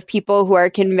lot of people who are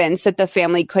convinced that the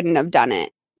family couldn't have done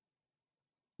it.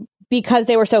 Because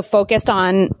they were so focused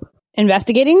on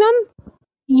investigating them?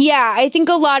 Yeah, I think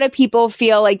a lot of people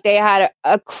feel like they had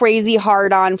a crazy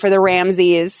hard-on for the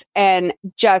Ramseys and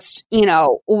just,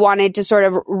 wanted to sort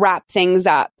of wrap things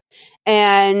up.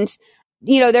 And,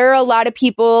 there are a lot of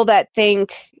people that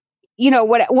think,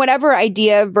 whatever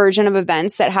idea version of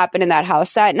events that happened in that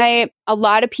house that night, a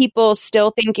lot of people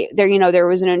still think there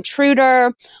was an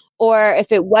intruder, or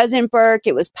if it wasn't Burke,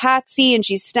 it was Patsy and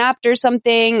she snapped or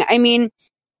something. I mean,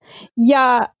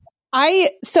 yeah.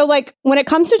 So like when it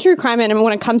comes to true crime and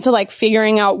when it comes to like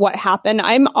figuring out what happened,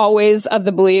 I'm always of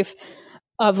the belief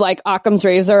of like Occam's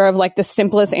razor of like the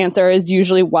simplest answer is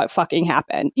usually what fucking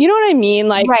happened. You know what I mean?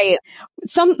 Like right.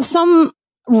 Some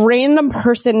random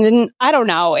person, I don't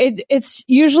know. It's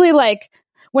usually like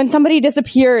when somebody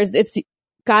disappears, it's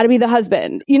gotta be the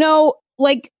husband,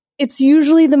 like it's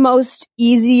usually the most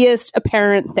easiest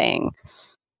apparent thing.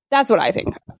 That's what I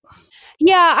think.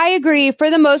 Yeah, I agree.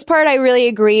 For the most part, I really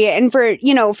agree. And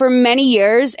for many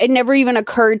years, it never even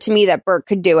occurred to me that Burke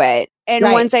could do it. And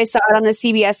once I saw it on the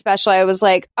CBS special, I was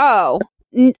like, oh,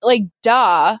 like,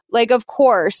 duh. Like, of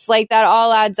course, like that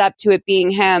all adds up to it being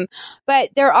him.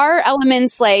 But there are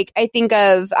elements like I think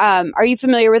of, are you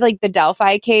familiar with like the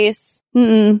Delphi case?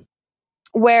 Mm-mm.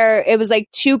 Where it was like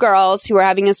two girls who were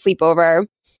having a sleepover.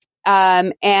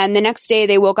 And the next day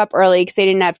they woke up early because they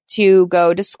didn't have to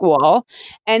go to school,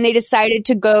 and they decided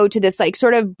to go to this like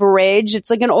sort of bridge.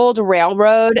 It's like an old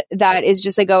railroad that is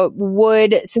just like a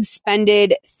wood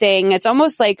suspended thing. It's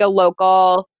almost like a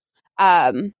local,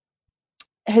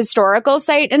 historical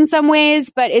site in some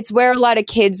ways, but it's where a lot of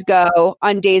kids go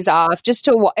on days off just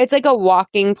to, it's like a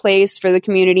walking place for the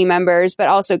community members, but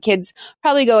also kids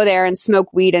probably go there and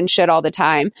smoke weed and shit all the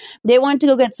time. They wanted to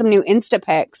go get some new Insta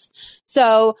pics.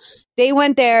 So they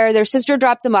went there, their sister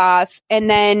dropped them off. And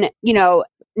then,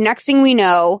 next thing we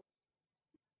know,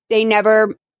 they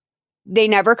never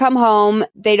come home.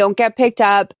 They don't get picked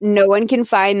up. No one can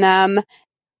find them.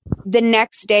 The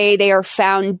next day they are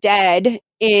found dead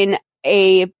in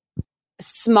a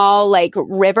small like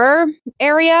river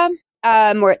area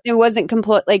where it wasn't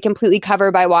completely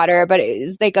covered by water, but it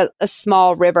was like a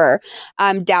small river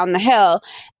down the hill,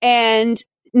 and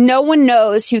no one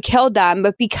knows who killed them.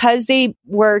 But because they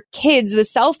were kids with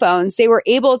cell phones, they were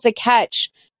able to catch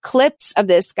clips of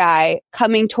this guy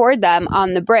coming toward them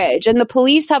on the bridge, and the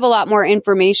police have a lot more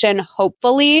information,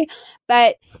 hopefully,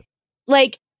 but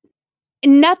like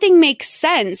nothing makes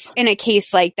sense in a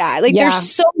case like that. Like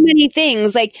there's so many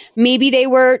things, like maybe they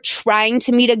were trying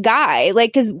to meet a guy,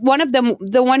 like, cause one of them,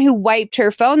 the one who wiped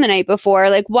her phone the night before,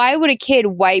 like why would a kid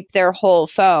wipe their whole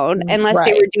phone unless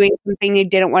they were doing something they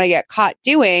didn't want to get caught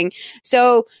doing?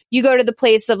 So you go to the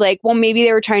place of like, well, maybe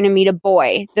they were trying to meet a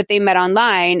boy that they met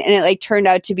online, and it like turned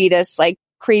out to be this like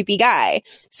creepy guy.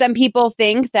 Some people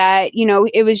think that,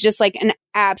 it was just like an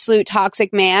absolute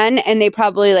toxic man, and they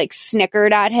probably like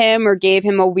snickered at him or gave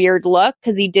him a weird look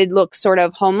because he did look sort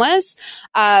of homeless.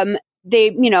 And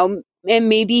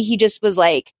maybe he just was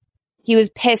like, he was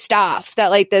pissed off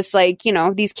that like this, like,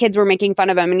 these kids were making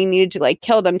fun of him and he needed to like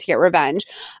kill them to get revenge.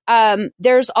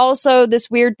 There's also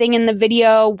this weird thing in the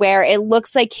video where it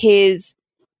looks like his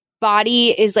body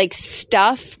is like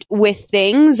stuffed with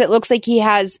things. It looks like he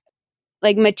has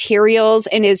like materials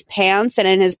in his pants and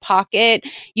in his pocket.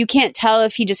 You can't tell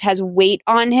if he just has weight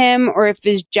on him or if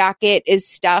his jacket is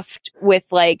stuffed with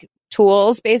like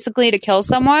tools basically to kill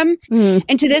someone.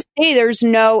 And to this day, there's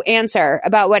no answer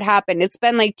about what happened. It's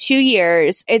been like 2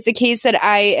 years. It's a case that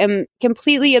I am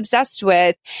completely obsessed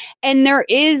with. And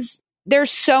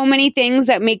there's so many things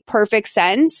that make perfect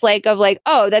sense, like of like,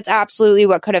 oh, that's absolutely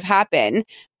what could have happened.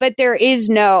 But there is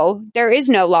no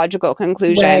logical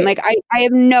conclusion. Right. Like I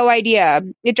have no idea.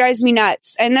 It drives me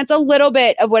nuts. And that's a little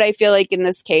bit of what I feel like in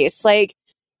this case. Like,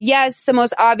 yes, the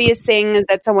most obvious thing is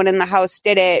that someone in the house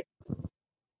did it.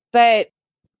 But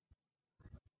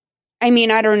I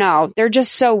mean, I don't know. They're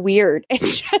just so weird.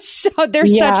 It's just they're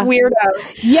such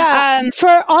weirdos. Yeah.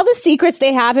 For all the secrets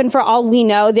they have, and for all we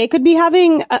know, they could be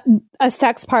having a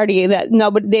sex party that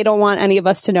they don't want any of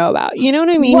us to know about. You know what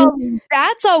I mean? Well,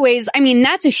 that's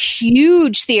a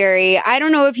huge theory. I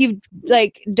don't know if you've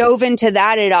like dove into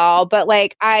that at all, but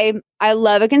like I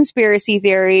love a conspiracy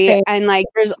theory. Same. And like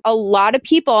there's a lot of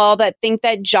people that think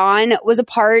that John was a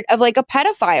part of like a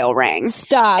pedophile ring.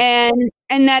 Stop.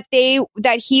 And that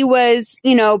he was,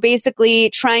 basically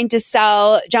trying to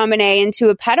sell JonBenét into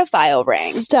a pedophile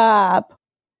ring. Stop.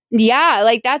 Yeah,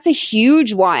 like that's a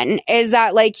huge one, is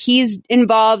that like he's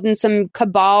involved in some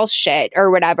cabal shit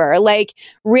or whatever, like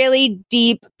really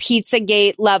deep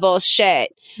Pizzagate level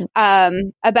shit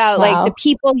about like the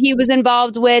people he was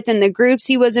involved with and the groups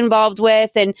he was involved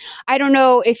with. And I don't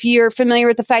know if you're familiar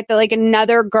with the fact that like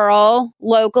another girl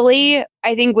locally,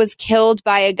 I think, was killed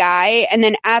by a guy. And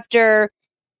then after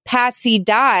Patsy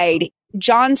died,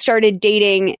 John started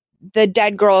dating the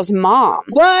dead girl's mom.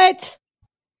 What?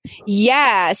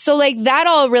 Yeah. So like that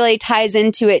all really ties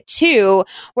into it too,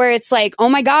 where it's like, oh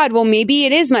my God, well, maybe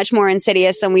it is much more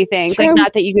insidious than we think. True. Like,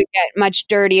 not that you could get much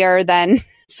dirtier than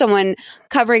someone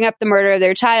covering up the murder of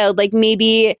their child. Like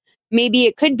maybe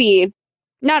it could be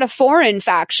not a foreign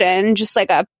faction, just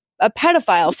like a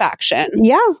pedophile faction.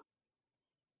 Yeah.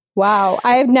 Wow.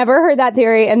 I have never heard that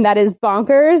theory, and that is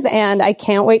bonkers. And I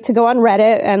can't wait to go on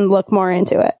Reddit and look more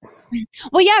into it.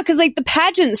 Well, yeah, because like the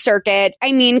pageant circuit,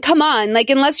 I mean, come on, like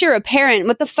unless you're a parent,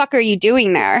 what the fuck are you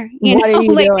doing there? What are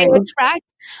you like doing? They attract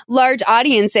large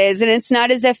audiences, and it's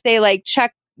not as if they like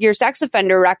check your sex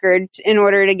offender record in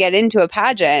order to get into a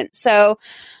pageant. So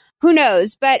who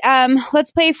knows? But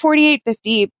let's play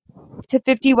 4850 to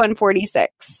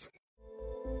 5146.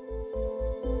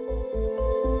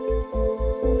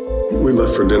 We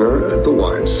left for dinner at the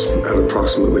Whites at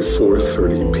approximately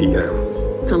 4:30 p.m.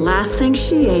 The last thing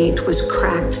she ate was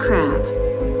cracked crab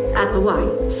at the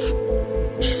Whites.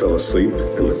 She fell asleep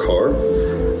in the car.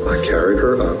 I carried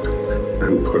her up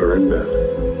and put her in bed.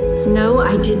 No,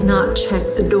 I did not check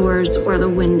the doors or the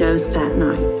windows that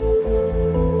night.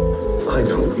 I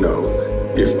don't know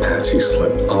if Patsy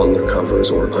slept on the covers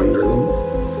or under them.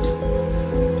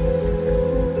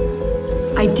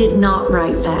 I did not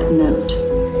write that note.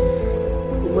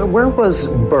 Where was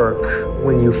Burke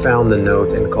when you found the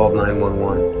note and called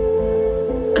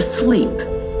 911? Asleep.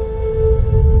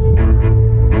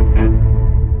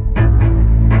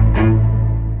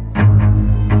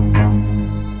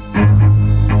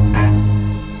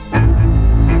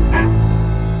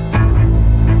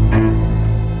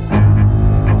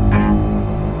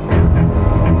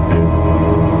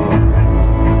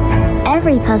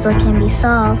 Every puzzle can be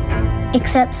solved,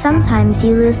 except sometimes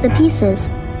you lose the pieces,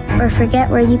 or forget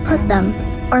where you put them,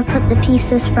 or put the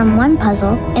pieces from one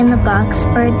puzzle in the box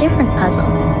for a different puzzle.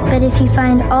 But if you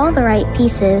find all the right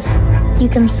pieces, you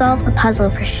can solve the puzzle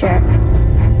for sure.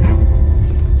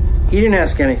 He didn't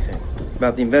ask anything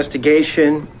about the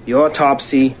investigation, the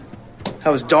autopsy,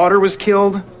 how his daughter was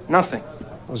killed, nothing.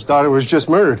 His daughter was just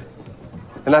murdered.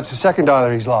 And that's the second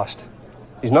daughter he's lost.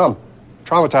 He's numb,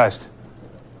 traumatized.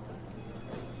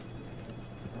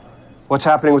 What's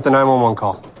happening with the 911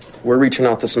 call? We're reaching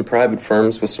out to some private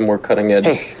firms with some more cutting edge.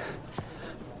 Hey,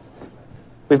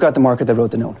 we've got the marker that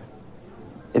wrote the note.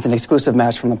 It's an exclusive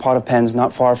match from the pot of pens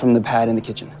not far from the pad in the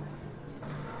kitchen.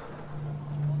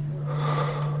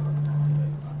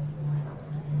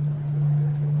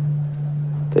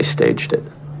 They staged it.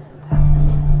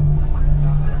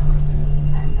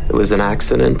 It was an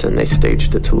accident, and they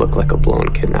staged it to look like a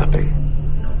blown kidnapping.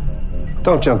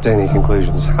 Don't jump to any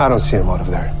conclusions. I don't see a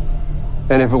motive there.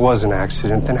 And if it was an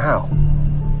accident, then how?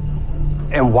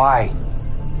 And why?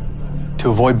 To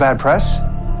avoid bad press?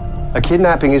 A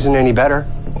kidnapping isn't any better.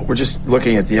 We're just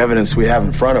looking at the evidence we have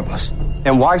in front of us.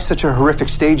 And why such a horrific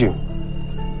staging?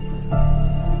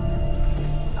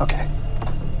 Okay.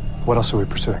 What else are we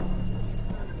pursuing?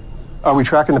 Are we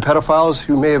tracking the pedophiles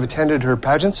who may have attended her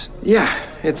pageants? Yeah,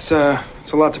 it's a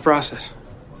lot to process.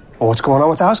 Well, what's going on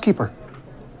with the housekeeper?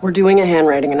 We're doing a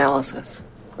handwriting analysis.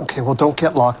 Okay, well, don't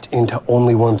get locked into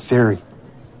only one theory.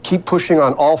 Keep pushing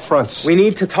on all fronts. We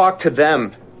need to talk to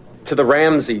them, to the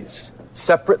Ramseys,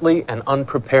 separately and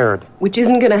unprepared. Which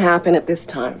isn't going to happen at this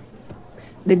time.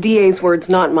 The DA's words,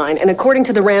 not mine. And according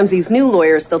to the Ramseys' new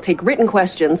lawyers, they'll take written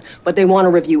questions, but they want to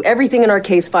review everything in our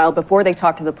case file before they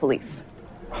talk to the police.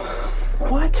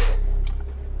 What?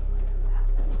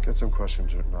 Get some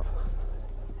questions written up.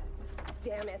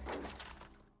 Damn it.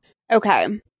 Okay.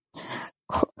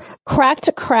 Cracked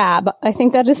crab. I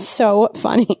think that is so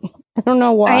funny. I don't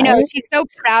know why. I know. She's so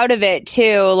proud of it,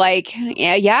 too. Like,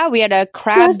 yeah, we had a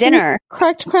crab dinner.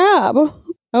 Cracked crab.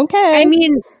 Okay. I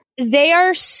mean, they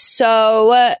are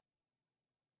so...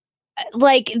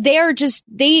 Like, they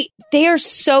are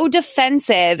so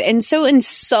defensive and so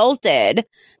insulted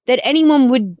that anyone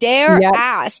would dare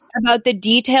ask about the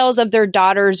details of their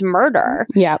daughter's murder.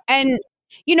 Yeah. And,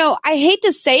 you know, I hate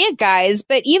to say it, guys,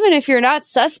 but even if you're not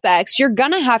suspects, you're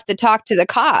going to have to talk to the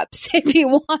cops if you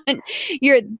want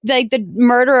the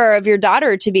murderer of your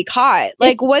daughter to be caught.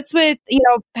 Like, what's with,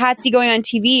 Patsy going on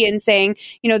TV and saying,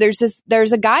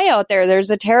 there's a guy out there,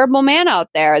 there's a terrible man out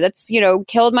there that's,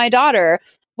 killed my daughter.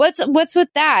 What's with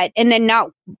that? And then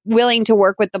not willing to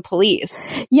work with the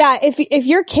police. Yeah, if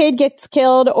your kid gets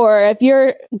killed, or if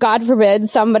you're, God forbid,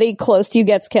 somebody close to you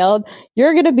gets killed,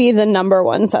 you're going to be the number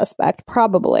one suspect,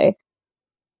 probably.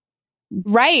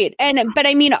 Right. But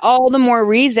I mean, all the more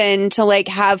reason to like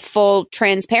have full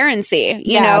transparency,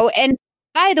 you know? And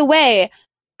by the way,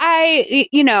 I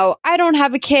don't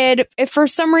have a kid. If for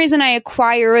some reason I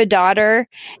acquire a daughter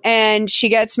and she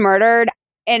gets murdered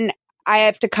and I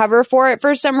have to cover for it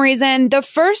for some reason, the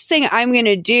first thing I'm going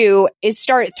to do is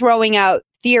start throwing out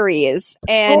theories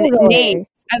and names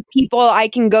of people I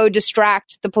can go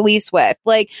distract the police with.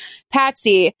 Like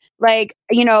Patsy, like,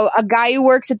 you know, a guy who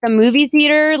works at the movie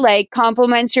theater, like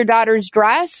compliments your daughter's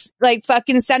dress, like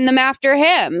fucking send them after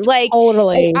him. Like,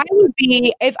 totally. I would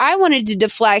be, if I wanted to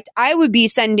deflect, I would be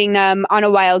sending them on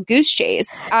a wild goose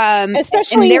chase.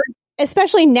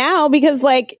 Especially now, because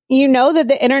like, you know that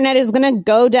the internet is going to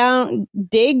go down,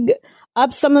 dig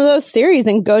up some of those theories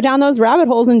and go down those rabbit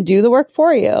holes and do the work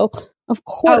for you. Of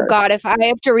course. Oh God, if I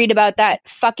have to read about that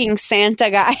fucking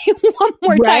Santa guy one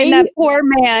more time, that poor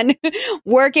man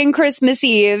working Christmas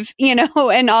Eve, you know,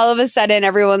 and all of a sudden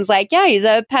everyone's like, yeah, he's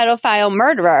a pedophile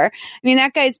murderer. I mean,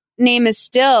 that guy's name is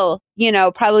still, you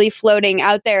know, probably floating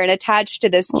out there and attached to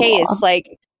this case.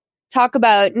 Like, talk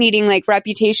about needing like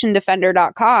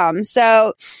reputationdefender.com.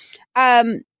 So,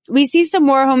 we see some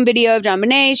more home video of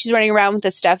JonBenét. She's running around with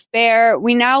a stuffed bear.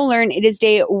 We now learn it is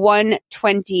day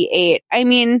 128. I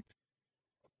mean,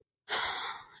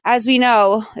 as we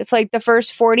know, if like the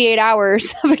first 48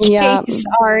 hours of a case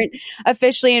aren't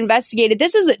officially investigated,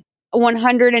 this is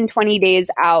 120 days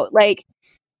out. Like,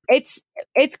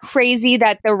 it's crazy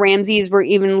that the Ramseys were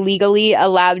even legally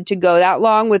allowed to go that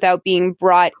long without being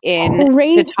brought in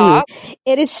to talk.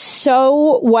 It is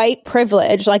so white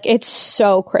privilege. Like, it's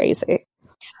so crazy.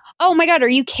 Oh my God, are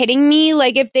you kidding me?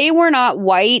 Like, if they were not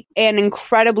white and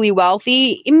incredibly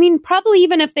wealthy, I mean, probably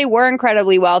even if they were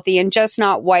incredibly wealthy and just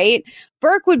not white,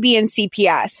 Burke would be in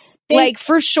CPS, like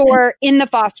for sure in the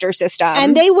foster system.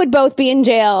 And they would both be in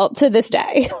jail to this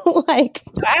day. Like,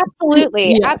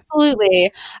 absolutely.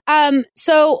 Absolutely.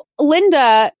 So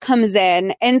Linda comes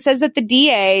in and says that the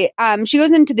DA, she goes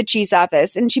into the chief's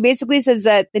office and she basically says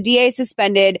that the DA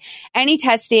suspended any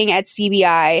testing at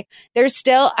CBI. There's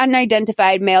still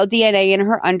unidentified male DNA in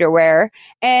her underwear.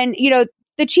 And, you know,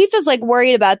 the chief is like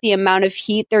worried about the amount of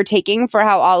heat they're taking for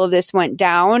how all of this went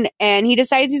down. And he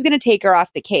decides he's going to take her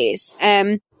off the case.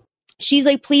 And she's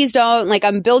like, please don't. Like,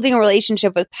 I'm building a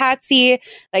relationship with Patsy.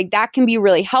 Like, that can be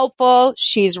really helpful.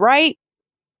 She's right.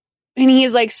 And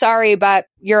he's like, sorry, but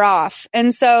you're off.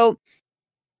 And so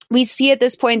we see at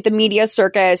this point, the media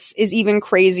circus is even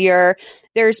crazier.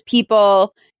 There's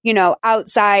people, you know,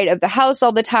 outside of the house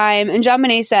all the time. And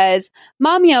JonBenét says,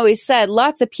 Mommy always said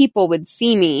lots of people would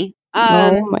see me.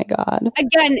 Oh my God.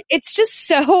 Again, it's just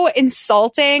so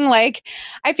insulting. Like,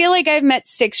 I feel like I've met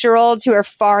 6-year-olds who are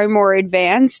far more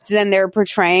advanced than they're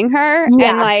portraying her.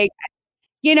 Yeah. And like,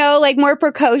 you know, like more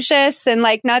precocious and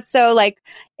like not so like,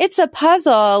 it's a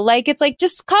puzzle. Like, it's like,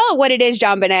 just call it what it is,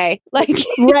 JonBenét. Like,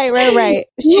 right.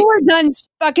 You were done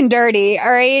fucking dirty.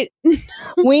 All right.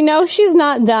 We know she's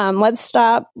not dumb. Let's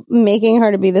stop making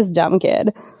her to be this dumb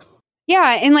kid.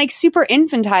 Yeah, and like super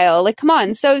infantile. Like, come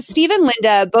on. So Steve and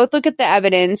Linda both look at the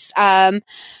evidence the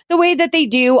way that they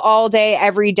do all day,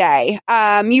 every day.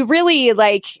 You really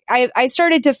like, I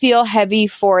started to feel heavy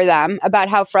for them about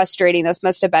how frustrating this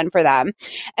must have been for them.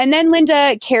 And then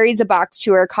Linda carries a box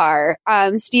to her car.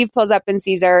 Steve pulls up and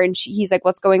sees her and he's like,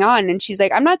 what's going on? And she's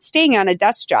like, I'm not staying on a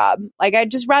desk job. Like,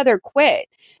 I'd just rather quit.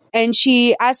 And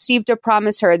she asked Steve to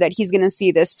promise her that he's going to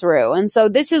see this through. And so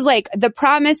this is like the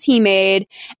promise he made,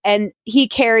 and he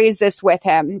carries this with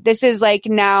him. This is like,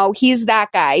 now he's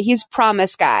that guy. He's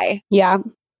promise guy. Yeah.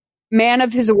 Man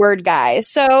of his word guy.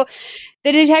 So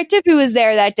the detective who was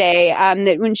there that day,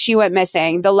 that when she went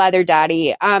missing, the leather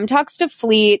daddy, talks to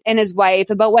Fleet and his wife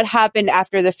about what happened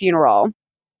after the funeral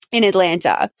in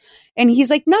Atlanta. And he's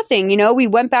like, nothing, you know, we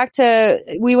went back to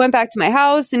my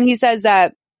house. And he says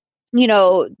that, you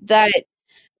know, that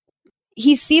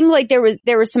he seemed like there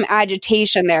was some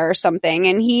agitation there or something.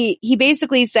 And he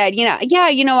basically said,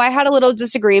 I had a little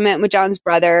disagreement with John's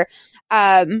brother,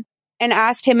 and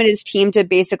asked him and his team to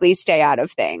basically stay out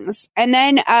of things. And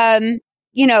then,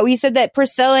 he said that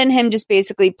Priscilla and him just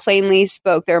basically plainly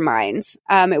spoke their minds.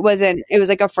 It was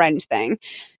like a friend thing.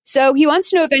 So he wants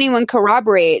to know if anyone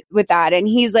corroborate with that. And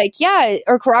he's like, yeah,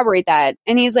 or corroborate that.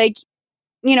 And he's like,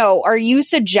 you know, are you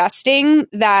suggesting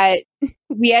that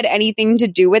we had anything to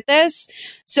do with this?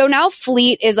 So now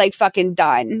Fleet is like fucking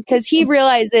done because he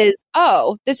realizes,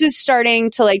 oh, this is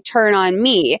starting to like turn on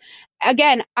me.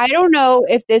 again, I don't know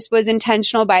if this was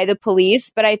intentional by the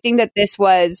police, but I think that this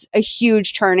was a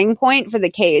huge turning point for the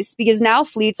case because now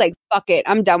Fleet's like, fuck it,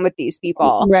 I'm done with these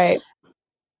people. Right.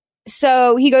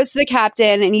 So he goes to the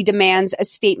captain and he demands a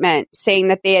statement saying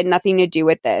that they had nothing to do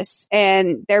with this.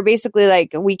 And they're basically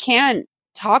like, we can't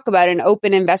talk about an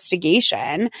open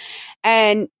investigation.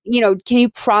 And, can you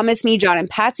promise me John and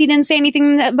Patsy didn't say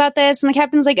anything about this? And the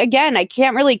captain's like, again, I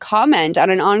can't really comment on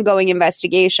an ongoing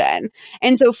investigation.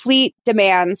 And so Fleet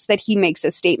demands that he makes a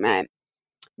statement.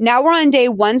 Now we're on day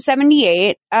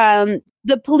 178.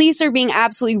 The police are being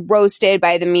absolutely roasted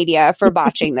by the media for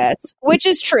botching this, which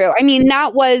is true. I mean,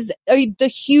 that was the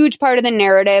huge part of the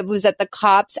narrative was that the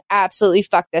cops absolutely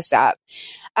fucked this up.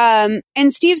 And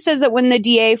Steve says that when the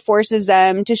DA forces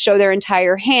them to show their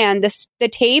entire hand, the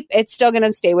tape, it's still going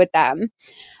to stay with them.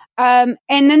 And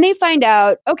then they find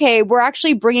out, okay, we're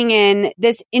actually bringing in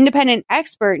this independent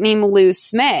expert named Lou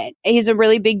Smit. He's a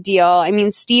really big deal. I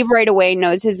mean, Steve right away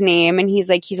knows his name and he's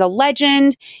like, he's a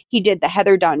legend. He did the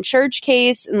Heather Dawn Church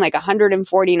case and like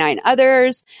 149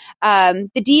 others. The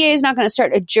DA is not going to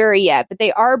start a jury yet, but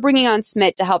they are bringing on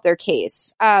Smit to help their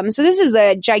case. So this is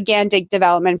a gigantic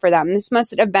development for them. This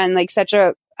must have been like such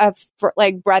a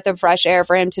breath of fresh air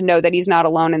for him to know that he's not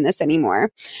alone in this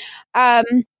anymore.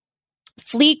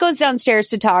 Fleet goes downstairs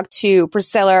to talk to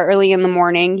Priscilla early in the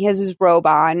morning. He has his robe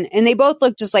on, and they both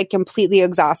look just like completely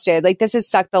exhausted. Like this has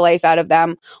sucked the life out of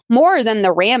them more than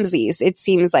the Ramseys. It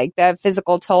seems like the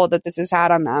physical toll that this has had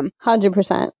on them.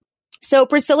 100%. So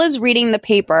Priscilla's reading the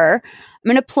paper. I'm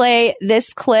going to play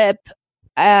this clip.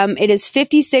 It is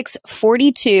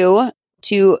 56:42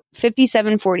 to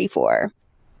 57:44.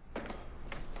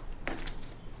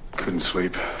 Couldn't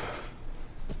sleep.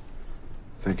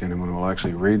 Think anyone will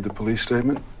actually read the police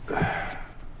statement?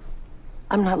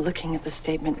 I'm not looking at the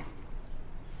statement.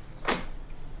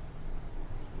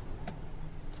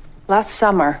 Last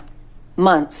summer,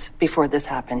 months before this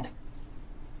happened,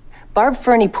 Barb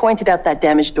Fernie pointed out that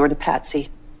damaged door to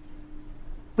Patsy.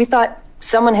 We thought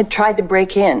someone had tried to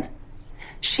break in.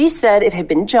 She said it had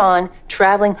been John,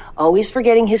 traveling, always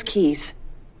forgetting his keys.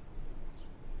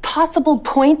 Possible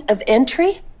point of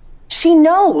entry? She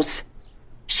knows.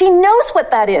 She knows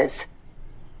what that is.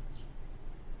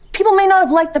 People may not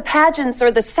have liked the pageants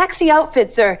or the sexy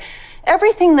outfits or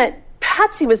everything that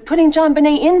Patsy was putting John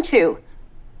Bonet into.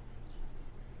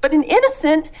 But an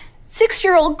innocent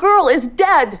 6-year-old girl is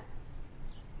dead.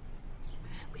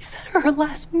 We fed her her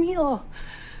last meal.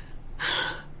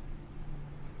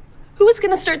 Who is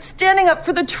going to start standing up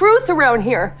for the truth around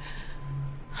here?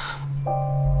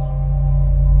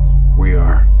 We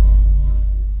are.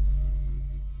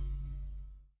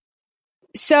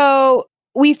 So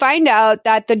we find out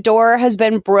that the door has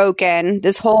been broken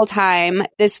this whole time.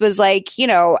 This was like,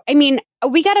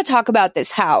 we got to talk about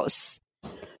this house.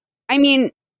 I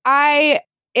mean, I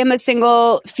am a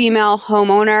single female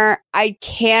homeowner. I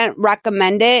can't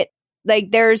recommend it.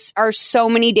 Like are so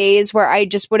many days where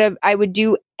I would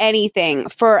do anything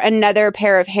for another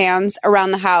pair of hands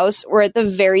around the house, or at the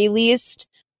very least,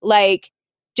 like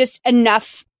just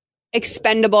enough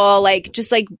expendable, like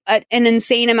just like an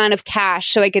insane amount of cash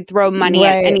so I could throw money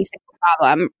at any single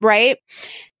problem, right?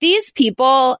 These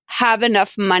people have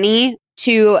enough money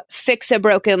to fix a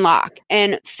broken lock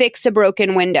and fix a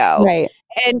broken window. Right.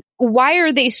 And why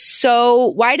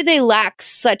do they lack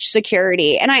such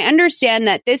security? And I understand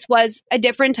that this was a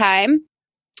different time.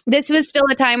 This was still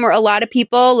a time where a lot of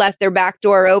people left their back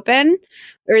door open,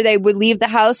 or they would leave the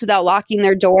house without locking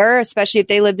their door, especially if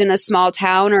they lived in a small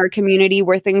town or a community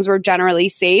where things were generally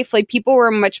safe. Like people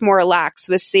were much more lax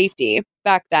with safety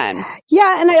back then.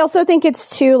 Yeah. And I also think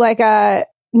it's too like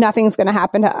nothing's going to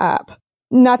happen to Up.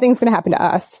 Nothing's going to happen to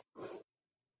us.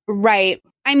 Right.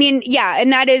 I mean, yeah.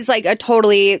 And that is like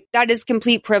that is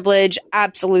complete privilege.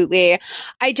 Absolutely.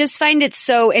 I just find it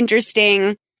so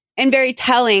interesting and very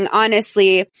telling,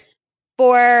 honestly,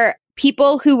 for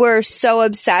people who were so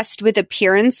obsessed with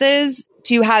appearances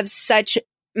to have such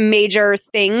major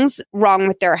things wrong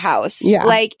with their house. Yeah.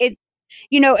 Like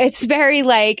it's very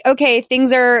like, okay,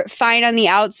 things are fine on the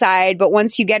outside, but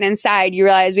once you get inside, you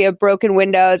realize we have broken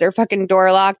windows, our fucking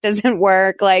door lock doesn't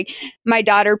work. Like my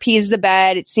daughter pees the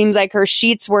bed. It seems like her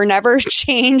sheets were never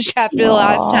changed after the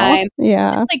last time.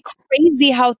 Yeah. It's like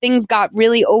crazy how things got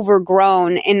really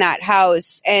overgrown in that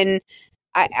house. And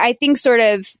I think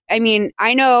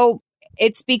I know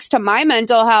it speaks to my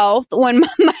mental health when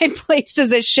my place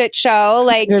is a shit show.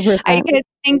 Like 100%. I think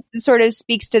it sort of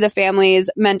speaks to the family's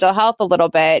mental health a little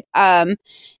bit.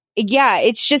 Yeah,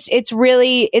 it's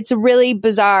really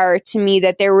bizarre to me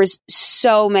that there was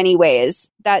so many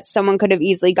ways that someone could have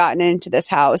easily gotten into this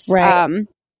house. Right.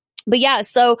 But yeah,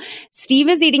 so Steve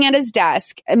is eating at his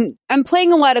desk. I'm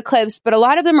playing a lot of clips, but a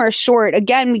lot of them are short,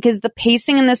 again, because the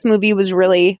pacing in this movie was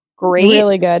really great.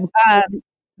 Really good.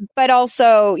 But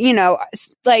also, you know,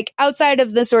 like outside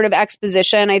of the sort of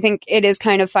exposition, I think it is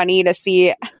kind of funny to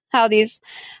see how these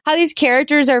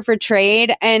characters are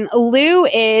portrayed. And Lou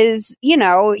is, you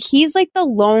know, he's like the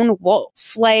lone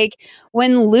wolf. Like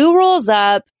when Lou rolls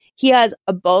up, he has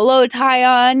a bolo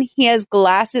tie on. He has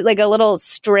glasses, like a little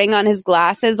string on his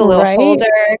glasses, a little holder.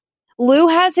 Lou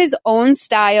has his own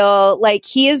style. Like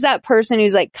he is that person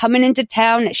who's like coming into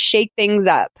town to shake things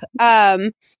up.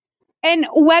 And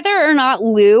whether or not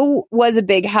Lou was a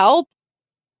big help,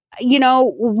 you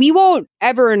know, we won't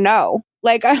ever know.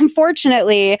 Like,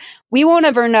 unfortunately, we won't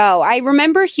ever know. I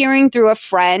remember hearing through a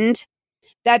friend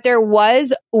that there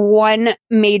was one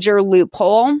major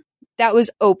loophole that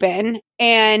was open,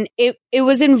 and it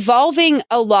was involving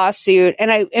a lawsuit.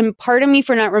 And pardon me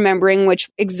for not remembering which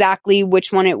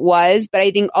one it was, but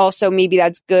I think also maybe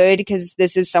that's good because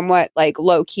this is somewhat like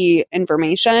low key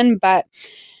information. But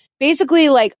basically,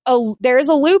 like there's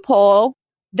a loophole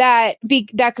that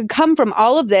could come from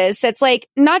all of this that's like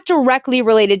not directly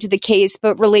related to the case,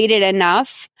 but related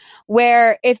enough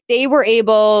where if they were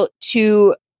able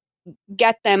to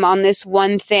get them on this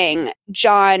one thing,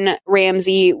 John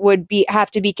Ramsey would have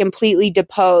to be completely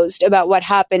deposed about what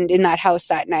happened in that house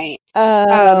that night.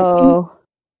 Oh.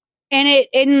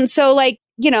 And so, like,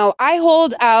 you know, I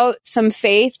hold out some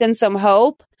faith and some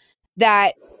hope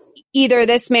that either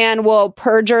this man will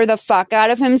perjure the fuck out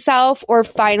of himself or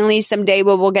finally someday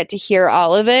we'll get to hear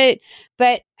all of it.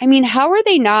 But I mean, how are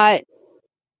they not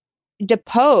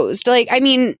deposed? Like, I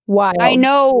mean, I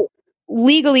know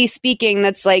legally speaking,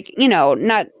 that's like, you know,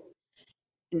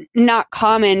 not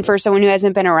common for someone who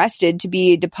hasn't been arrested to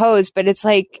be deposed, but it's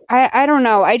like, I don't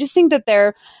know. I just think that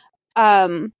their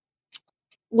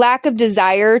lack of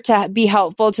desire to be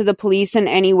helpful to the police in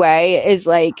any way is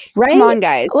like, right? Come on,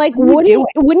 guys. Like, wouldn't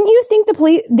you think the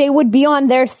police, they would be on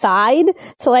their side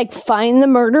to like find the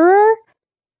murderer?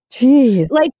 Jeez.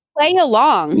 Like, play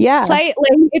along. Yeah. Like,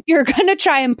 if you're going to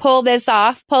try and pull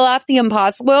off the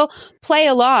impossible, play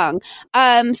along.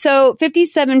 So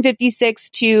 57:56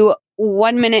 to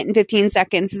 1 minute and 15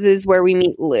 seconds is where we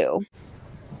meet Lou.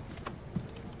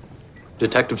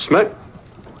 Detective Schmidt?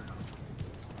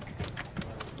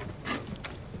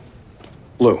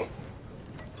 Lou.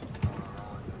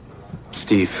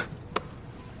 Steve.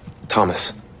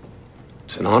 Thomas.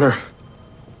 It's an honor.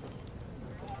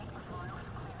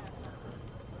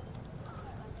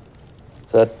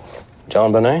 Is that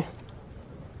John Bonet?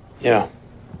 Yeah.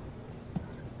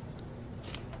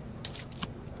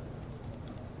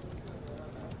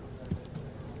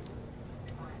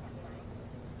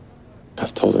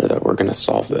 I've told her that we're going to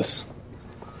solve this.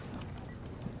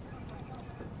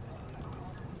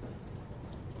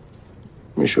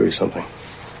 Let me show you something.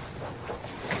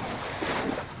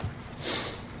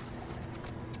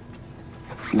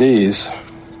 These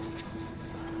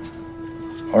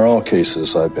are all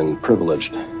cases I've been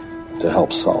privileged to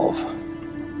help solve.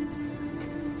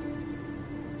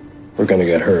 We're going to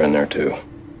get her in there, too.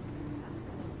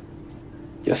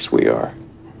 Yes, we are.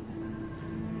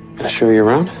 Can I show you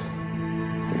around?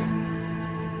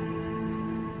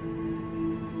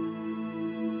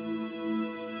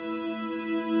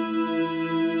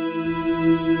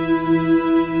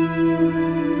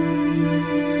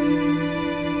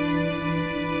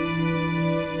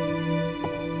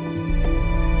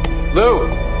 Lou!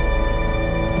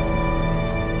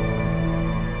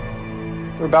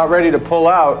 We're about ready to pull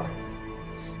out.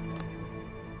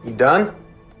 You done?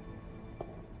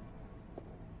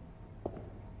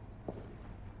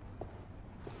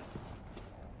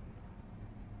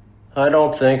 I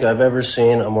don't think I've ever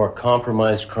seen a more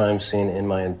compromised crime scene in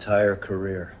my entire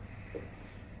career.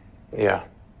 Yeah.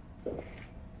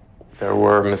 There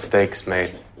were mistakes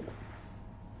made.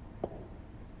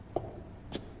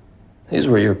 These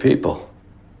were your people.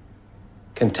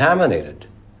 Contaminated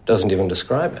doesn't even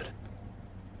describe it.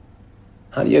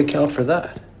 How do you account for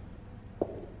that?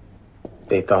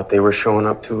 They thought they were showing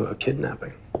up to a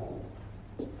kidnapping.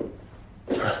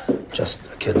 Just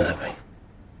a kidnapping.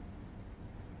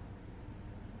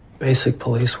 Basic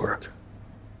police work.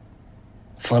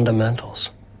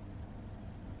 Fundamentals.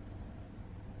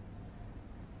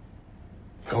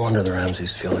 No wonder the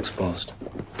Ramseys feel exposed.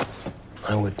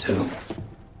 I would too.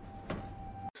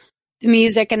 The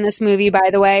music in this movie, by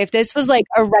the way, if this was like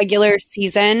a regular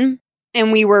season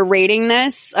and we were rating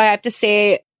this, I have to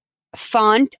say,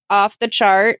 font off the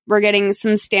chart. We're getting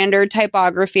some standard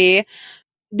typography.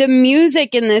 The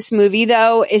music in this movie,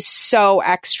 though, is so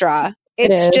extra.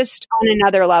 It's just on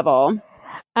another level.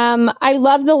 I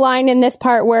love the line in this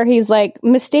part where he's like,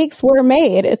 mistakes were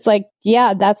made. It's like,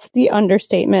 yeah, that's the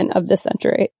understatement of the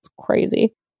century. It's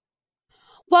crazy.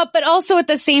 Well, but also at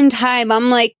the same time, I'm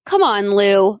like, come on,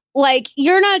 Lou. Like,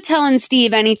 you're not telling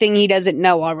Steve anything he doesn't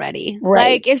know already.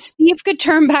 Right. Like, if Steve could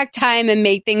turn back time and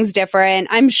make things different,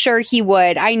 I'm sure he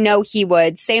would. I know he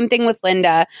would. Same thing with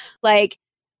Linda. Like,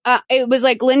 it was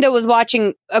like Linda was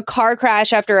watching a car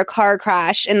crash after a car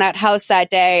crash in that house that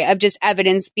day of just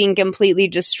evidence being completely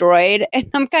destroyed. And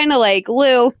I'm kind of like,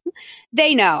 Lou,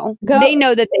 they know. They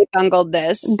know that they bungled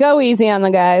this. Go easy on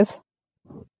the guys.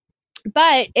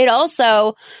 But it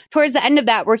also, towards the end of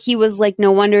that, where he was like,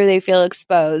 no wonder they feel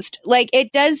exposed. Like,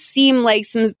 it does seem like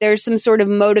there's some sort of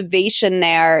motivation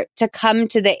there to come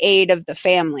to the aid of the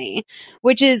family,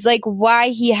 which is like why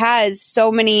he has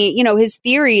so many, his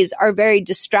theories are very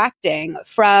distracting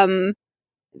from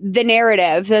the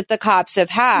narrative that the cops have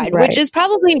had, Right. which is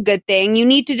probably a good thing. You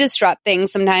need to disrupt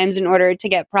things sometimes in order to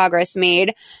get progress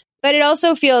made. But it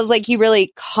also feels like he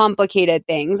really complicated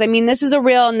things. I mean, this is a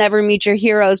real never meet your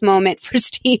heroes moment for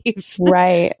Steve.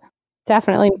 Right.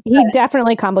 Definitely. He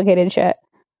definitely complicated shit.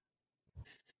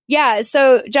 Yeah.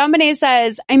 So JonBenet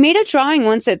says, I made a drawing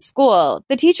once at school.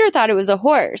 The teacher thought it was a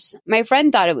horse. My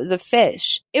friend thought it was a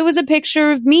fish. It was a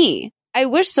picture of me. I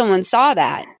wish someone saw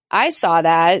that. I saw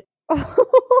that.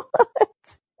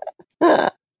 I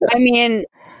mean...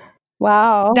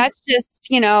 Wow. That's just,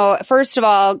 first of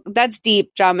all, that's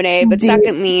deep, JonBenet. But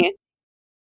secondly,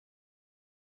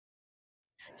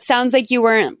 sounds like you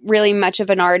weren't really much of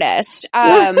an artist.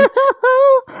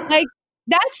 Like,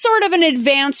 that's sort of an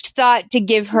advanced thought to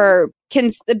give her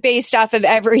based off of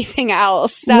everything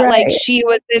else. That, Right. like, she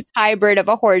was this hybrid of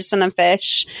a horse and a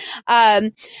fish.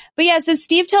 But yeah, so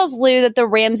Steve tells Lou that the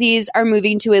Ramseys are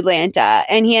moving to Atlanta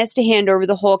and he has to hand over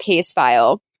the whole case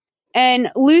file.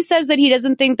 And Lou says that he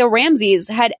doesn't think the Ramseys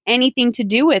had anything to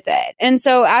do with it. And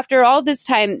so after all this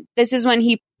time, this is when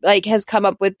he has come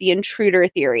up with the intruder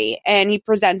theory and he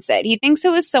presents it. He thinks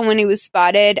it was someone who was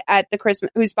spotted her at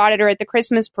the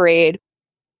Christmas parade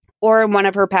or one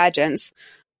of her pageants.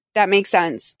 That makes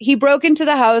sense. He broke into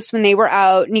the house when they were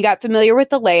out and he got familiar with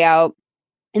the layout.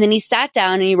 And then he sat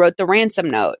down and he wrote the ransom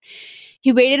note.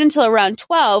 He waited until around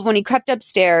 12 when he crept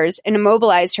upstairs and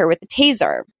immobilized her with a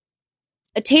taser.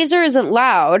 A taser isn't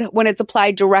loud when it's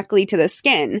applied directly to the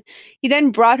skin. He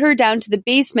then brought her down to the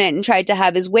basement and tried to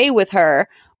have his way with her,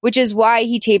 which is why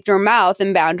he taped her mouth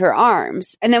and bound her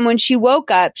arms. And then when she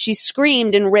woke up, she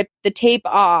screamed and ripped the tape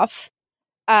off,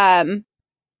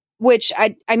 which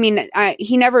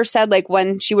he never said like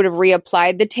when she would have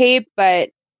reapplied the tape, but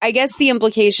I guess the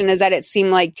implication is that it seemed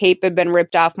like tape had been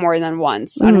ripped off more than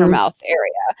once on her mouth area.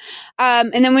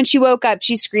 And then when she woke up,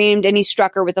 she screamed and he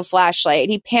struck her with a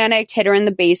flashlight. He panicked, hit her in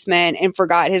the basement, and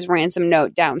forgot his ransom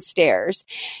note downstairs.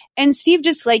 And Steve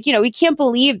just he can't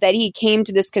believe that he came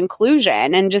to this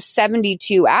conclusion in just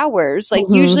 72 hours. Like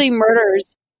usually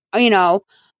murders,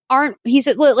 aren't, he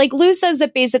said, like Lou says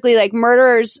that basically like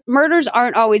murders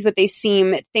aren't always what they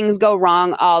seem. Things go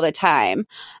wrong all the time.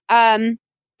 And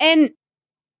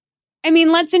I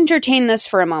mean, let's entertain this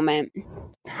for a moment.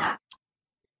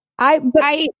 I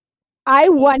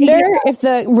wonder if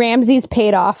the Ramseys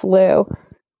paid off Lou.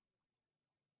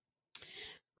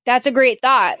 That's a great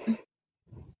thought.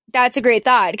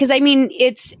 Because I mean,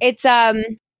 it's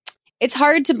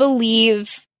hard to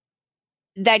believe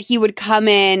that he would come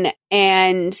in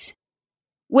and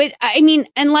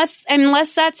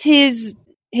unless that's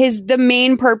the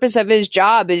main purpose of his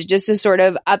job is just to sort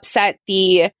of upset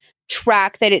the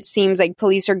track that it seems like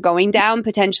police are going down,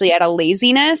 potentially out of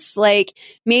laziness. Like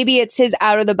maybe it's his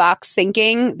out of the box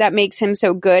thinking that makes him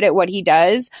so good at what he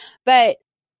does. But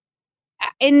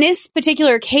in this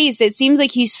particular case, it seems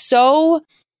like he's so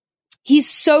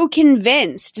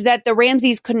convinced that the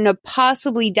Ramseys couldn't have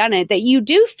possibly done it that you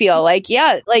do feel like,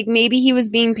 yeah, like maybe he was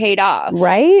being paid off.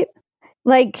 Right?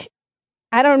 Like,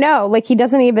 I don't know. Like he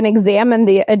doesn't even examine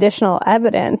the additional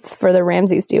evidence for the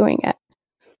Ramseys doing it.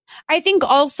 I think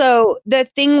also the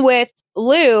thing with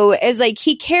Lou is like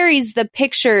he carries the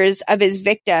pictures of his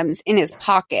victims in his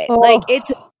pocket. Oh. Like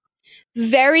it's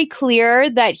very clear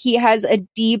that he has a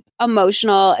deep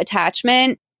emotional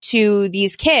attachment to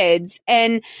these kids.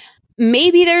 And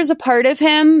maybe there's a part of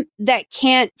him that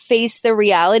can't face the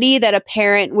reality that a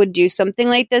parent would do something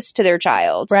like this to their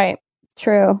child. Right.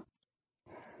 True.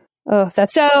 Oh,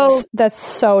 that's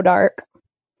so dark.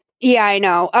 Yeah, I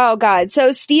know. Oh, God.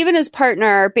 So Steve and his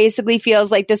partner basically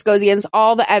feels like this goes against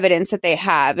all the evidence that they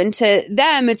have. And to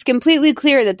them, it's completely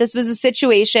clear that this was a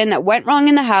situation that went wrong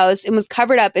in the house and was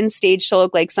covered up and staged to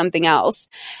look like something else.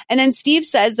 And then Steve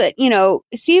says that,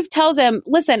 Steve tells him,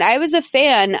 listen, I was a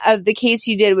fan of the case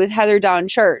you did with Heather Dawn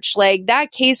Church. Like,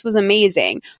 that case was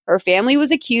amazing. Her family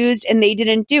was accused and they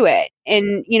didn't do it.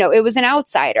 And, it was an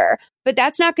outsider. But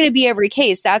that's not going to be every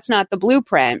case. That's not the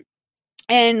blueprint.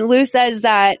 And Lou says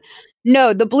that,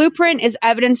 no, the blueprint is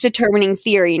evidence determining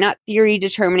theory, not theory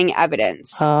determining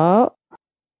evidence. Oh.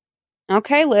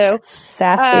 Okay, Lou.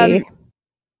 Sassy.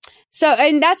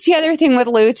 And that's the other thing with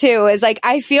Lou, too, is like,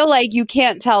 I feel like you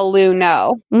can't tell Lou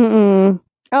no. Mm-mm.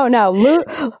 Oh, no. Lou,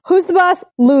 who's the boss?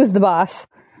 Lou's the boss.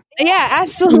 Yeah,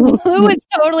 absolutely. Lou is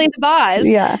totally the boss.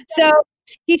 Yeah. So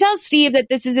he tells Steve that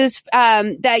this is his,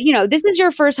 this is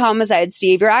your first homicide,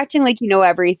 Steve. You're acting like you know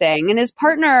everything. And his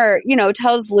partner,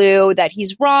 tells Lou that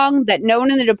he's wrong, that no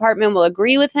one in the department will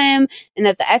agree with him, and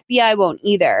that the FBI won't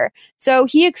either. So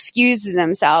he excuses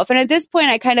himself. And at this point,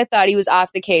 I kind of thought he was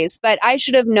off the case, but I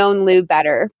should have known Lou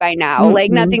better by now. Mm-hmm.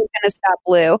 Like, nothing's going to stop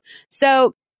Lou.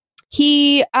 So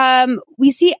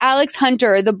we see Alex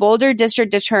Hunter, the Boulder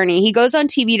district attorney. He goes on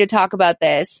TV to talk about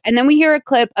this. And then we hear a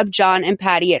clip of John and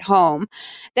Patty at home.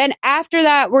 Then after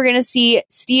that, we're going to see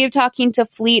Steve talking to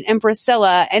Fleet and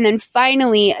Priscilla. And then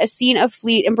finally, a scene of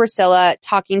Fleet and Priscilla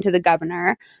talking to the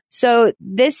governor. So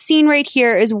this scene right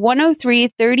here is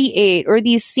 103:38, or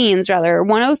these scenes rather,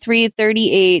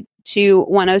 103:38 to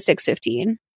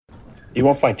 106:15. You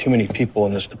won't find too many people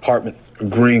in this department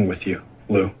agreeing with you,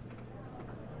 Lou.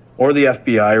 Or the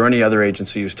FBI or any other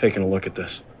agency who's taken a look at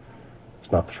this.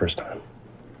 It's not the first time.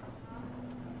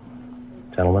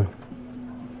 Gentlemen.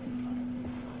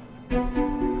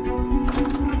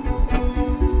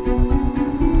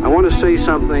 I want to say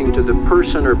something to the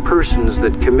person or persons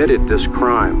that committed this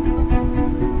crime.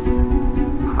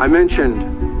 I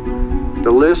mentioned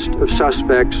the list of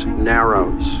suspects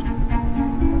narrows.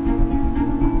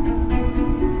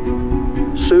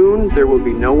 Soon there will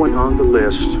be no one on the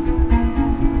list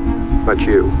but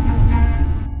you.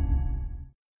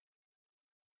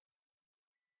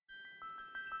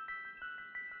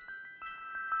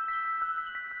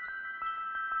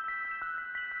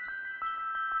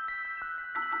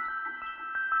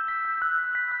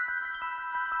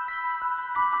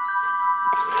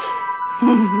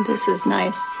 This is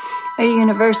nice. A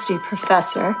university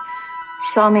professor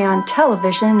saw me on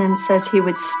television and says he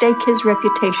would stake his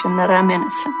reputation that I'm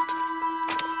innocent.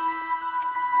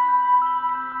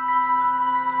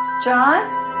 John?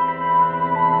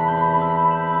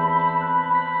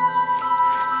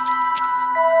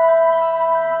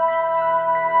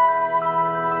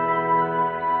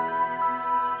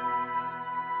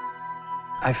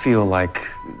 I feel like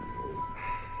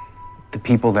the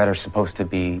people that are supposed to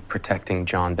be protecting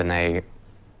JonBenet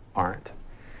aren't.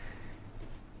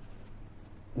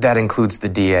 That includes the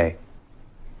DA.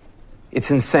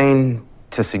 It's insane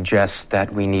to suggest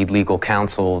that we need legal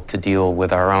counsel to deal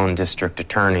with our own district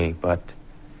attorney, but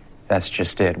that's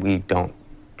just it. We don't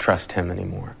trust him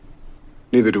anymore.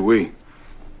 Neither do we.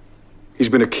 He's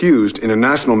been accused in a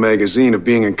national magazine of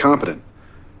being incompetent.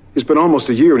 It's been almost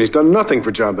a year and he's done nothing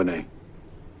for JonBenet.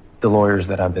 The lawyers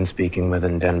that I've been speaking with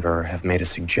in Denver have made a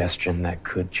suggestion that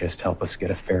could just help us get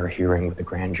a fair hearing with the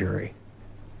grand jury.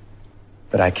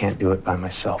 But I can't do it by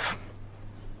myself.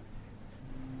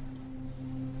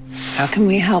 How can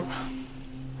we help?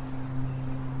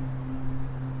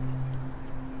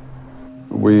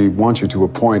 We want you to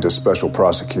appoint a special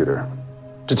prosecutor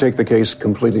to take the case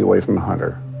completely away from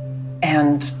Hunter.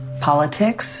 And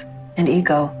politics and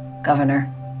ego,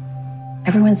 Governor.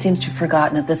 Everyone seems to have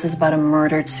forgotten that this is about a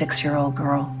murdered 6-year-old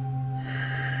girl.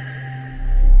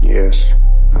 Yes,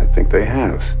 I think they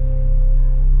have.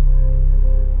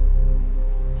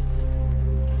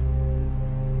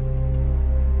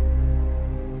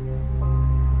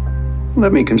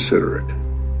 Let me consider it.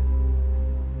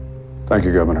 Thank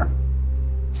you, Governor.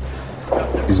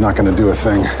 He's not going to do a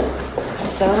thing.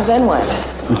 So then what?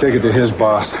 You take it to his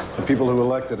boss, the people who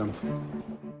elected him.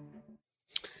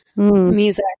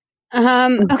 Music.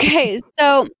 Okay,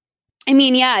 so, I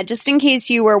mean, yeah, just in case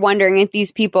you were wondering if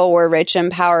these people were rich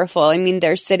and powerful, I mean,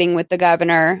 they're sitting with the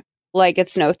governor like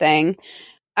it's no thing.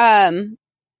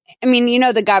 I mean,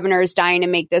 the governor is dying to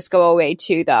make this go away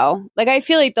too, though. Like, I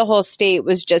feel like the whole state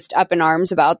was just up in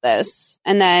arms about this.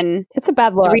 And then it's a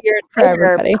bad look 3 years for later,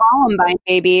 everybody. Columbine,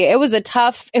 baby. It was a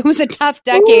tough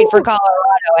decade for Colorado,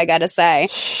 I gotta say.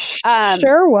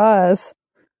 Sure was.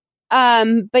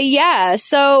 But yeah,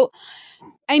 so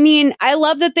I mean, I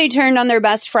love that they turned on their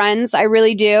best friends. I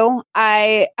really do.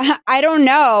 I don't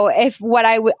know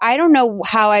I don't know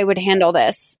how I would handle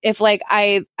this if like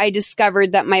I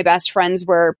discovered that my best friends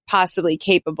were possibly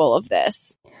capable of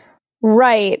this.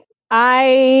 Right.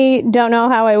 I don't know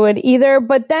how I would either,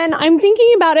 but then I'm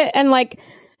thinking about it and like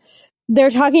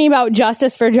they're talking about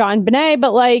justice for JonBenét,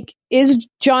 but like is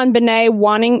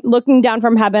JonBenét looking down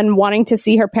from heaven wanting to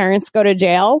see her parents go to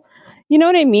jail? You know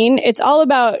what I mean? It's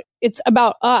about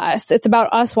us. It's about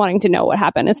us wanting to know what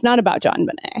happened. It's not about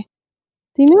JonBenét.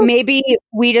 You know? Maybe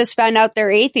we just found out they're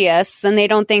atheists and they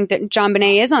don't think that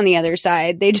JonBenét is on the other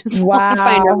side. They just want to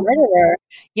find a murderer.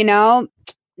 You know,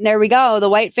 there we go. The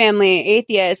White family,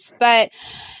 atheists. But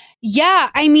yeah,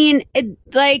 I mean,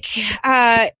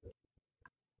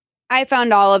 I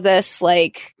found all of this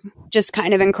like just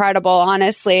kind of incredible,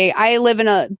 honestly. I live in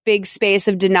a big space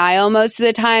of denial most of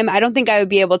the time. I don't think I would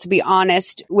be able to be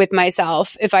honest with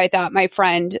myself if I thought my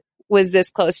friend was this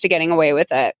close to getting away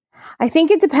with it. I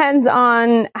think it depends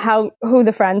on who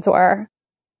the friends were.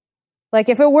 Like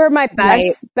if it were my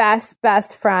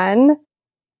best friend,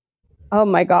 oh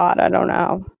my God, I don't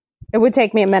know. It would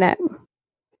take me a minute.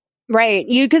 Right.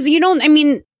 Because you don't, I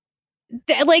mean,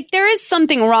 like there is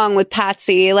something wrong with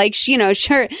Patsy. Like, you know,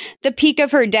 sure, the peak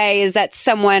of her day is that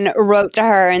someone wrote to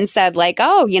her and said like,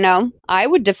 oh, you know, I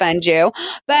would defend you.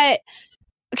 But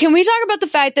can we talk about the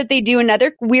fact that they do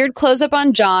another weird close-up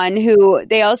on John, who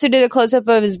they also did a close-up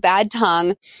of his bad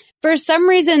tongue. For some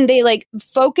reason, they like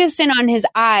focus in on his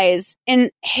eyes and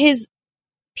his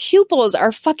pupils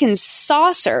are fucking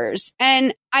saucers.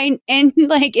 And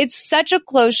like, it's such a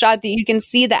close shot that you can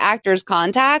see the actor's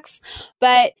contacts,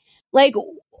 but like,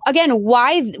 again,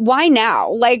 why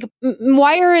now? Like,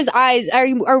 why are his eyes?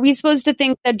 Are we supposed to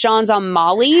think that John's on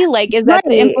Molly? Like, is that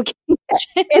the implication?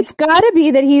 It's got to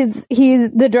be that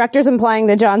the director's implying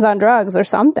that John's on drugs or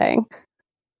something.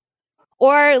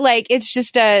 Or like, it's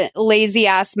just a lazy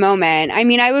ass moment. I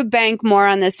mean, I would bank more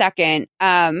on the second.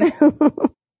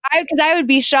 Because I would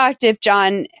be shocked if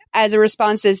John, as a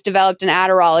response to this, developed an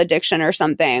Adderall addiction or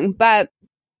something. But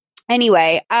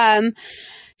anyway,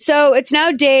 so it's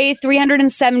now day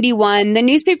 371. The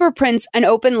newspaper prints an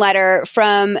open letter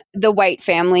from the White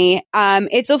family.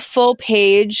 It's a full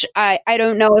page. I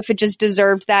don't know if it just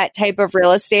deserved that type of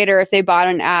real estate or if they bought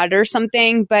an ad or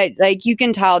something, but like you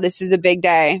can tell this is a big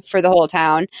day for the whole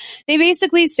town. They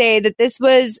basically say that this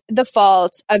was the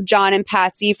fault of John and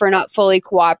Patsy for not fully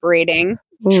cooperating.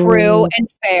 True and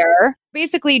fair.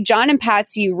 Basically, John and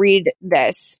Patsy read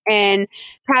this and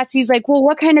Patsy's like, well,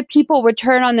 what kind of people would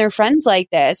turn on their friends like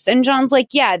this? And John's like,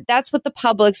 yeah, that's what the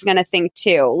public's going to think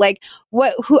too. Like,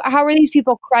 how are these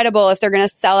people credible if they're going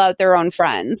to sell out their own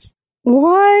friends?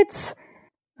 What?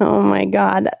 Oh my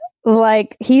God.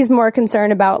 Like, he's more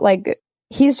concerned about like,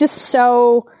 he's just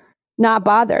so not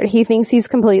bothered. He thinks he's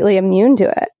completely immune to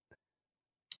it.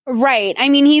 Right. I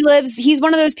mean, he's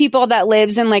one of those people that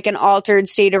lives in like an altered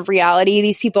state of reality.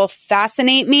 These people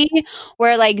fascinate me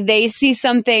where like they see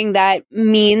something that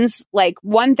means like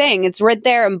one thing. It's right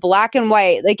there in black and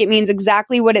white. Like it means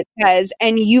exactly what it says.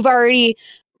 And you've already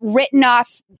written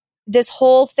off this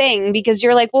whole thing because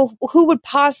you're like, well, who would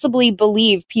possibly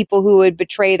believe people who would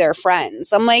betray their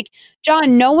friends? I'm like,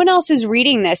 John, no one else is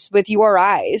reading this with your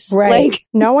eyes. Right. Like,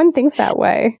 no one thinks that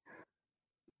way.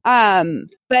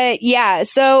 But yeah,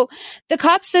 so the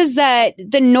cop says that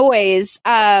the noise,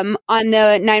 on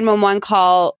the 911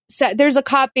 call, so there's a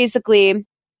cop basically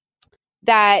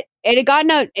that it had gotten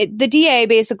out, the DA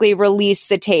basically released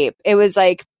the tape. It was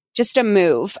like just a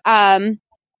move. And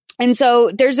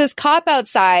so there's this cop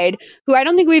outside who I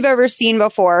don't think we've ever seen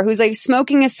before, who's like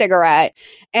smoking a cigarette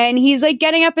and he's like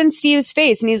getting up in Steve's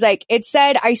face and he's like, it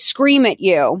said, I scream at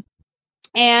you.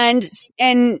 And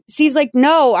Steve's like,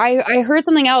 no, I heard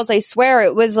something else. I swear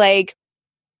it was like,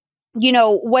 you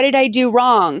know, what did I do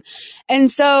wrong?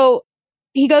 And so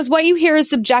he goes, what you hear is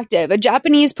subjective. A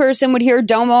Japanese person would hear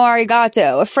domo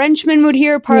arigato. A Frenchman would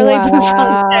hear parlez-vous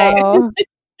français.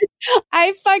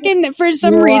 I fucking, for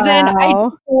some reason, I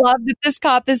just love that this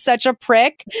cop is such a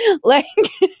prick. Like,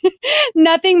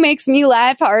 nothing makes me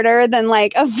laugh harder than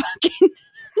like a fucking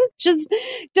just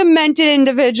demented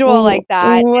individual like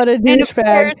that. What a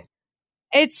douchebag.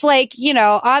 It's like, you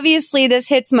know, obviously this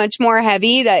hits much more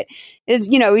heavy. That is,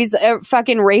 you know, he's a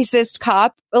fucking racist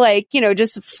cop, like, you know,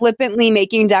 just flippantly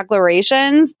making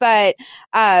declarations. But,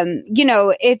 you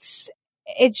know, it's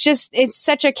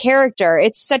such a character.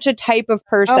 It's such a type of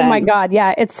person. Oh my God.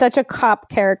 Yeah. It's such a cop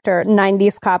character,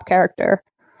 90s cop character.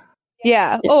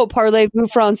 Yeah. Oh, parlez-vous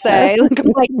français.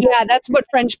 Like, yeah, that's what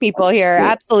French people hear.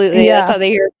 Absolutely. Yeah. That's how they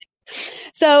hear things.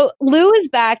 So Lou is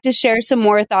back to share some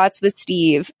more thoughts with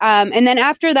Steve. And then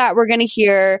after that, we're going to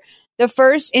hear the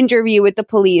first interview with the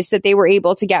police that they were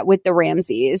able to get with the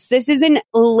Ramseys. This is in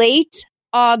late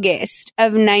August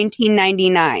of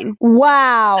 1999.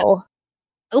 Wow.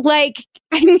 So, like,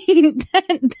 I mean,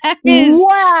 that is...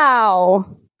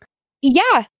 Wow.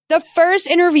 Yeah. The first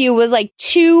interview was like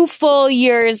 2 full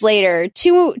years later,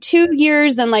 two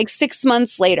years and like 6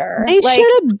 months later. They like,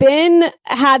 should have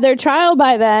had their trial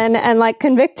by then and like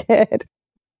convicted.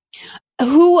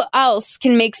 Who else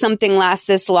can make something last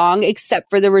this long except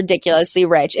for the ridiculously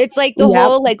rich? It's like the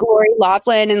whole like Lori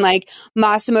Loughlin and like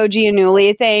Massimo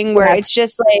Giannulli thing where it's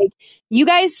just like, you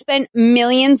guys spent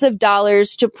millions of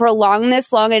dollars to prolong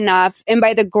this long enough. And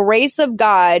by the grace of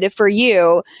God for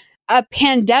you, a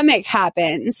pandemic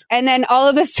happens. And then all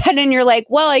of a sudden you're like,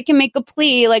 well, I can make a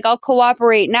plea. Like, I'll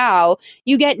cooperate now.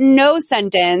 You get no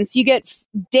sentence. You get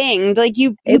dinged. Like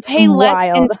you pay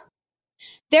less. And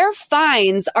their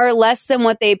fines are less than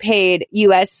what they paid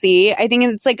USC. I think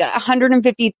it's like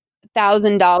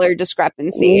 $150,000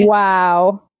 discrepancy.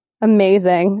 Wow.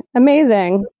 Amazing.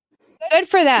 Amazing. Good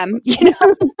for them. You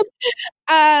know?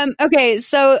 Okay,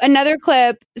 so another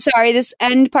clip. Sorry, this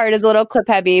end part is a little clip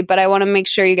heavy, but I want to make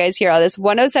sure you guys hear all this.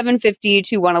 107.50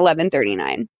 to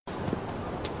 111.39.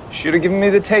 Should have given me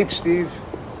the tape, Steve.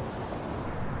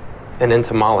 An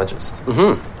entomologist.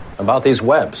 About these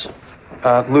webs.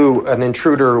 Lou, an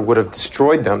intruder would have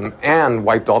destroyed them and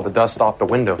wiped all the dust off the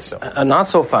windowsill. Not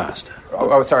so fast.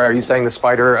 Oh, sorry. Are you saying the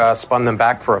spider spun them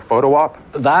back for a photo op?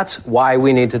 That's why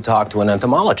we need to talk to an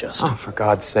entomologist. Oh, for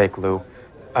God's sake, Lou.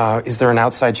 Is there an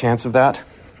outside chance of that?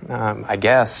 I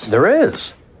guess. There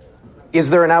is. Is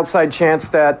there an outside chance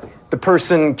that the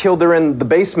person killed her in the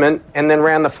basement and then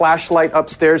ran the flashlight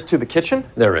upstairs to the kitchen?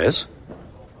 There is.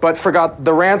 But forgot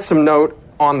the ransom note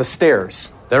on the stairs?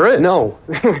 There is. No,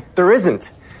 there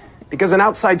isn't. Because an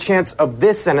outside chance of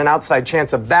this and an outside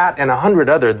chance of that and 100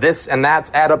 other this and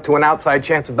that's add up to an outside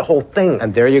chance of the whole thing.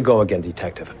 And there you go again,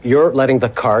 Detective. You're letting the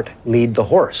cart lead the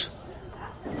horse.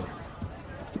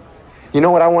 You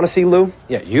know what I want to see, Lou?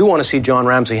 Yeah, you want to see John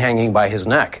Ramsey hanging by his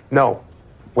neck. No.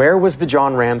 Where was the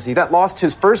John Ramsey that lost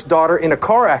his first daughter in a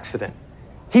car accident?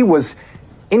 He was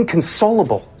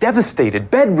inconsolable, devastated,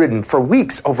 bedridden for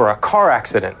weeks over a car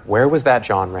accident. Where was that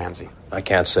John Ramsey? I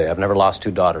can't say. I've never lost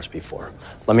 2 daughters before.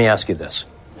 Let me ask you this.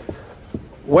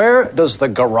 Where does the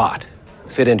garrote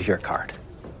fit into your cart?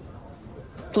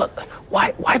 Look,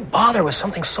 why bother with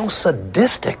something so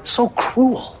sadistic, so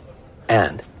cruel?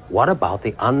 And what about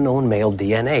the unknown male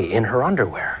DNA in her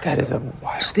underwear? That is a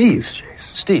wild...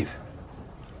 Steve.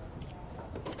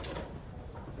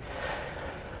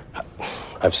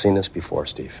 I've seen this before,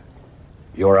 Steve.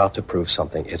 You're out to prove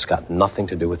something. It's got nothing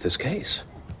to do with this case.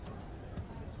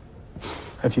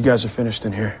 If you guys are finished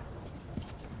in here,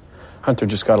 Hunter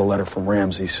just got a letter from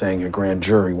Ramsey saying a grand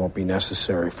jury won't be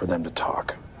necessary for them to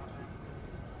talk.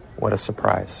 What a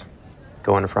surprise.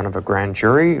 Go in front of a grand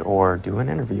jury or do an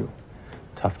interview?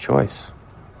 Tough choice.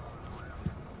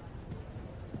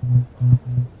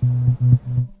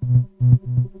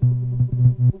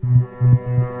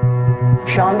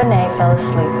 JonBenét fell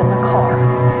asleep in the car.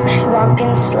 She walked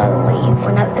in slowly,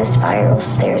 went up the spiral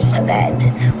stairs to bed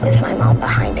with my mom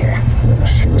behind her.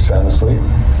 She was sound asleep.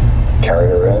 Carried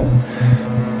her in.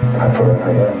 I put her in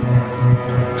her bed.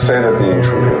 Say that the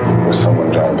intruder was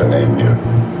someone JonBenét knew.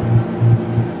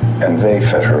 And they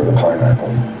fed her the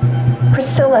pineapple.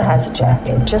 Priscilla has a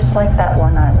jacket just like that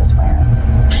one I was wearing.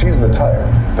 She's the type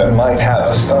that might have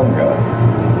a stun gun.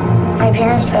 My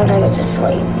parents thought I was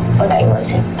asleep, but I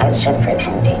wasn't. I was just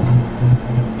pretending.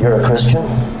 You're a Christian?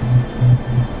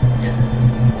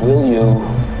 Will you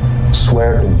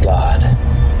swear to God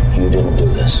you didn't do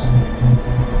this?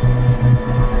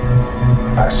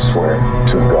 I swear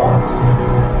to God.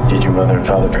 Did your mother and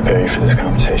father prepare you for this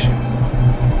conversation?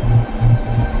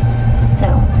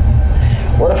 No.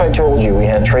 What if I told you we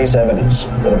had trace evidence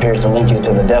that appears to link you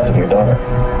to the death of your daughter?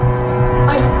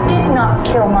 I did not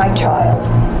kill my child.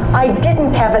 I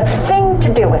didn't have a thing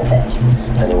to do with it.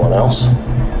 Anyone else?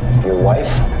 Your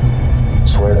wife?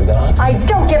 Swear to God? I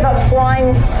don't give a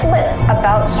flying flip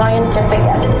about scientific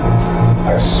evidence.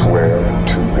 I swear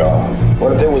to God.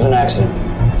 What if it was an accident?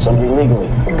 Somebody legally?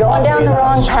 You're going down the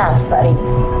wrong path, buddy.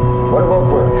 What about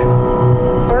Burke?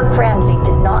 Burke Ramsey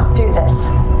did not do this,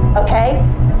 okay?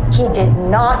 He did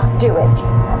not do it.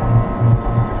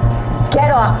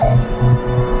 Get off it.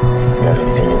 Got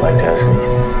anything you'd like to ask me?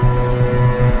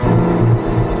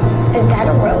 Is that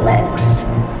a Rolex?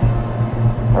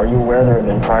 Are you aware there have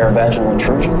been prior vaginal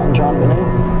intrusion on JonBenét?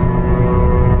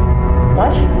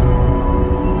 What?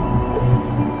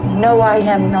 No, I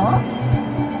am not.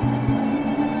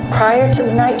 prior to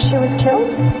the night she was killed?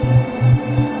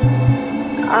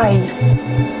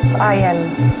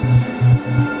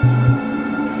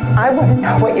 I want to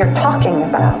know what you're talking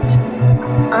about.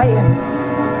 I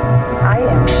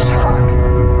am shocked.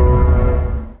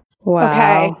 Wow.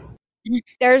 Okay.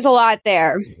 There's a lot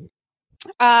there.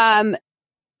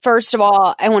 First of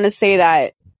all, I want to say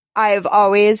that I've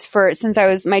always, since I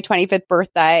was my 25th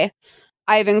birthday,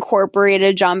 I've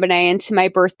incorporated JonBenét into my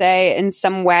birthday in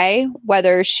some way,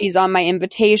 whether she's on my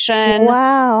invitation.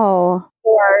 Wow.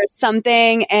 Or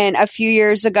something. And a few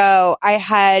years ago, I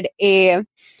had a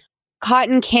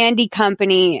cotton candy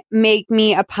company make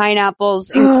me a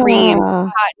pineapples and cream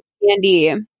cotton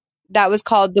candy that was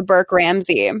called the Burke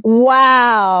Ramsey.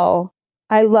 Wow.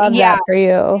 I love that for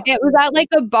you. It was at like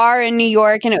a bar in New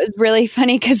York, and it was really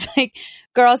funny because like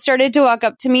girls started to walk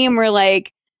up to me and were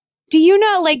like, do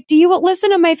you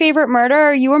listen to My Favorite Murder?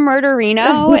 Are you a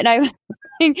murderino? And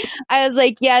I was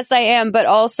like, yes, I am. But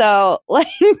also like,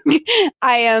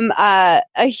 I am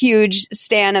a huge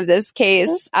stan of this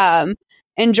case. And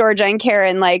Georgia and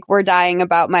Karen, like, were dying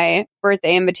about my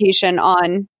birthday invitation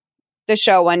on the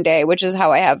show one day, which is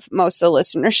how I have most of the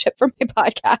listenership for my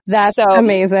podcast. That's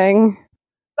amazing.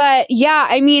 But yeah,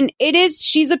 I mean,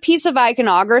 she's a piece of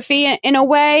iconography in a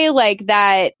way, like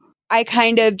that I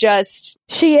kind of just...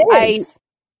 She is.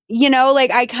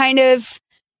 I kind of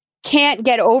can't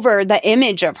get over the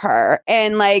image of her.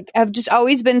 And like, I've just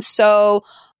always been so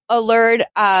allured.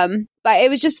 But it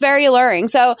was just very alluring.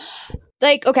 So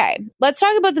like, okay, let's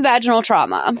talk about the vaginal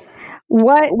trauma.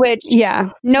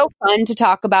 No fun to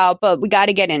talk about, but we got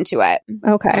to get into it.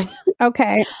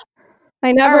 Okay.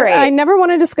 I never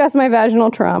want to discuss my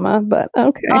vaginal trauma, but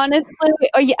okay.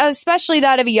 Honestly, especially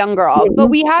that of a young girl. But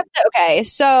we have to, okay,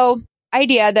 so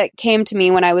idea that came to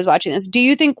me when I was watching this. Do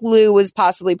you think Lou was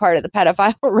possibly part of the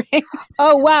pedophile ring?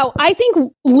 Oh, wow. I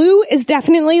think Lou is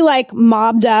definitely like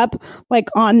mobbed up, like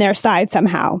on their side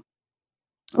somehow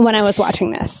when I was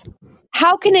watching this.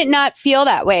 How can it not feel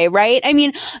that way, right? I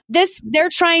mean, they're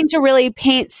trying to really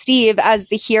paint Steve as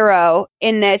the hero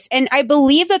in this. And I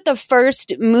believe that the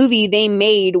first movie they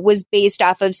made was based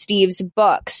off of Steve's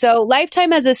book. So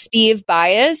Lifetime has a Steve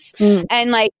bias.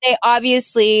 And like, they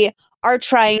obviously are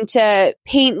trying to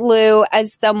paint Lou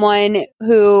as someone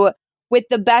who, with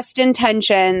the best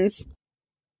intentions,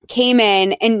 came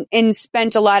in and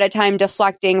spent a lot of time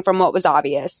deflecting from what was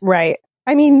obvious. Right.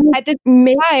 I mean, at the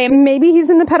maybe he's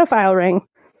in the pedophile ring.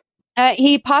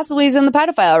 He possibly is in the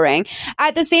pedophile ring.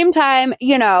 At the same time,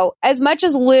 as much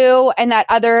as Lou and that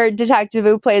other detective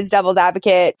who plays devil's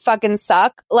advocate fucking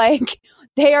suck, like,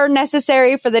 they are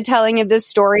necessary for the telling of this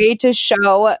story to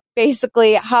show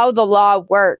basically how the law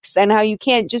works and how you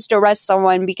can't just arrest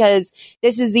someone because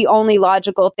this is the only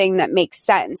logical thing that makes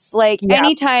sense. Like,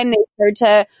 anytime they start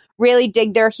to really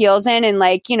dig their heels in and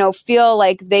like, feel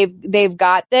like they've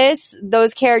got this,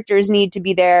 those characters need to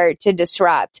be there to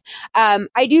disrupt.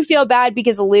 I do feel bad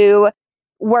because Lou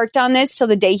worked on this till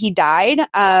the day he died.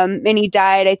 And he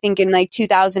died, I think, in like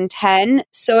 2010.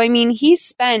 So, I mean, he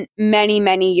spent many,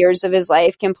 many years of his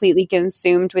life completely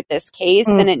consumed with this case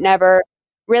and it never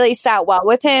really sat well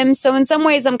with him. So in some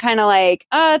ways I'm kind of like,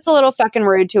 it's a little fucking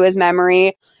rude to his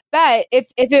memory. But if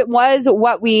it was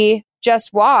what we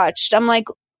just watched, I'm like,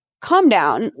 calm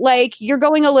down. Like, you're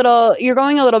going a little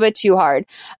bit too hard.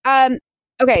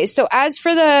 Okay. So as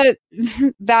for the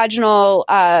vaginal,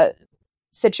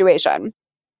 situation,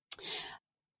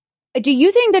 do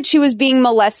you think that she was being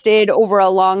molested over a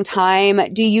long time?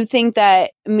 Do you think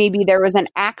that maybe there was an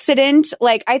accident?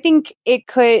 Like, I think it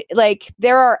could, like,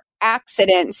 there are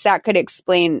accidents that could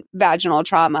explain vaginal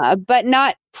trauma, but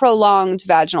not prolonged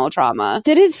vaginal trauma.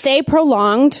 Did it say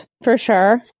prolonged for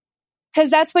sure? Because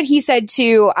that's what he said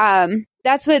to,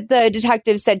 that's what the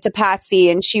detective said to Patsy.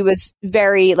 And she was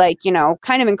very, like,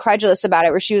 kind of incredulous about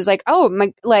it, where she was like, oh,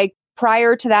 my, like,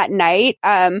 prior to that night,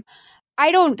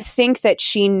 I don't think that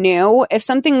she knew if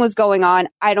something was going on.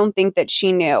 I don't think that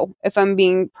she knew, if I'm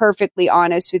being perfectly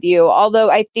honest with you. Although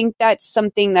I think that's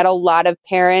something that a lot of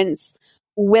parents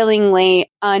willingly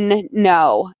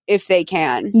unknow if they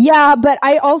can. Yeah, but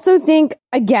I also think,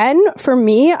 again, for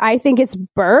me, I think it's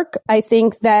Burke. I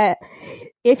think that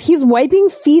if he's wiping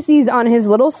feces on his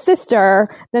little sister,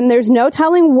 then there's no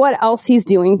telling what else he's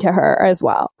doing to her as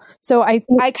well. So I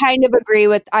think I kind of agree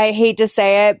with, I hate to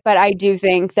say it, but I do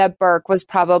think that Burke was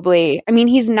probably, I mean,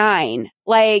 he's 9.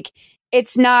 Like,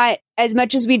 it's not, as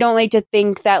much as we don't like to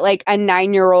think that like a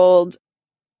 9-year-old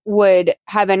would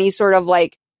have any sort of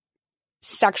like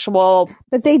sexual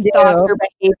but they do. thoughts or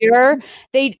behavior.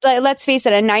 They, like, let's face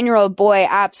it, a 9-year-old boy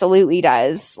absolutely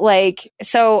does. Like,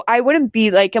 so I wouldn't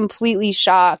be like completely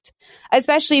shocked,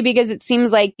 especially because it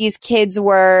seems like these kids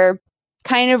were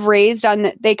kind of raised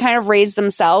they kind of raised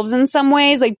themselves in some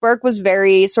ways. Like Burke was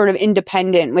very sort of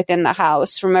independent within the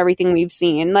house from everything we've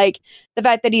seen. Like the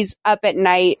fact that he's up at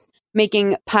night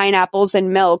making pineapples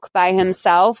and milk by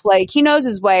himself, like he knows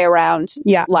his way around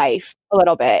life a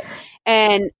little bit.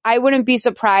 And I wouldn't be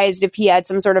surprised if he had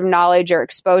some sort of knowledge or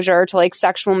exposure to like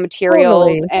sexual materials.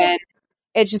 Totally. And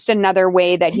it's just another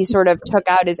way that he sort of took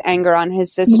out his anger on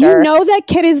his sister. You know, that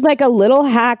kid is like a little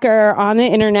hacker on the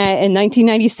internet in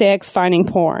 1996 finding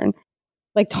porn.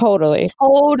 Like totally.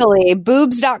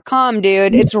 Boobs.com,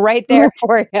 dude. It's right there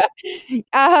for you.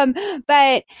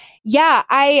 But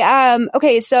yeah,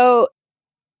 okay. So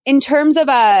in terms of,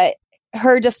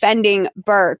 her defending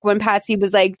Burke, when Patsy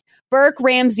was like, Burke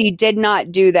Ramsey did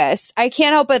not do this, I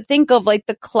can't help but think of like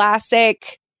the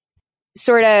classic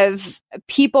sort of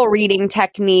people reading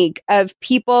technique of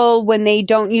people when they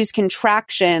don't use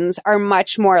contractions are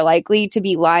much more likely to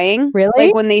be lying. Really?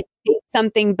 Like when they say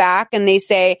something back and they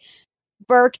say,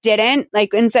 Burke didn't,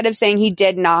 like instead of saying he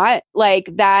did not, like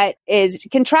that is,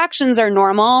 contractions are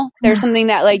normal. There's something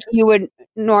that like you would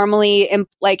normally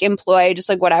employ, just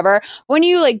like whatever. When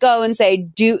you like go and say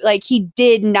do, like he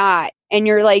did not, and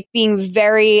you're like being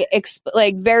very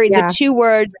the two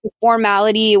words, the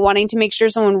formality, wanting to make sure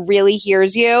someone really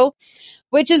hears you,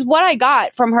 which is what I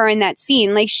got from her in that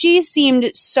scene. Like she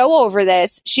seemed so over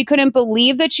this. She couldn't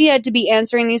believe that she had to be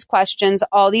answering these questions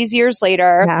all these years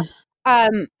later. Yeah.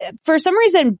 For some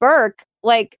reason, Burke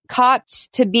like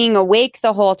copped to being awake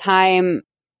the whole time,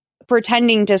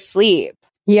 pretending to sleep.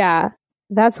 Yeah,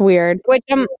 that's weird. Which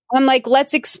I'm like,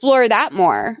 let's explore that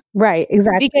more. Right,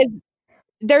 exactly. Because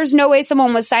there's no way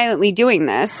someone was silently doing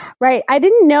this. Right. I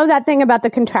didn't know that thing about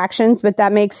the contractions, but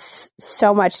that makes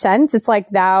so much sense. It's like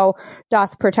thou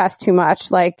doth protest too much.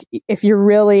 Like if you're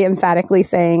really emphatically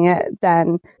saying it,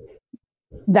 then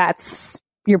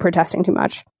you're protesting too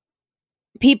much.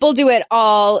 People do it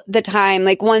all the time.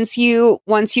 Like once you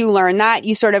learn that,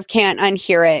 you sort of can't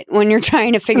unhear it when you're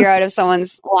trying to figure out if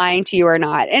someone's lying to you or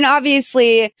not. And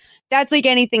obviously that's like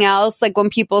anything else. Like when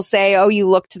people say, oh, you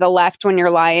look to the left when you're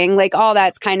lying, like all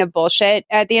that's kind of bullshit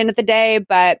at the end of the day.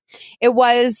 But it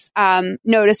was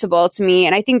noticeable to me.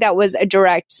 And I think that was a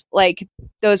direct, like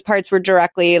those parts were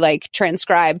directly like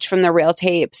transcribed from the real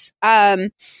tapes.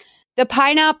 The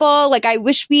pineapple, like I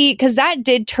wish because that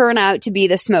did turn out to be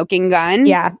the smoking gun.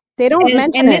 Yeah. They don't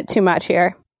mention it too much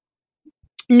here.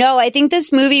 No, I think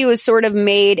this movie was sort of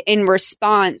made in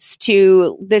response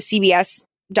to the CBS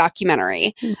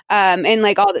documentary and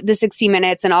like all the 60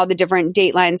 Minutes and all the different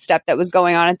Dateline stuff that was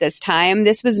going on at this time.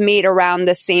 This was made around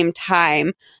the same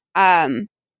time. And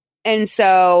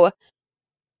so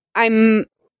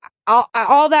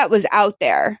all that was out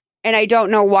there. And I don't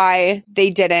know why they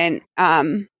didn't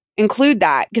include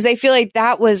that, because I feel like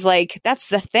that was like, that's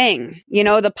the thing, you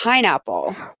know, the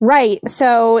pineapple. Right.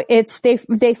 So it's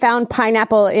they found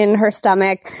pineapple in her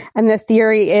stomach, and the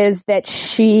theory is that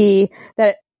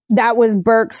that was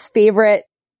Burke's favorite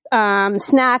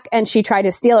snack, and she tried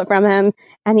to steal it from him,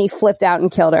 and he flipped out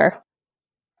and killed her.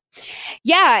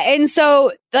 Yeah. And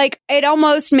so like it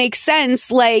almost makes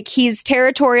sense. Like he's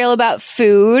territorial about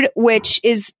food, which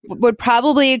would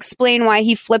probably explain why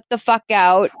he flipped the fuck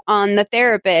out on the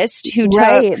therapist who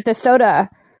took the soda.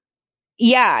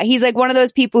 Yeah. He's like one of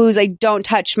those people who's like, don't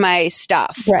touch my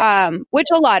stuff. Right. Which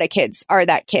a lot of kids are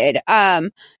that kid.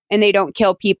 And they don't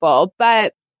kill people.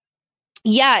 But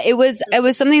yeah, it was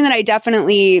something that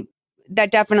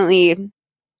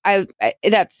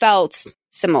that felt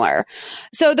similar.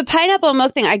 So the pineapple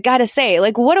milk thing, I gotta say,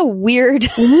 like, what a weird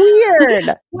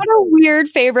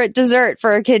favorite dessert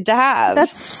for a kid to have.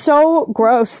 That's so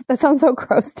gross. That sounds so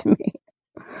gross to me.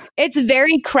 It's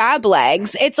very crab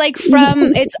legs. It's like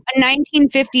it's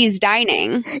 1950s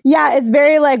dining. Yeah, it's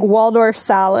very like Waldorf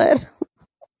salad.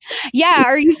 Yeah,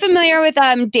 are you familiar with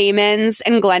Damon's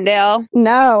in Glendale?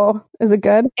 No. Is it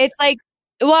good? It's like,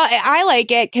 well, I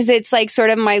like it because it's like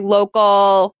sort of my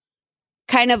local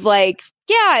kind of like,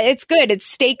 yeah, it's good. It's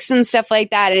steaks and stuff like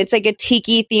that. And it's like a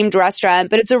tiki themed restaurant,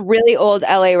 but it's a really old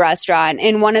LA restaurant.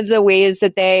 And one of the ways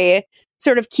that they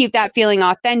sort of keep that feeling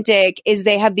authentic is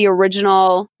they have the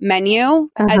original menu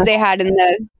as they had in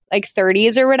the like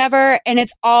 30s or whatever. And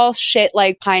it's all shit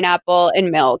like pineapple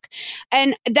and milk.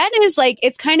 And that is like,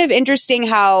 it's kind of interesting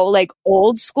how like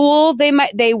old school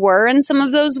they were in some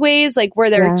of those ways, like where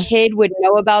their kid would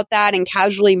know about that and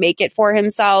casually make it for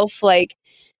himself. Like,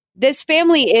 this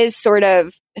family is sort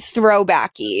of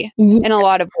throwbacky in a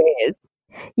lot of ways.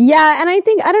 Yeah, and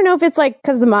I don't know if it's like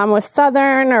because the mom was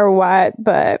Southern or what,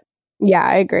 but yeah,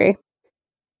 I agree.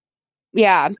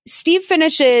 Yeah. Steve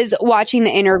finishes watching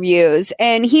the interviews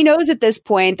and he knows at this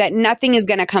point that nothing is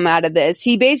going to come out of this.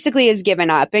 He basically has given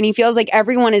up and he feels like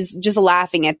everyone is just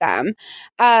laughing at them.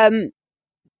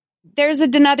 There's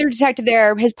another detective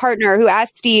there, his partner, who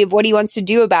asked Steve what he wants to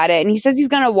do about it. And he says he's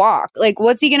going to walk. Like,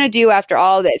 what's he going to do after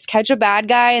all this? Catch a bad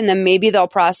guy and then maybe they'll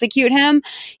prosecute him?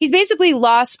 He's basically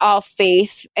lost all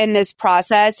faith in this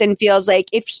process and feels like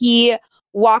if he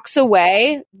walks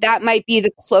away, that might be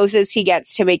the closest he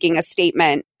gets to making a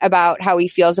statement about how he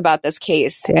feels about this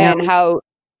case and how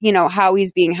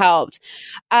he's being helped.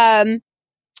 And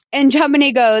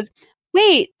JonBenét goes,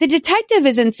 wait, the detective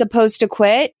isn't supposed to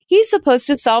quit. He's supposed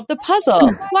to solve the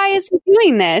puzzle. Why is he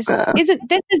doing this?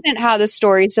 Isn't how the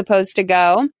story's supposed to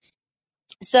go.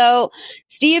 So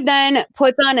Steve then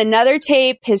puts on another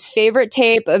tape, his favorite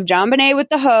tape of JonBenét with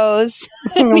the hose.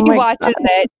 And he watches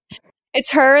it.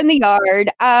 It's her in the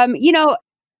yard. That's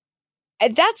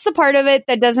the part of it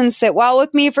that doesn't sit well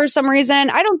with me for some reason.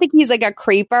 I don't think he's like a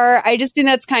creeper. I just think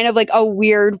that's kind of like a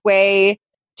weird way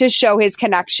to show his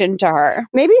connection to her.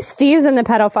 Maybe Steve's in the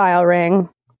pedophile ring.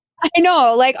 I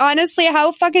know. Like, honestly,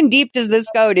 how fucking deep does this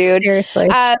go, dude? Seriously.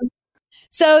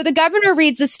 So the governor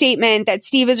reads a statement that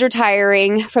Steve is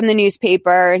retiring from the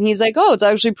newspaper. And he's like, oh, it's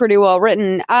actually pretty well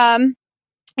written.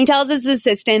 He tells his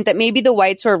assistant that maybe the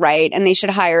Whites were right and they should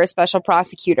hire a special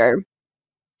prosecutor.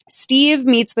 Steve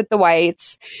meets with the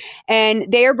Whites and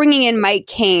they are bringing in Mike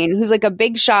Cain, who's like a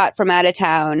big shot from out of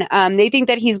town. They think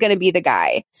that he's going to be the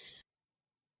guy.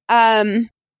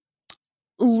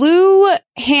 Lou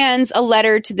hands a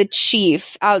letter to the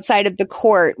chief outside of the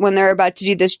court when they're about to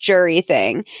do this jury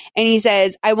thing. And he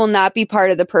says, I will not be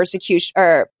part of the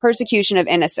persecution of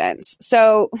innocence.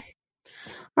 So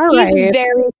he's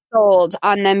very sold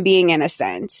on them being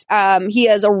innocent. He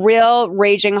has a real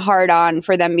raging hard-on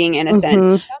for them being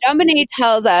innocent. JonBenét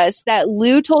tells us that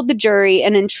Lou told the jury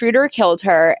an intruder killed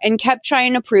her and kept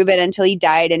trying to prove it until he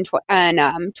died in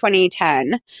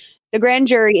 2010. The grand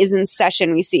jury is in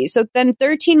session, we see. So then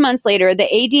 13 months later, the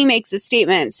AD makes a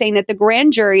statement saying that the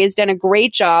grand jury has done a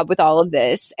great job with all of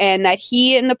this and that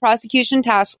he and the prosecution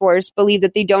task force believe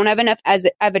that they don't have enough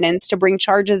evidence to bring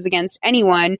charges against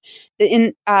anyone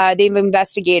that they've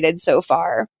investigated so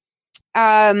far.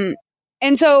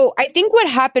 And so I think what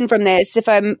happened from this, if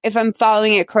I'm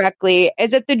following it correctly, is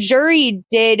that the jury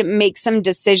did make some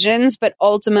decisions, but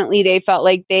ultimately they felt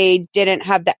like they didn't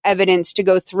have the evidence to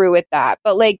go through with that.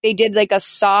 But like they did like a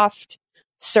soft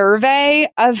survey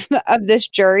of this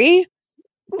jury.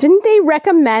 Didn't they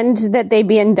recommend that they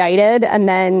be indicted and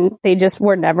then they just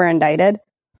were never indicted?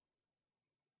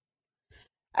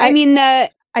 I mean, I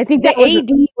think the was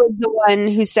AD was the one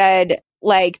who said,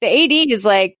 like, the AD is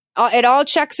like, it all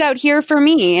checks out here for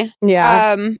me.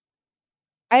 Yeah.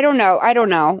 I don't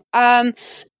know. I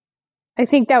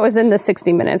think that was in the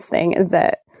 60 Minutes thing, is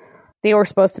that they were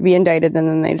supposed to be indicted and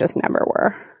then they just never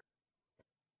were.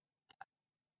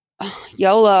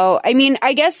 YOLO. I mean,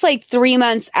 I guess like 3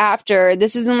 months after,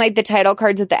 this isn't like the title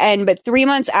cards at the end, but 3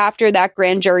 months after that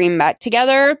grand jury met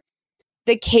together,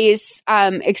 the case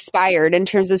expired in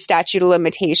terms of statute of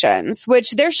limitations, which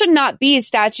there should not be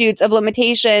statutes of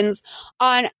limitations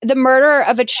on the murder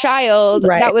of a child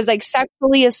that was like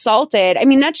sexually assaulted. I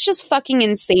mean, that's just fucking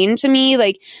insane to me.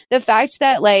 Like the fact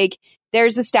that like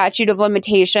there's a statute of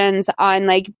limitations on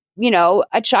like, you know,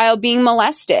 a child being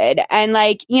molested and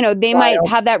like, you know, they might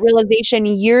have that realization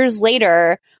years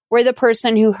later where the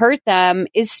person who hurt them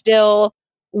is still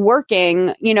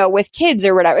working, you know, with kids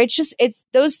or whatever. It's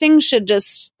those things should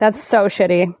just... That's so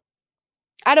shitty.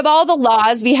 Out of all the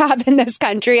laws we have in this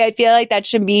country, I feel like that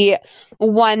should be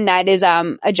one that is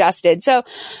adjusted. So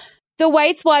the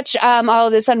Whites watch all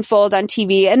of this unfold on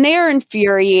TV and they are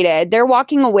infuriated. They're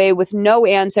walking away with no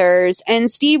answers.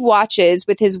 And Steve watches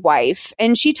with his wife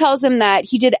and she tells him that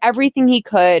he did everything he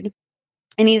could.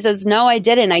 And he says, no, I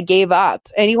didn't. I gave up.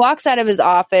 And he walks out of his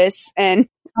office and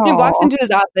he walks into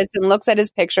his office and looks at his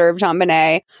picture of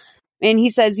JonBenét. And he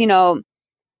says, you know,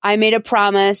 I made a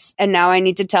promise and now I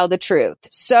need to tell the truth.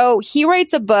 So he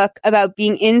writes a book about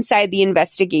being inside the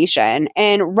investigation.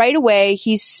 And right away,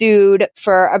 he's sued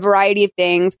for a variety of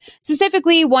things,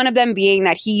 specifically one of them being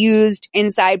that he used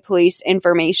inside police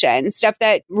information, stuff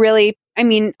that really, I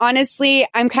mean, honestly,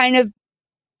 I'm kind of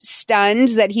stunned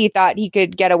that he thought he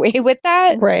could get away with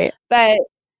that. Right. But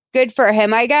good for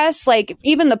him, I guess. Like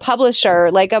even the publisher,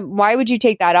 like why would you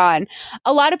take that on?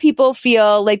 A lot of people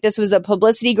feel like this was a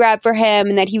publicity grab for him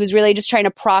and that he was really just trying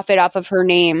to profit off of her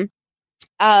name.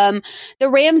 The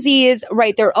Ramseys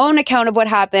write their own account of what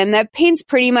happened that paints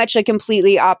pretty much a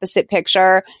completely opposite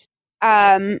picture.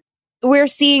 we're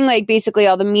seeing like basically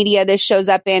all the media this shows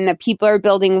up in, that people are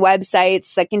building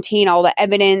websites that contain all the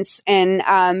evidence, and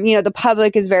the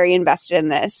public is very invested in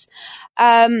this.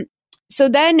 So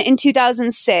then in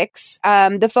 2006,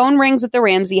 the phone rings at the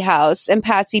Ramsey house and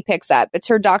Patsy picks up. It's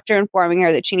her doctor informing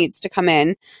her that she needs to come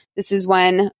in. This is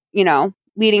when,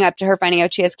 leading up to her finding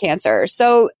out she has cancer.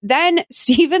 So then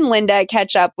Steve and Linda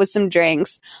catch up with some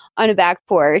drinks on a back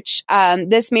porch.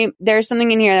 There's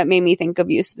something in here that made me think of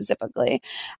you specifically.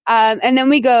 And then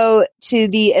we go to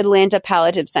the Atlanta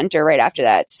Palliative Center right after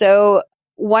that. So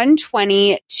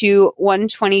 1:20 to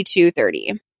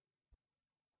 1:22:30.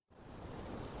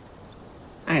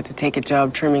 I had to take a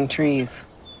job trimming trees.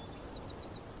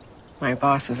 My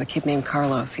boss is a kid named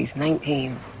Carlos. He's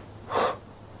 19.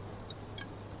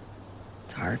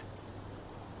 It's hard.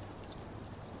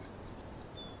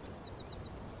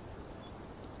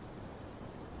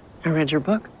 I read your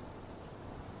book.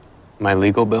 My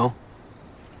legal bill?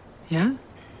 Yeah?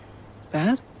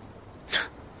 Bad?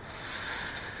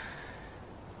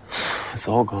 It's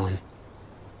all gone.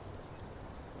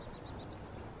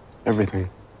 Everything.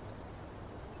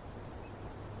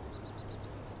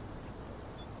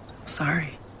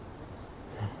 Sorry.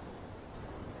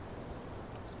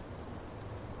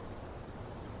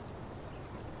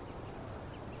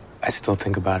 I still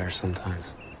think about her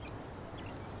sometimes.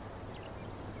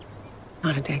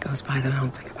 Not a day goes by that I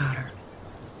don't think about her.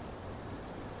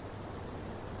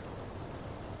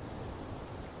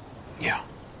 Yeah.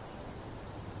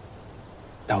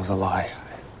 That was a lie.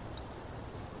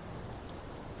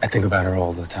 I think about her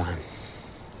all the time.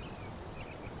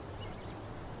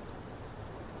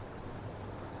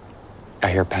 I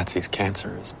hear Patsy's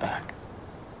cancer is back.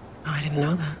 Oh, I didn't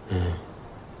know that. Mm.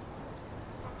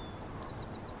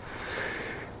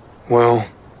 Well,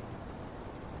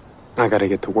 I gotta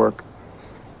get to work.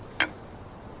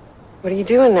 What are you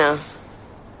doing now?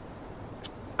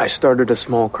 I started a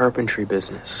small carpentry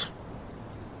business.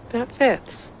 That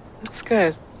fits. That's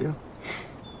good. Yeah.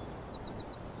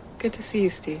 Good to see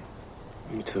you, Steve.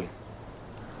 You too.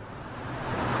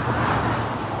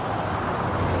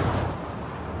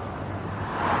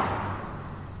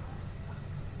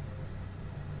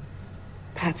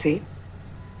 Patsy.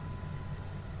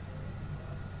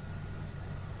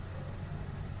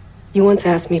 You once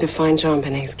asked me to find Jean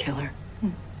Benet's killer.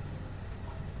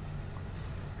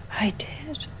 I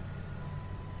did.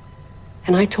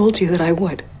 And I told you that I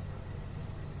would.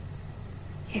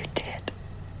 You did.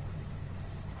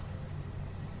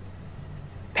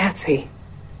 Patsy.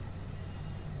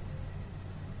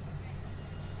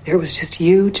 There was just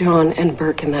you, John, and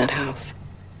Burke in that house.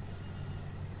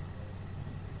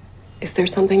 Is there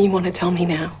something you want to tell me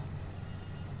now?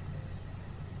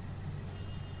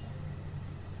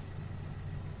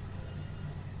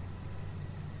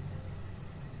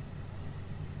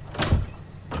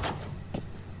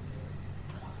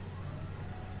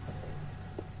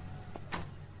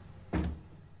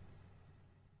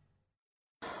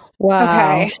 Wow.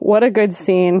 Okay. What a good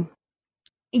scene.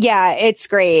 Yeah, it's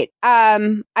great.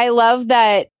 I love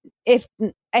that if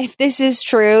this is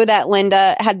true, that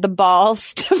Linda had the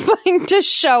balls to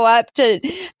show up to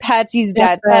Patsy's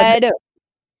deathbed.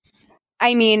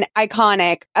 I mean,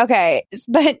 iconic. Okay,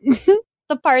 but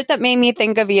the part that made me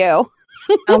think of you.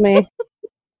 Tell me.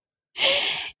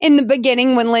 In the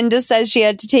beginning, when Linda says she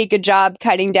had to take a job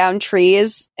cutting down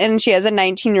trees and she has a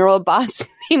 19-year-old boss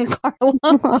named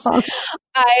Carlos,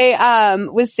 I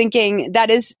was thinking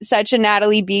that is such a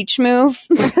Natalie Beach move.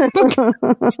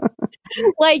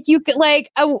 Like you could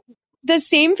the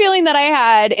same feeling that I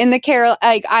had in the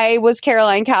I was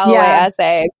Caroline Calloway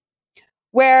essay,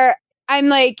 where I'm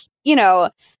like,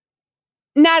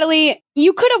 Natalie,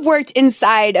 you could have worked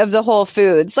inside of the Whole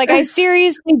Foods. Like, I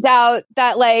seriously doubt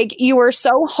that, you were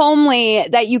so homely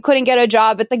that you couldn't get a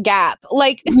job at the Gap.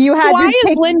 Like, you had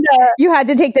Linda? You had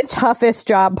to take the toughest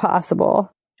job possible.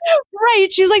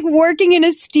 Right. She's working in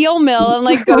a steel mill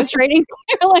and ghostwriting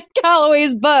Caroline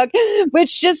Calloway's book,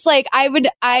 which just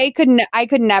I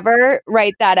could never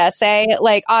write that essay.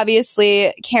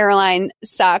 Obviously Caroline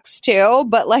sucks too,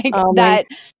 but that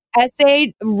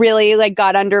essay really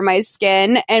got under my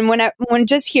skin. And when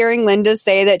just hearing Linda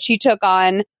say that she took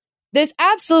on this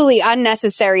absolutely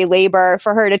unnecessary labor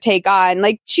for her to take on,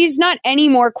 she's not any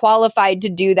more qualified to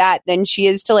do that than she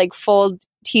is to fold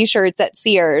t-shirts at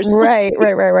Sears. Right.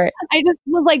 I just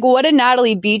was like, what a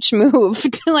Natalie Beach move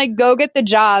to like go get the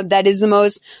job that is the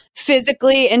most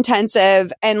physically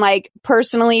intensive and like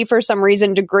personally for some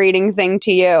reason degrading thing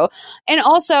to you. And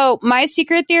also my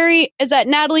secret theory is that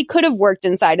Natalie could have worked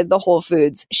inside of the Whole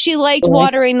Foods. She liked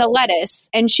watering the lettuce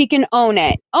and she can own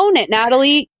it. Own it,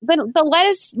 Natalie. The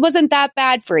lettuce wasn't that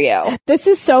bad for you. This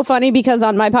is so funny because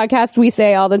on my podcast, we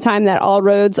say all the time that all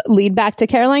roads lead back to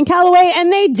Caroline Calloway,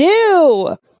 and they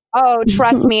do. Oh,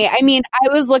 trust me. I mean,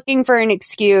 I was looking for an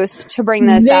excuse to bring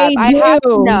this up. I have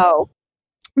to know.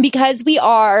 Because we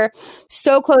are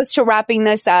so close to wrapping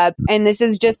this up, and this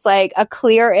is just like a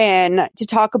clear in to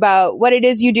talk about what it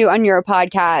is you do on your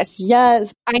podcast.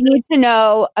 Yes. I need to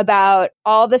know about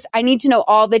all this. I need to know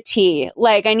all the tea.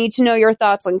 Like, I need to know your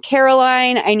thoughts on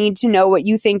Caroline. I need to know what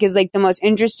you think is like the most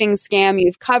interesting scam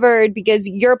you've covered, because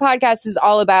your podcast is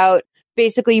all about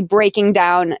basically breaking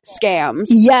down scams.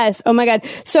 Yes. Oh my God.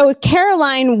 So with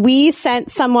Caroline, we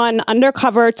sent someone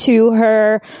undercover to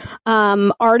her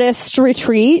artist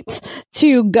retreat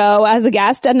to go as a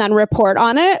guest and then report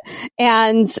on it.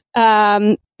 And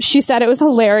she said it was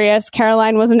hilarious.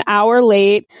 Caroline was an hour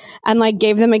late and like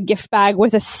gave them a gift bag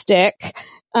with a stick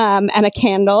and a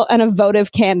candle and a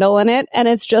votive candle in it. And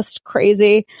it's just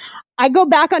crazy. I go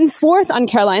back and forth on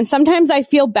Caroline. Sometimes I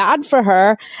feel bad for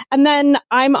her. And then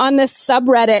I'm on this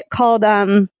subreddit called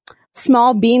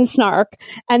Small Bean Snark.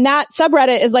 And that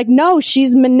subreddit is like, no,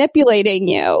 she's manipulating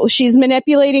you. She's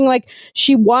manipulating, like,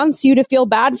 she wants you to feel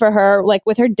bad for her, like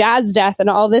with her dad's death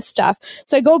and all this stuff.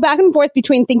 So I go back and forth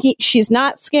between thinking she's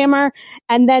not scammer.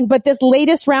 And then, but this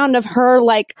latest round of her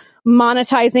like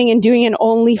monetizing and doing an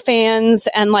OnlyFans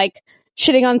and like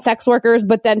shitting on sex workers,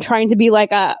 but then trying to be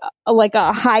like a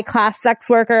high class sex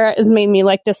worker has made me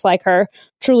like dislike her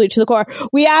truly to the core.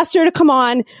 We asked her to come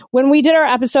on. When we did our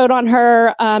episode on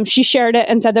her, she shared it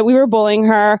and said that we were bullying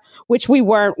her, which we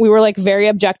weren't. We were like very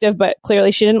objective, but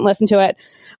clearly she didn't listen to it.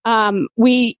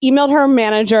 We emailed her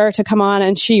manager to come on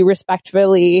and she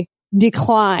respectfully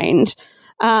declined.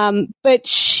 But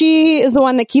she is the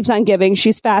one that keeps on giving.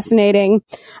 She's fascinating.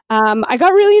 I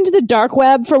got really into the dark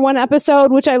web for one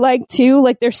episode, which I like too.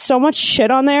 Like there's so much shit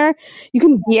on there. You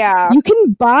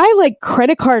can buy like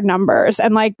credit card numbers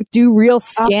and like do real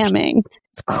scamming.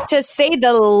 To say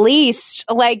the least.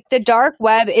 Like the dark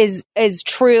web is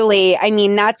truly, I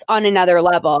mean, that's on another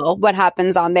level. What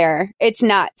happens on there? It's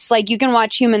nuts. Like you can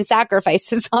watch human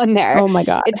sacrifices on there. Oh my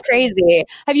God. It's crazy.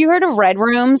 Have you heard of Red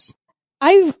Rooms?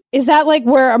 Is that like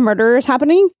where a murder is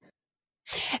happening?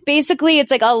 Basically, it's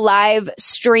like a live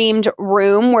streamed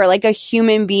room where like a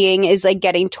human being is like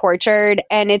getting tortured,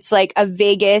 and it's like a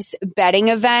Vegas betting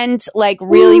event, like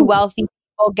really wealthy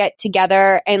people get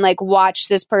together and like watch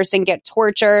this person get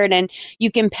tortured, and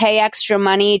you can pay extra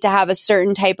money to have a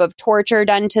certain type of torture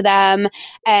done to them.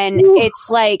 And it's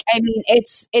like, I mean,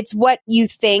 it's what you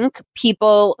think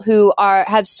people who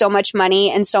have so much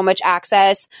money and so much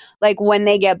access, like when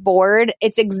they get bored,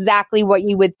 it's exactly what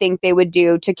you would think they would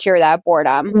do to cure that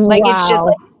boredom. Like it's just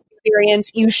like experience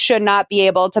you should not be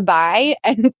able to buy,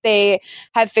 and they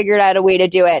have figured out a way to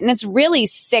do it. And it's really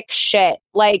sick shit.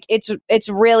 Like it's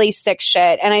really sick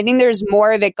shit. And I think there's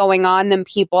more of it going on than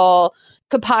people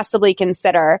could possibly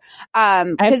consider.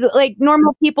 Because like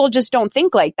normal people just don't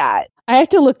think like that. I have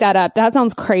to look that up. That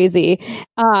sounds crazy.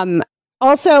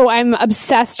 Also, I'm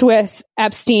obsessed with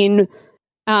Epstein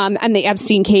and the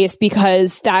Epstein case,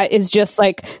 because that is just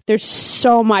like, there's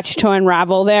so much to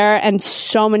unravel there and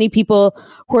so many people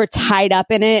who are tied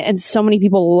up in it and so many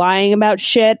people lying about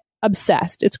shit.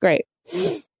 Obsessed. It's great.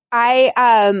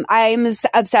 I'm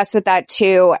obsessed with that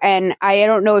too. And I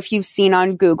don't know if you've seen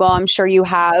on Google, I'm sure you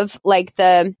have, like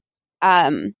the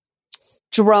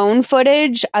drone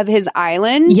footage of his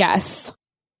island. Yes.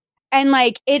 And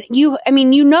like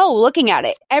looking at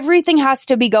it, everything has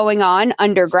to be going on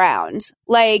underground.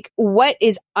 Like what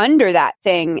is under that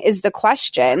thing is the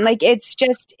question. Like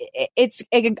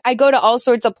I go to all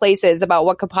sorts of places about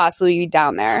what could possibly be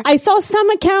down there. I saw some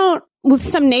account with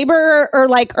some neighbor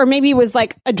or maybe it was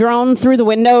like a drone through the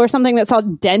window or something that saw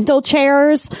dental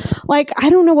chairs. Like, I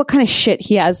don't know what kind of shit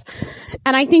he has.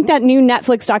 And I think that new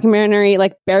Netflix documentary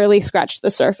like barely scratched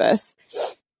the surface.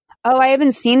 Oh, I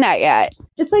haven't seen that yet.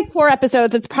 It's like 4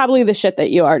 episodes. It's probably the shit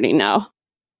that you already know.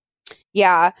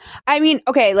 Yeah. I mean,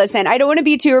 okay, listen, I don't want to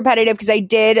be too repetitive because I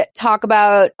did talk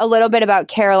about a little bit about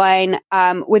Caroline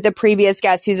with a previous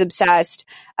guest who's obsessed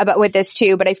with this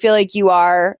too, but I feel like you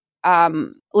are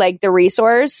like the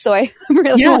resource. So I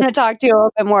really want to talk to you a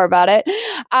little bit more about it.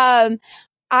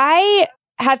 I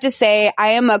have to say I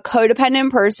am a codependent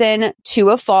person to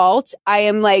a fault. I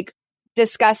am like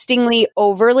disgustingly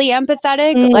overly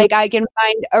empathetic. Like I can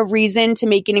find a reason to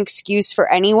make an excuse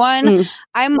for anyone.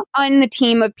 I'm on the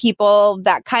team of people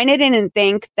that kind of didn't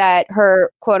think that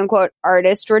her quote unquote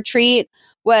artist retreat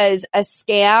was a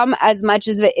scam as much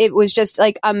as it was just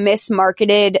like a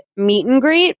mismarketed meet and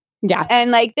greet. Yeah. And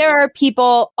like there are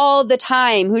people all the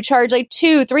time who charge like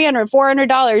 $200, $300,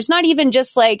 $400, not even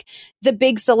just like the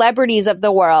big celebrities of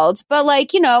the world, but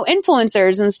like, you know,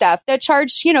 influencers and stuff that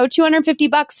charge, you know,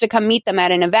 $250 to come meet them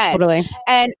at an event. Totally.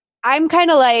 And I'm kind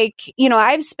of like, you know,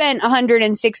 I've spent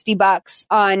 $160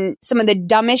 on some of the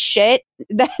dumbest shit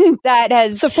that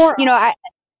has, Sephora. you know,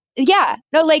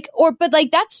 but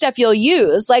like that stuff you'll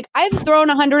use. Like I've thrown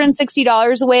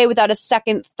 $160 away without a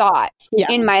second thought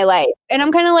in my life. And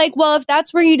I'm kind of like, well, if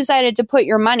that's where you decided to put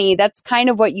your money, that's kind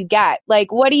of what you get.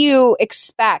 Like, what do you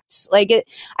expect? Like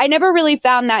I never really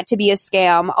found that to be a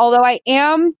scam, although I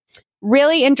am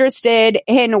really interested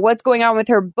in what's going on with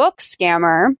her book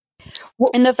Scammer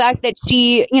and the fact that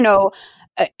she, you know,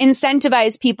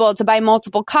 incentivize people to buy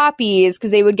multiple copies because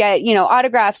they would get, you know,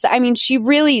 autographs. I mean, she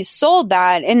really sold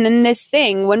that. And then this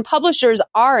thing, when publishers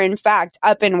are in fact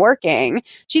up and working,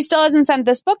 she still hasn't sent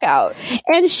this book out.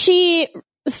 And she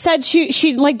said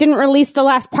she like didn't release the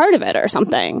last part of it or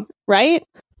something, right?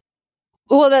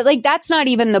 Well, that's not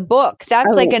even the book.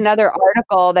 That's like another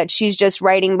article that she's just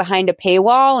writing behind a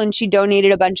paywall, and she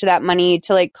donated a bunch of that money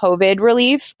to like COVID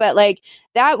relief. But like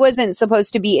that wasn't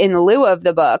supposed to be in lieu of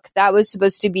the book. That was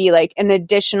supposed to be like an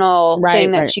additional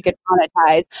thing that she could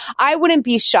monetize. I wouldn't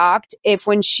be shocked if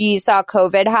when she saw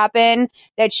COVID happen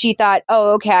that she thought,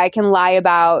 oh, okay, I can lie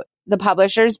about the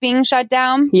publishers being shut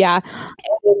down. Yeah.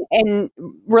 And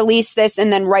release this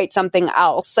and then write something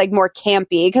else, like more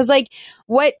campy. Because like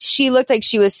what she looked like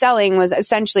she was selling was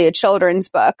essentially a children's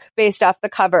book based off the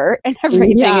cover and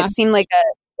everything. Yeah. It seemed like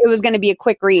it was going to be a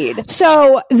quick read.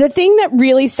 So the thing that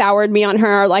really soured me on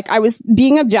her, like I was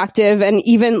being objective, and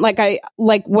even like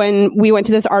when we went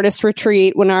to this artist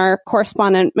retreat, when our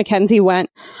correspondent Mackenzie went,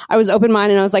 I was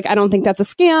open-minded. I was like, I don't think that's a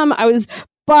scam.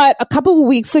 But a couple of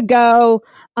weeks ago,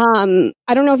 I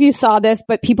don't know if you saw this,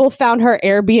 but people found her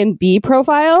Airbnb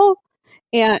profile.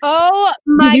 And oh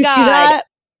my God. See that?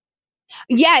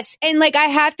 Yes. And like, I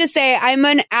have to say, I'm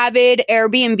an avid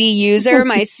Airbnb user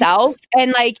myself.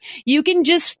 And like, you can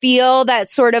just feel that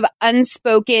sort of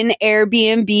unspoken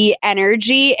Airbnb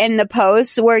energy in the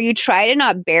posts where you try to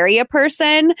not bury a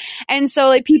person. And so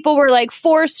like, people were like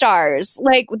 4 stars.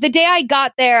 Like the day I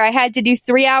got there, I had to do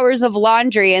 3 hours of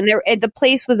laundry and the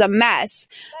place was a mess.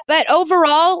 But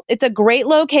overall, it's a great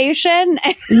location.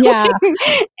 Yeah.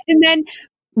 And then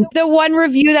the one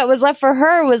review that was left for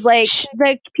her was like,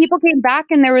 the people came back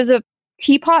and there was a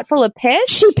teapot full of piss.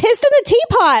 She pissed in the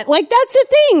teapot. Like, that's the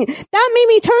thing. That made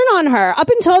me turn on her. Up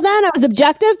until then, I was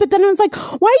objective, but then I was like,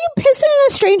 why are you pissing in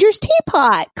a stranger's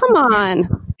teapot? Come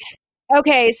on.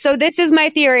 Okay, so this is my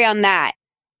theory on that.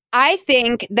 I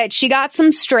think that she got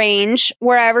some strange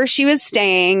wherever she was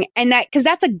staying, and because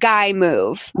that's a guy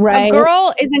move. Right. A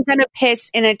girl isn't going to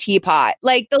piss in a teapot.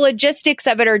 Like the logistics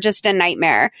of it are just a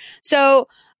nightmare. So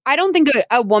I don't think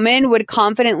a woman would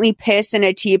confidently piss in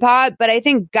a teapot, but I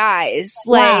think guys,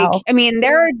 I mean,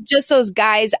 there are just those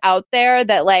guys out there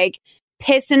that like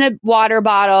piss in a water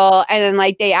bottle and then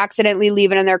like they accidentally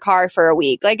leave it in their car for a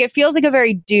week. Like it feels like a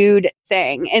very dude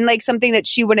thing and like something that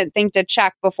she wouldn't think to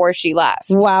check before she left.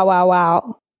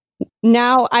 Wow.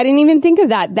 Now, I didn't even think of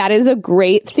that. That is a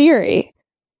great theory.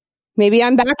 Maybe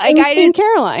I'm back in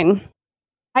Caroline.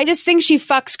 I just think she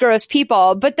fucks gross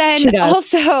people. But then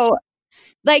also,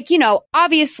 like, you know,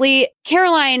 obviously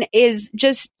Caroline is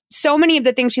just so many of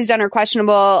the things she's done are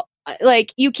questionable.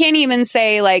 Like, you can't even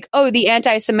say like, oh, the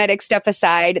anti-Semitic stuff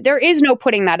aside, there is no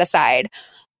putting that aside.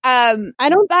 I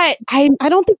don't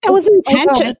think that was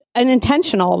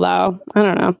intentional though. I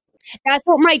don't know. That's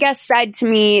what my guest said to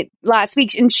me last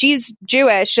week. And she's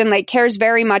Jewish and like cares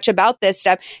very much about this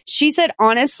stuff. She said,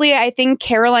 honestly, I think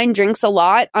Caroline drinks a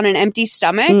lot on an empty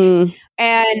stomach.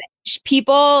 And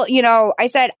people, you know, I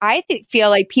said, I feel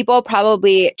like people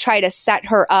probably try to set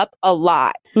her up a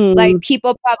lot. Like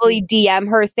people probably DM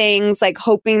her things, like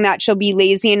hoping that she'll be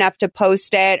lazy enough to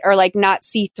post it or like not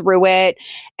see through it.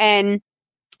 And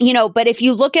you know, but if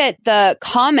you look at the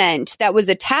comment that was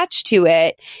attached to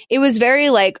it, it was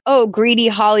very like, oh, greedy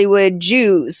Hollywood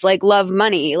Jews like love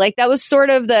money. Like that was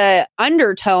sort of the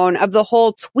undertone of the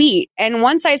whole tweet. And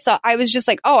once I saw, I was just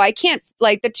like, oh, I can't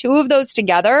like the two of those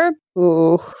together.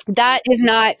 Ooh.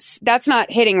 That's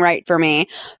not hitting right for me.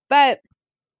 But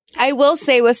I will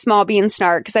say with Small Bean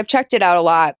Snark, because I've checked it out a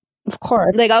lot. Of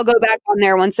course. Like I'll go back on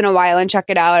there once in a while and check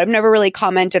it out. I've never really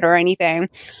commented or anything.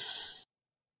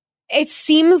 It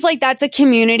seems like that's a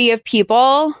community of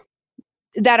people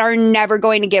that are never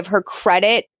going to give her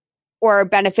credit or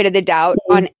benefit of the doubt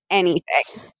on anything.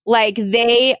 Like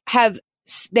they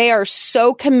are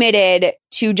so committed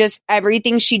to just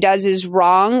everything she does is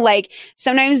wrong. Like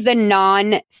sometimes the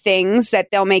non-things that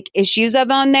they'll make issues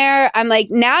of on there, I'm like,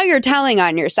 now you're telling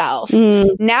on yourself.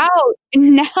 Now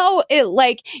it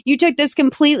like you took this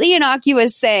completely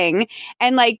innocuous thing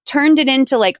and like turned it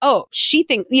into like, oh, she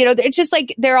thinks, you know, it's just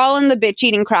like they're all in the bitch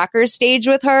eating crackers stage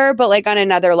with her, but like on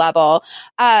another level.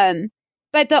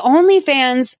 But the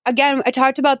OnlyFans, again, I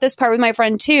talked about this part with my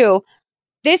friend too.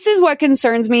 This is what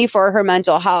concerns me for her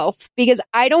mental health, because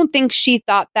I don't think she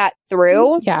thought that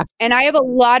through. Yeah. And I have a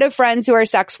lot of friends who are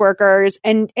sex workers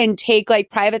and take like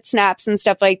private snaps and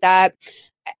stuff like that.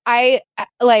 I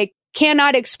like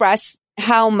cannot express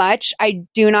how much I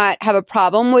do not have a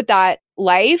problem with that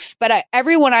life, but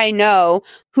everyone I know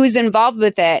who's involved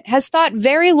with it has thought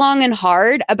very long and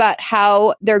hard about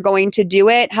how they're going to do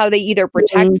it, how they either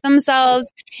protect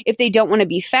themselves if they don't want to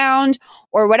be found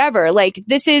or whatever. Like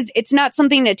it's not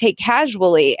something to take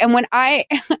casually. And when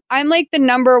I'm like the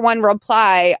number one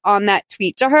reply on that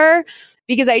tweet to her,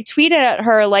 because I tweeted at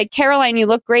her like, Caroline, you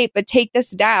look great, but take this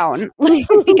down. Like,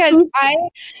 because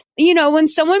when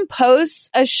someone posts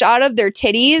a shot of their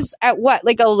titties at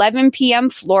like 11 p.m.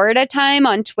 Florida time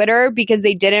on Twitter because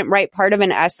they didn't write part of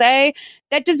an essay,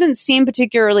 that doesn't seem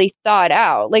particularly thought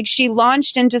out. Like she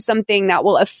launched into something that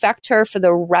will affect her for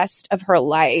the rest of her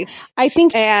life. I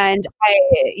think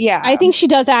she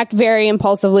does act very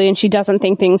impulsively and she doesn't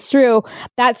think things through.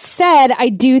 That said, I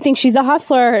do think she's a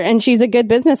hustler and she's a good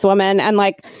businesswoman, and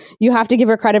like you have to give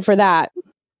her credit for that.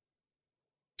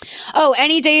 Oh,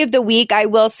 any day of the week, I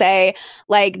will say,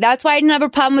 like, that's why I didn't have a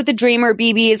problem with the Dreamer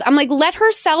BBs. I'm like, let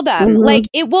her sell them. Like,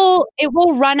 it will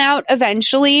run out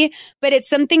eventually, but it's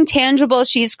something tangible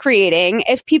she's creating.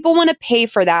 If people want to pay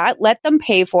for that, let them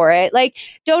pay for it. Like,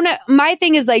 my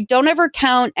thing is like, don't ever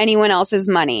count anyone else's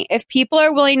money. If people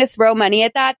are willing to throw money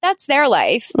at that, that's their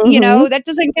life. You know, that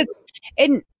doesn't get,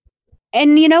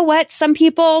 and you know what? Some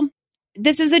people,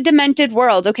 this is a demented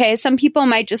world, okay? Some people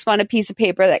might just want a piece of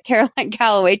paper that Caroline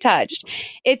Calloway touched.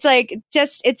 It's like,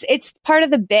 it's part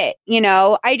of the bit, you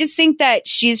know? I just think that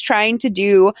she's trying to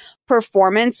do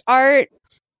performance art,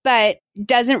 but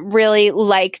doesn't really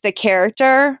like the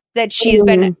character that she's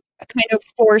been kind of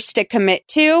forced to commit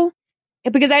to.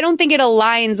 Because I don't think it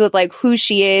aligns with like who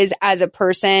she is as a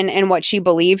person and what she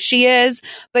believes she is,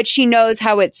 but she knows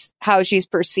how she's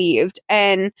perceived.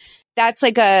 And that's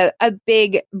like a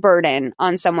big burden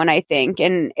on someone, I think.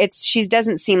 And she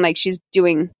doesn't seem like she's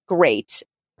doing great,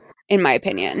 in my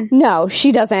opinion. No,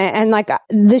 she doesn't. And like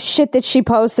the shit that she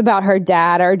posts about her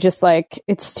dad are just like,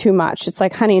 it's too much. It's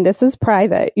like, honey, this is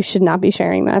private. You should not be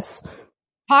sharing this.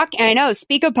 I know,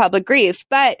 speak of public grief,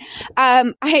 but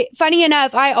funny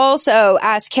enough, I also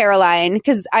asked Caroline,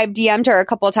 because I've DM'd her a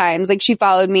couple of times, like she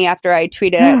followed me after I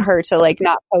tweeted at her to like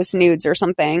not post nudes or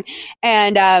something.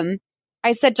 And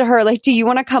I said to her, like, do you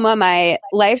want to come on my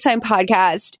Lifetime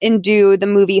podcast and do the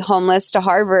movie Homeless to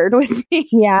Harvard with me?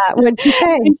 Yeah. What'd she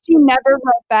say? And she never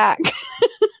wrote back.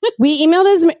 We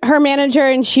emailed her manager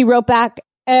and she wrote back,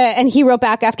 and he wrote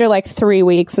back after like 3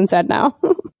 weeks and said no.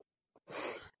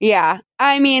 Yeah.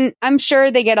 I mean, I'm sure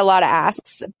they get a lot of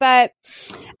asks, but,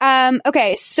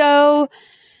 okay. So,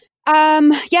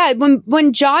 yeah,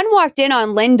 when John walked in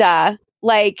on Linda,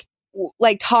 like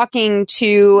talking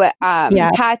to,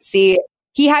 Patsy,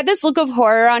 he had this look of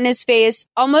horror on his face,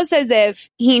 almost as if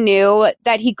he knew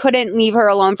that he couldn't leave her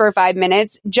alone for 5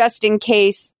 minutes just in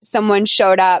case someone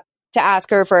showed up to ask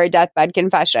her for a deathbed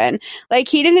confession. Like,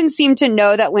 he didn't seem to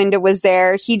know that Linda was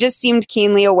there. He just seemed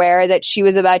keenly aware that she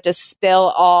was about to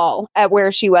spill all at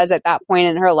where she was at that point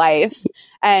in her life.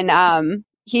 And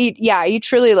he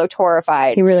truly looked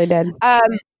horrified. He really did.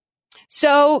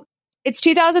 So it's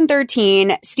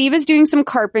 2013. Steve is doing some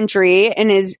carpentry in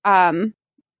his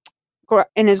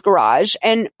garage.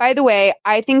 And by the way,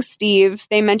 I think Steve,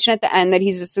 they mentioned at the end that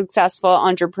he's a successful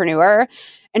entrepreneur.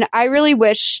 And I really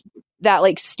wish that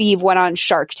like Steve went on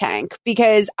Shark Tank,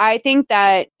 because I think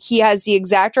that he has the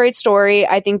exact right story.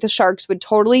 I think the sharks would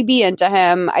totally be into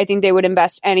him. I think they would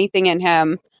invest anything in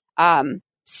him.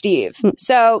 Steve.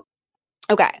 So,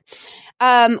 okay.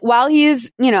 While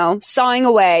he's, sawing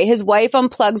away, his wife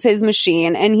unplugs his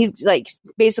machine and he's like,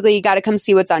 basically, you got to come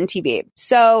see what's on TV.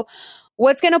 So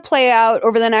what's going to play out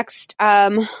over the next,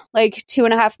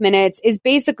 2.5 minutes is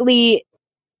basically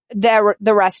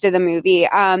the rest of the movie.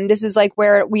 This is like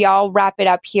where we all wrap it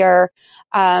up here.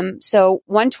 So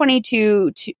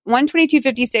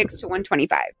 122.56 to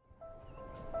 125.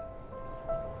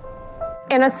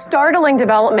 In a startling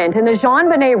development in the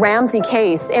JonBenét Ramsey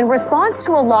case, in response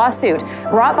to a lawsuit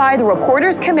brought by the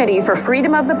Reporters Committee for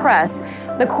Freedom of the Press,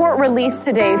 the court released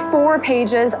today 4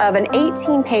 pages of an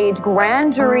 18-page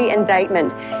grand jury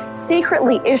indictment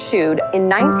secretly issued in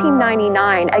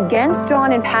 1999 against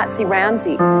John and Patsy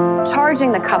Ramsey,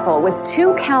 charging the couple with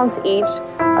 2 counts each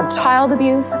of child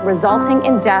abuse resulting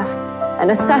in death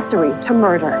and accessory to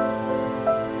murder.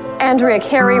 Andrea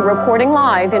Carey reporting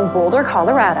live in Boulder,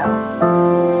 Colorado.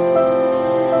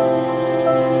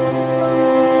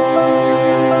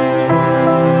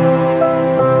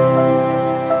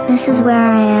 This is where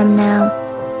I am now.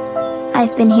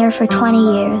 I've been here for 20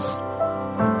 years.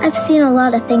 I've seen a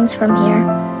lot of things from here.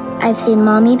 I've seen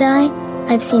Mommy die.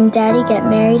 I've seen Daddy get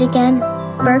married again.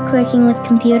 Burke working with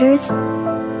computers.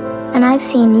 And I've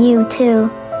seen you,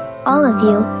 too. All of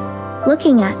you.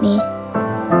 Looking at me.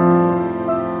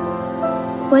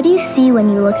 What do you see when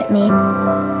you look at me?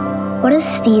 What does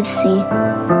Steve see? I'm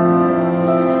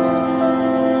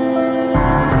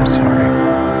sorry.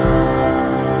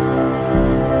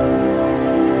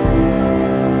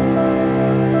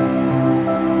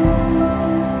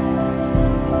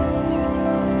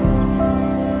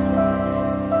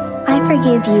 I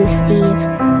forgive you, Steve.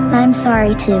 And I'm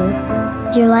sorry, too.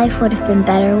 Your life would have been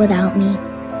better without me.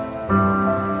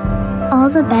 All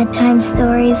the bedtime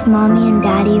stories Mommy and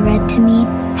Daddy read to me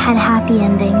had happy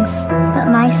endings, but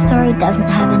my story doesn't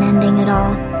have an ending at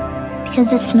all,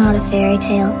 because it's not a fairy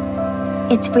tale.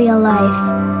 It's real life.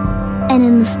 And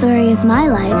in the story of my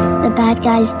life, the bad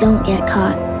guys don't get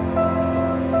caught.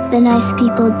 The nice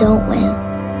people don't win.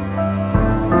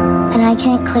 And I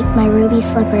can't click my ruby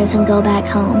slippers and go back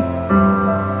home.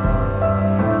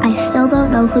 I still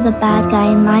don't know who the bad guy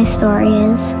in my story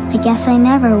is. I guess I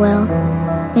never will.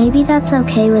 Maybe that's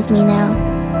okay with me now.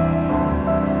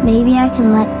 Maybe I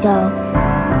can let go.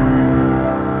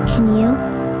 Can you?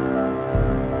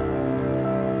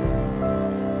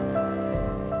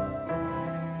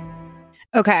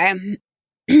 Okay.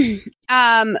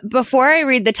 Before I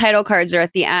read the title cards or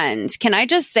at the end, can I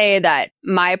just say that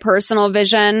my personal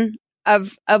vision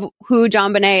of who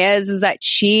JonBenét is that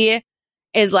she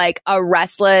is like a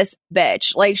restless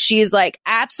bitch. Like she's like,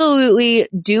 absolutely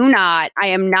do not. I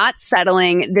am not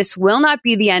settling. This will not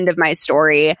be the end of my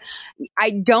story.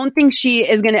 I don't think she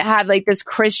is going to have like this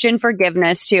Christian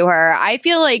forgiveness to her. I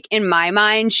feel like in my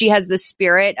mind, she has the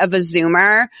spirit of a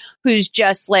Zoomer who's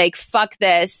just like, fuck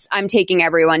this. I'm taking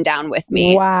everyone down with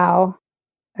me. Wow.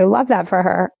 I love that for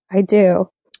her. I do.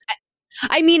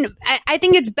 I mean, I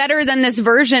think it's better than this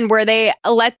version where they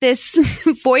let this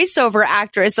voiceover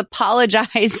actress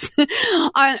apologize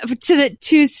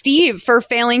to Steve for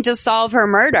failing to solve her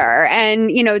murder,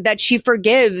 and you know that she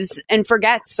forgives and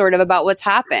forgets sort of about what's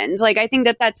happened. Like I think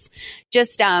that that's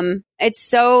just it's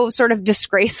so sort of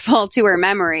disgraceful to her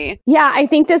memory. Yeah, I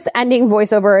think this ending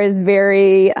voiceover is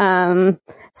very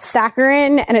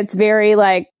saccharine and it's very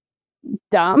like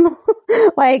dumb.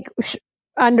 Like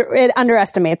it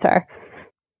underestimates her.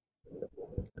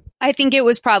 I think it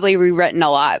was probably rewritten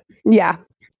a lot. Yeah.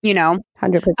 You know?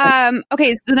 100%.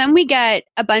 Okay, so then we get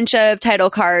a bunch of title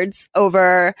cards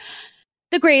over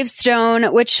the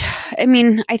gravestone, which, I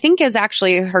mean, I think is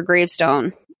actually her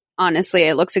gravestone. Honestly,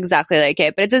 it looks exactly like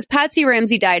it. But it says, Patsy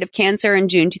Ramsey died of cancer in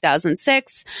June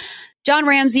 2006. John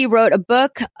Ramsey wrote a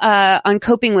book on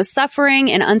coping with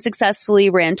suffering and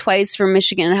unsuccessfully ran twice for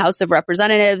Michigan House of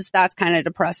Representatives. That's kind of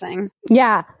depressing.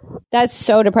 Yeah, that's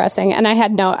so depressing. And I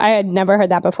had never heard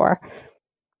that before.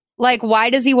 Like, why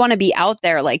does he want to be out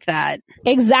there like that?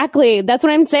 Exactly. That's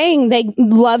what I'm saying. They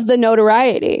love the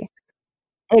notoriety.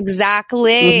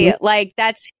 Exactly. Mm-hmm. Like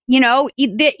that's, you know,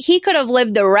 he could have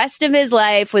lived the rest of his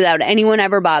life without anyone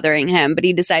ever bothering him, but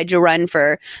he decided to run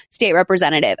for state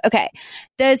representative. Okay.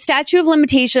 The statute of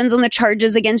limitations on the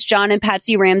charges against John and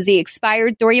Patsy Ramsey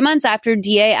expired 3 months after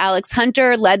DA Alex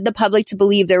Hunter led the public to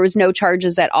believe there was no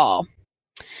charges at all.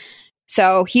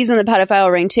 So he's in the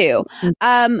pedophile ring too.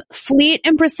 Fleet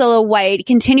and Priscilla White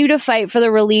continue to fight for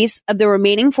the release of the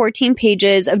remaining 14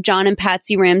 pages of John and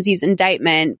Patsy Ramsey's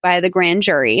indictment by the grand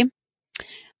jury.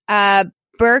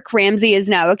 Burke Ramsey is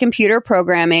now a computer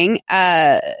programmer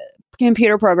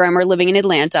living in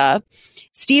Atlanta.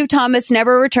 Steve Thomas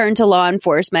never returned to law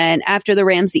enforcement after the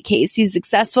Ramsey case. He's a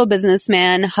successful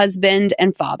businessman, husband,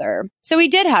 and father. So he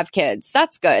did have kids.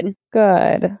 That's good.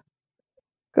 Good.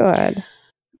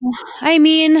 I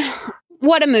mean,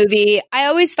 what a movie. I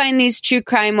always find these true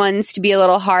crime ones to be a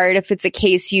little hard if it's a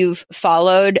case you've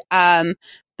followed.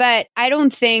 But I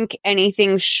don't think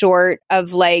anything short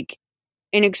of like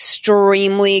an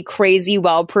extremely crazy,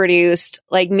 well-produced,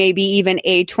 like maybe even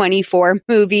A24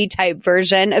 movie type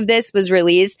version of this was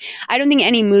released, I don't think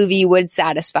any movie would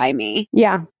satisfy me.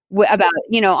 Yeah. About,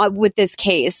 with this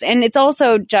case. And it's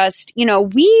also just,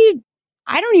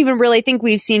 I don't even really think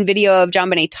we've seen video of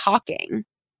JonBenét talking.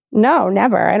 No,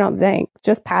 never. I don't think.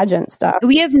 Just pageant stuff.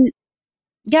 We have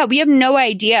no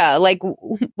idea, like,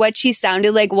 what she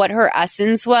sounded like, what her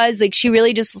essence was. Like, she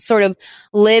really just sort of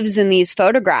lives in these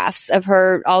photographs of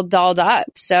her all dolled up.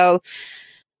 So,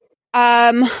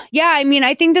 I mean,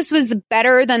 I think this was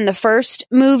better than the first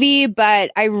movie,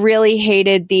 but I really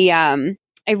hated the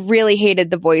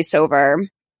voiceover.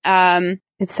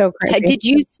 It's so crazy. Did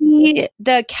you see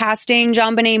the Casting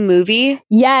JonBenét movie?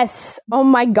 Yes. Oh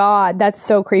my God. That's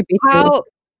so creepy.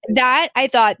 That I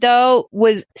thought though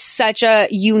was such a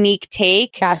unique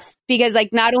take. Yes. Because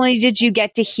like not only did you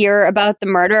get to hear about the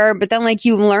murder, but then like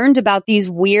you learned about these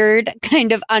weird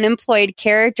kind of unemployed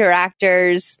character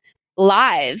actors'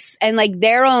 lives and like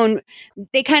their own,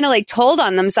 they kind of like told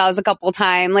on themselves a couple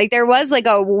times. Like there was like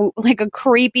a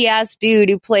creepy ass dude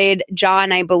who played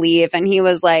John, I believe, and he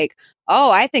was like,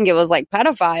 oh, I think it was like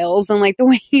pedophiles. And like the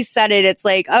way he said it, it's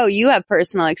like, oh, you have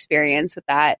personal experience with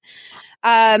that.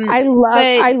 I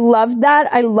love that.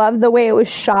 I love the way it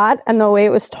was shot and the way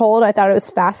it was told. I thought it was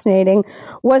fascinating.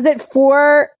 Was it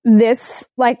for this?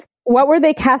 Like, what were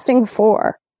they casting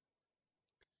for?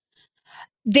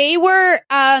 They were,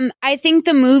 I think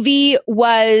the movie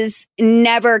was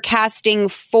never casting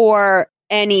for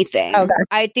anything. Okay.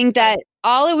 I think that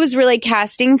all it was really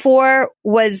casting for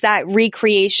was that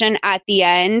recreation at the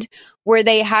end where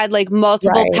they had like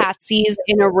multiple Patsies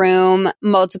in a room,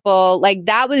 like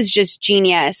that was just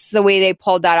genius the way they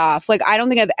pulled that off. Like, I don't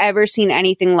think I've ever seen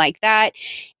anything like that.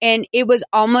 And it was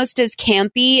almost as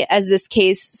campy as this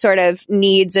case sort of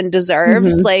needs and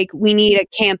deserves. Mm-hmm. Like, we need a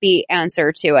campy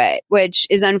answer to it, which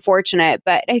is unfortunate.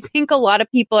 But I think a lot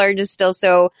of people are just still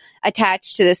so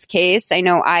attached to this case. I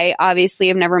know I obviously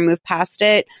have never moved past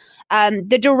it.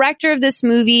 The director of this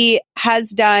movie has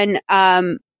done,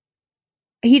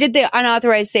 he did the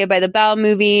unauthorized Saved by the Bell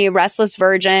movie, Restless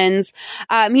Virgins.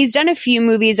 He's done a few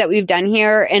movies that we've done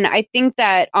here. And I think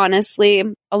that honestly,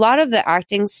 a lot of the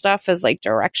acting stuff is like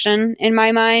direction in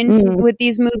my mind with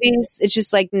these movies. It's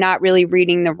just like not really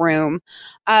reading the room.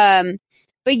 But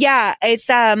yeah, it's,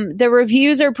 the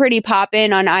reviews are pretty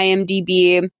poppin' on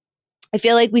IMDb. I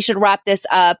feel like we should wrap this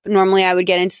up. Normally I would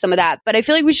get into some of that, but I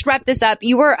feel like we should wrap this up.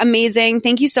 You were amazing.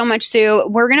 Thank you so much, Sue.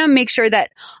 We're going to make sure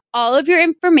that all of your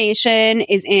information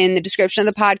is in the description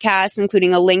of the podcast,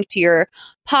 including a link to your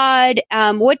pod.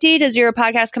 What day does your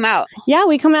podcast come out? Yeah,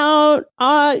 we come out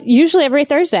usually every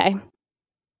Thursday.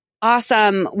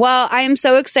 Awesome. Well, I am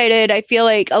so excited. I feel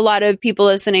like a lot of people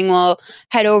listening will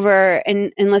head over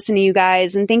and listen to you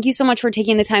guys. And thank you so much for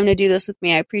taking the time to do this with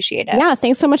me. I appreciate it. Yeah,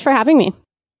 thanks so much for having me.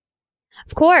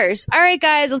 Of course. All right,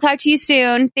 guys. We'll talk to you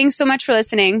soon. Thanks so much for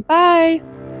listening. Bye.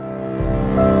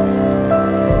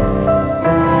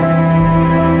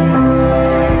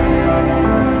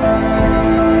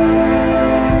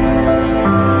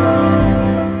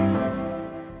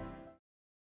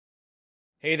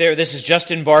 Hey there, this is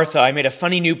Justin Bartha. I made a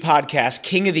funny new podcast,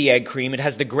 King of the Egg Cream. It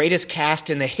has the greatest cast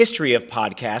in the history of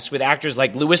podcasts with actors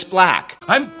like Louis Black.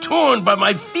 I'm torn by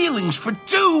my feelings for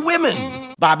two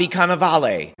women. Bobby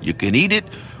Cannavale. You can eat it,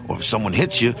 or if someone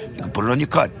hits you, you can put it on your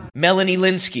cut. Melanie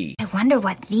Linsky. I wonder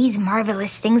what these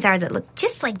marvelous things are that look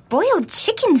just like boiled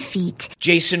chicken feet.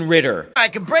 Jason Ritter. I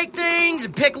can break things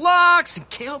and pick locks and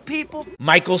kill people.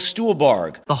 Michael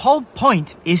Stuhlbarg. The whole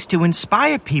point is to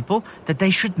inspire people that they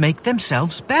should make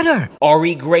themselves better.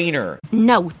 Ari Grainer.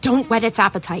 No, don't whet its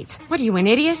appetite. What are you, an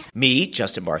idiot? Me,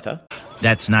 Justin Bartha.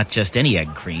 That's not just any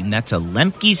egg cream, that's a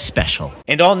Lemke's special.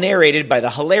 And all narrated by the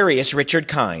hilarious Richard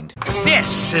Kind.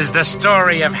 This is the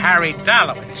story of Harry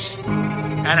Dalowitz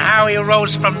and how he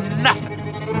rose from nothing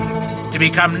to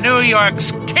become New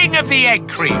York's King of the Egg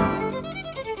Cream.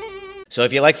 So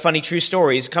if you like funny true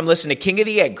stories, come listen to King of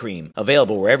the Egg Cream,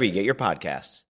 available wherever you get your podcasts.